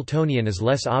the Hamiltonian is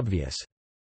less obvious.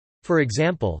 For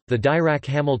example, the Dirac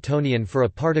Hamiltonian for a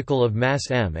particle of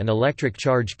mass m and electric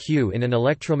charge q in an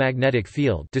electromagnetic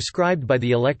field described by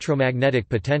the electromagnetic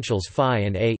potentials phi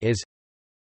and a is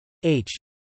h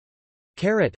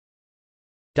caret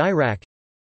Dirac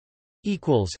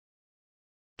equals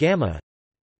gamma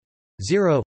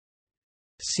 0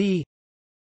 c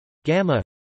gamma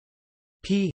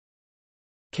p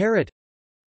caret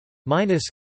minus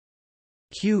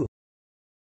q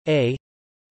a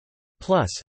plus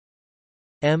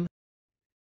m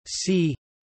c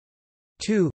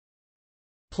 2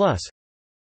 plus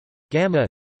gamma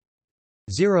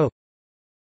 0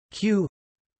 q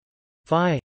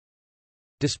phi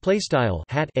display style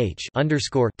hat h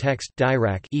underscore text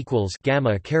Dirac equals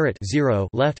gamma caret 0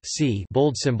 left c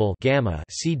bold symbol gamma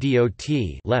c dot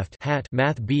left hat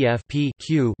math bf p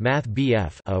q math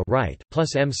bf a right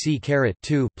plus mc caret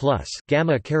 2 plus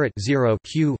gamma caret 0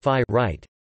 q phi right.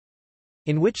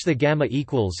 in which the gamma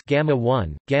equals gamma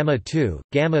 1, gamma 2,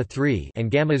 gamma 3,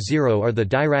 and gamma 0 are the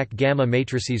Dirac gamma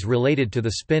matrices related to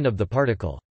the spin of the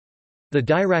particle. The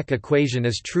Dirac equation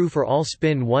is true for all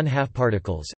spin 1/2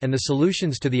 particles, and the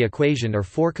solutions to the equation are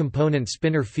 4-component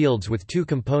spinor fields with 2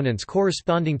 components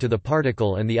corresponding to the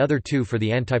particle and the other 2 for the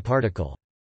antiparticle.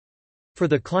 For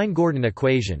the Klein-Gordon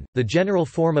equation, the general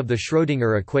form of the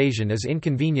Schrödinger equation is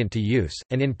inconvenient to use,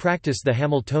 and in practice the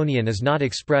Hamiltonian is not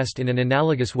expressed in an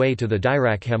analogous way to the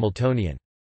Dirac Hamiltonian.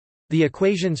 The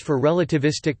equations for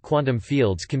relativistic quantum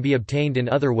fields can be obtained in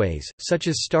other ways, such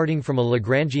as starting from a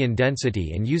Lagrangian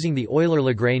density and using the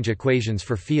Euler-Lagrange equations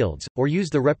for fields, or use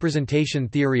the representation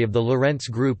theory of the Lorentz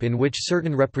group in which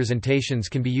certain representations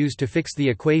can be used to fix the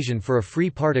equation for a free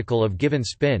particle of given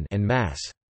spin and mass.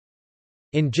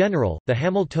 In general, the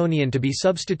Hamiltonian to be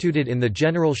substituted in the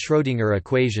general Schrödinger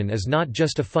equation is not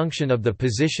just a function of the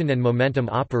position and momentum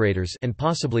operators and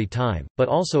possibly time, but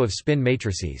also of spin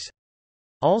matrices.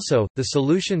 Also, the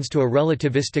solutions to a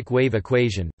relativistic wave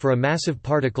equation, for a massive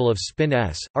particle of spin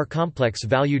s, are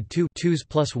complex-valued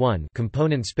 2s+1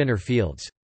 component spinor fields.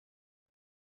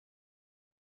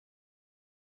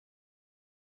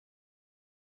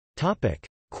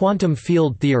 Quantum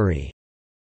field theory.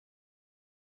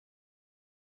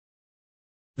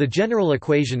 The general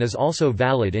equation is also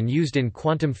valid and used in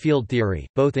quantum field theory,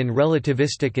 both in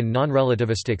relativistic and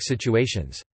non-relativistic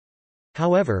situations.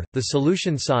 However, the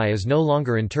solution psi is no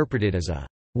longer interpreted as a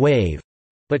wave,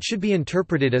 but should be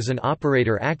interpreted as an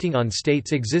operator acting on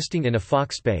states existing in a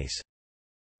Fock space.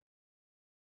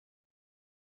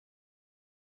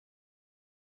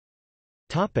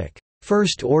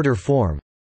 First-order form.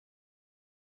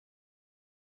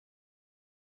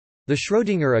 The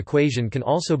Schrödinger equation can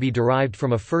also be derived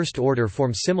from a first-order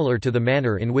form similar to the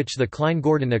manner in which the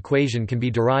Klein-Gordon equation can be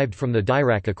derived from the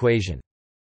Dirac equation.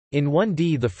 In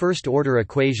 1D the first-order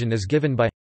equation is given by.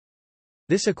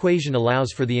 This equation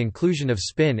allows for the inclusion of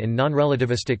spin in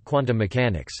non-relativistic quantum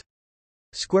mechanics.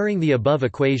 Squaring the above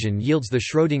equation yields the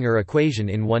Schrödinger equation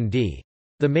in 1D.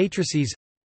 The matrices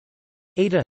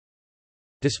eta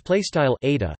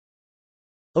eta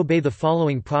obey the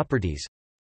following properties.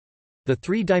 The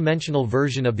three-dimensional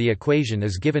version of the equation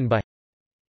is given by.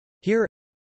 Here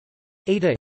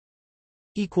eta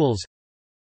equals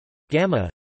gamma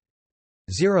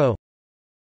 0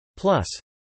 plus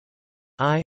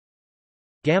I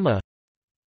gamma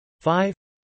 5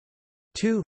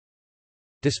 2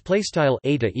 display style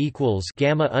eta equals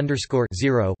gamma underscore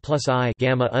 0 plus I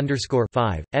gamma underscore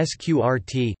 5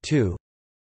 sqrt 2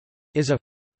 is a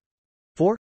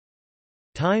 4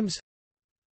 times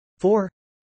 4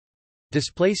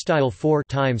 display style 4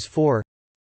 times 4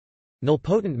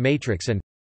 nilpotent matrix, and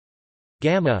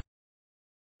gamma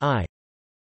I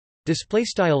display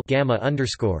style gamma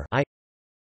underscore I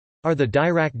are the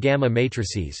Dirac gamma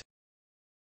matrices.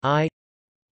 I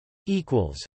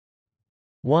equals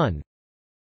 1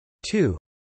 2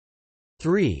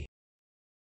 3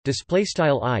 display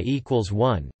style I equals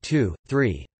 1 2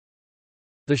 3.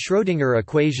 The Schrödinger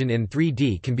equation in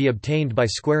 3D can be obtained by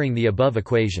squaring the above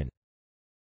equation.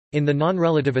 In the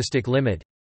non-relativistic limit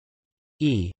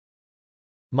E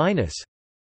minus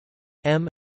M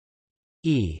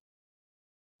E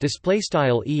display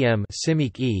style em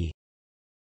simic E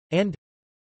and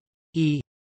E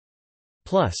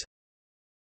plus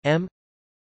M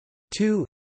 2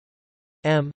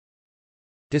 M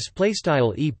display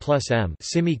style E plus M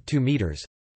simic 2 meters.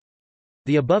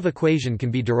 The above equation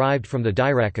can be derived from the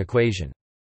Dirac equation.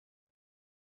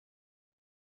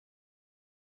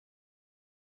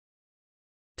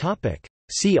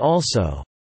 See also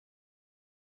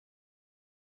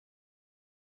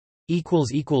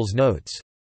Notes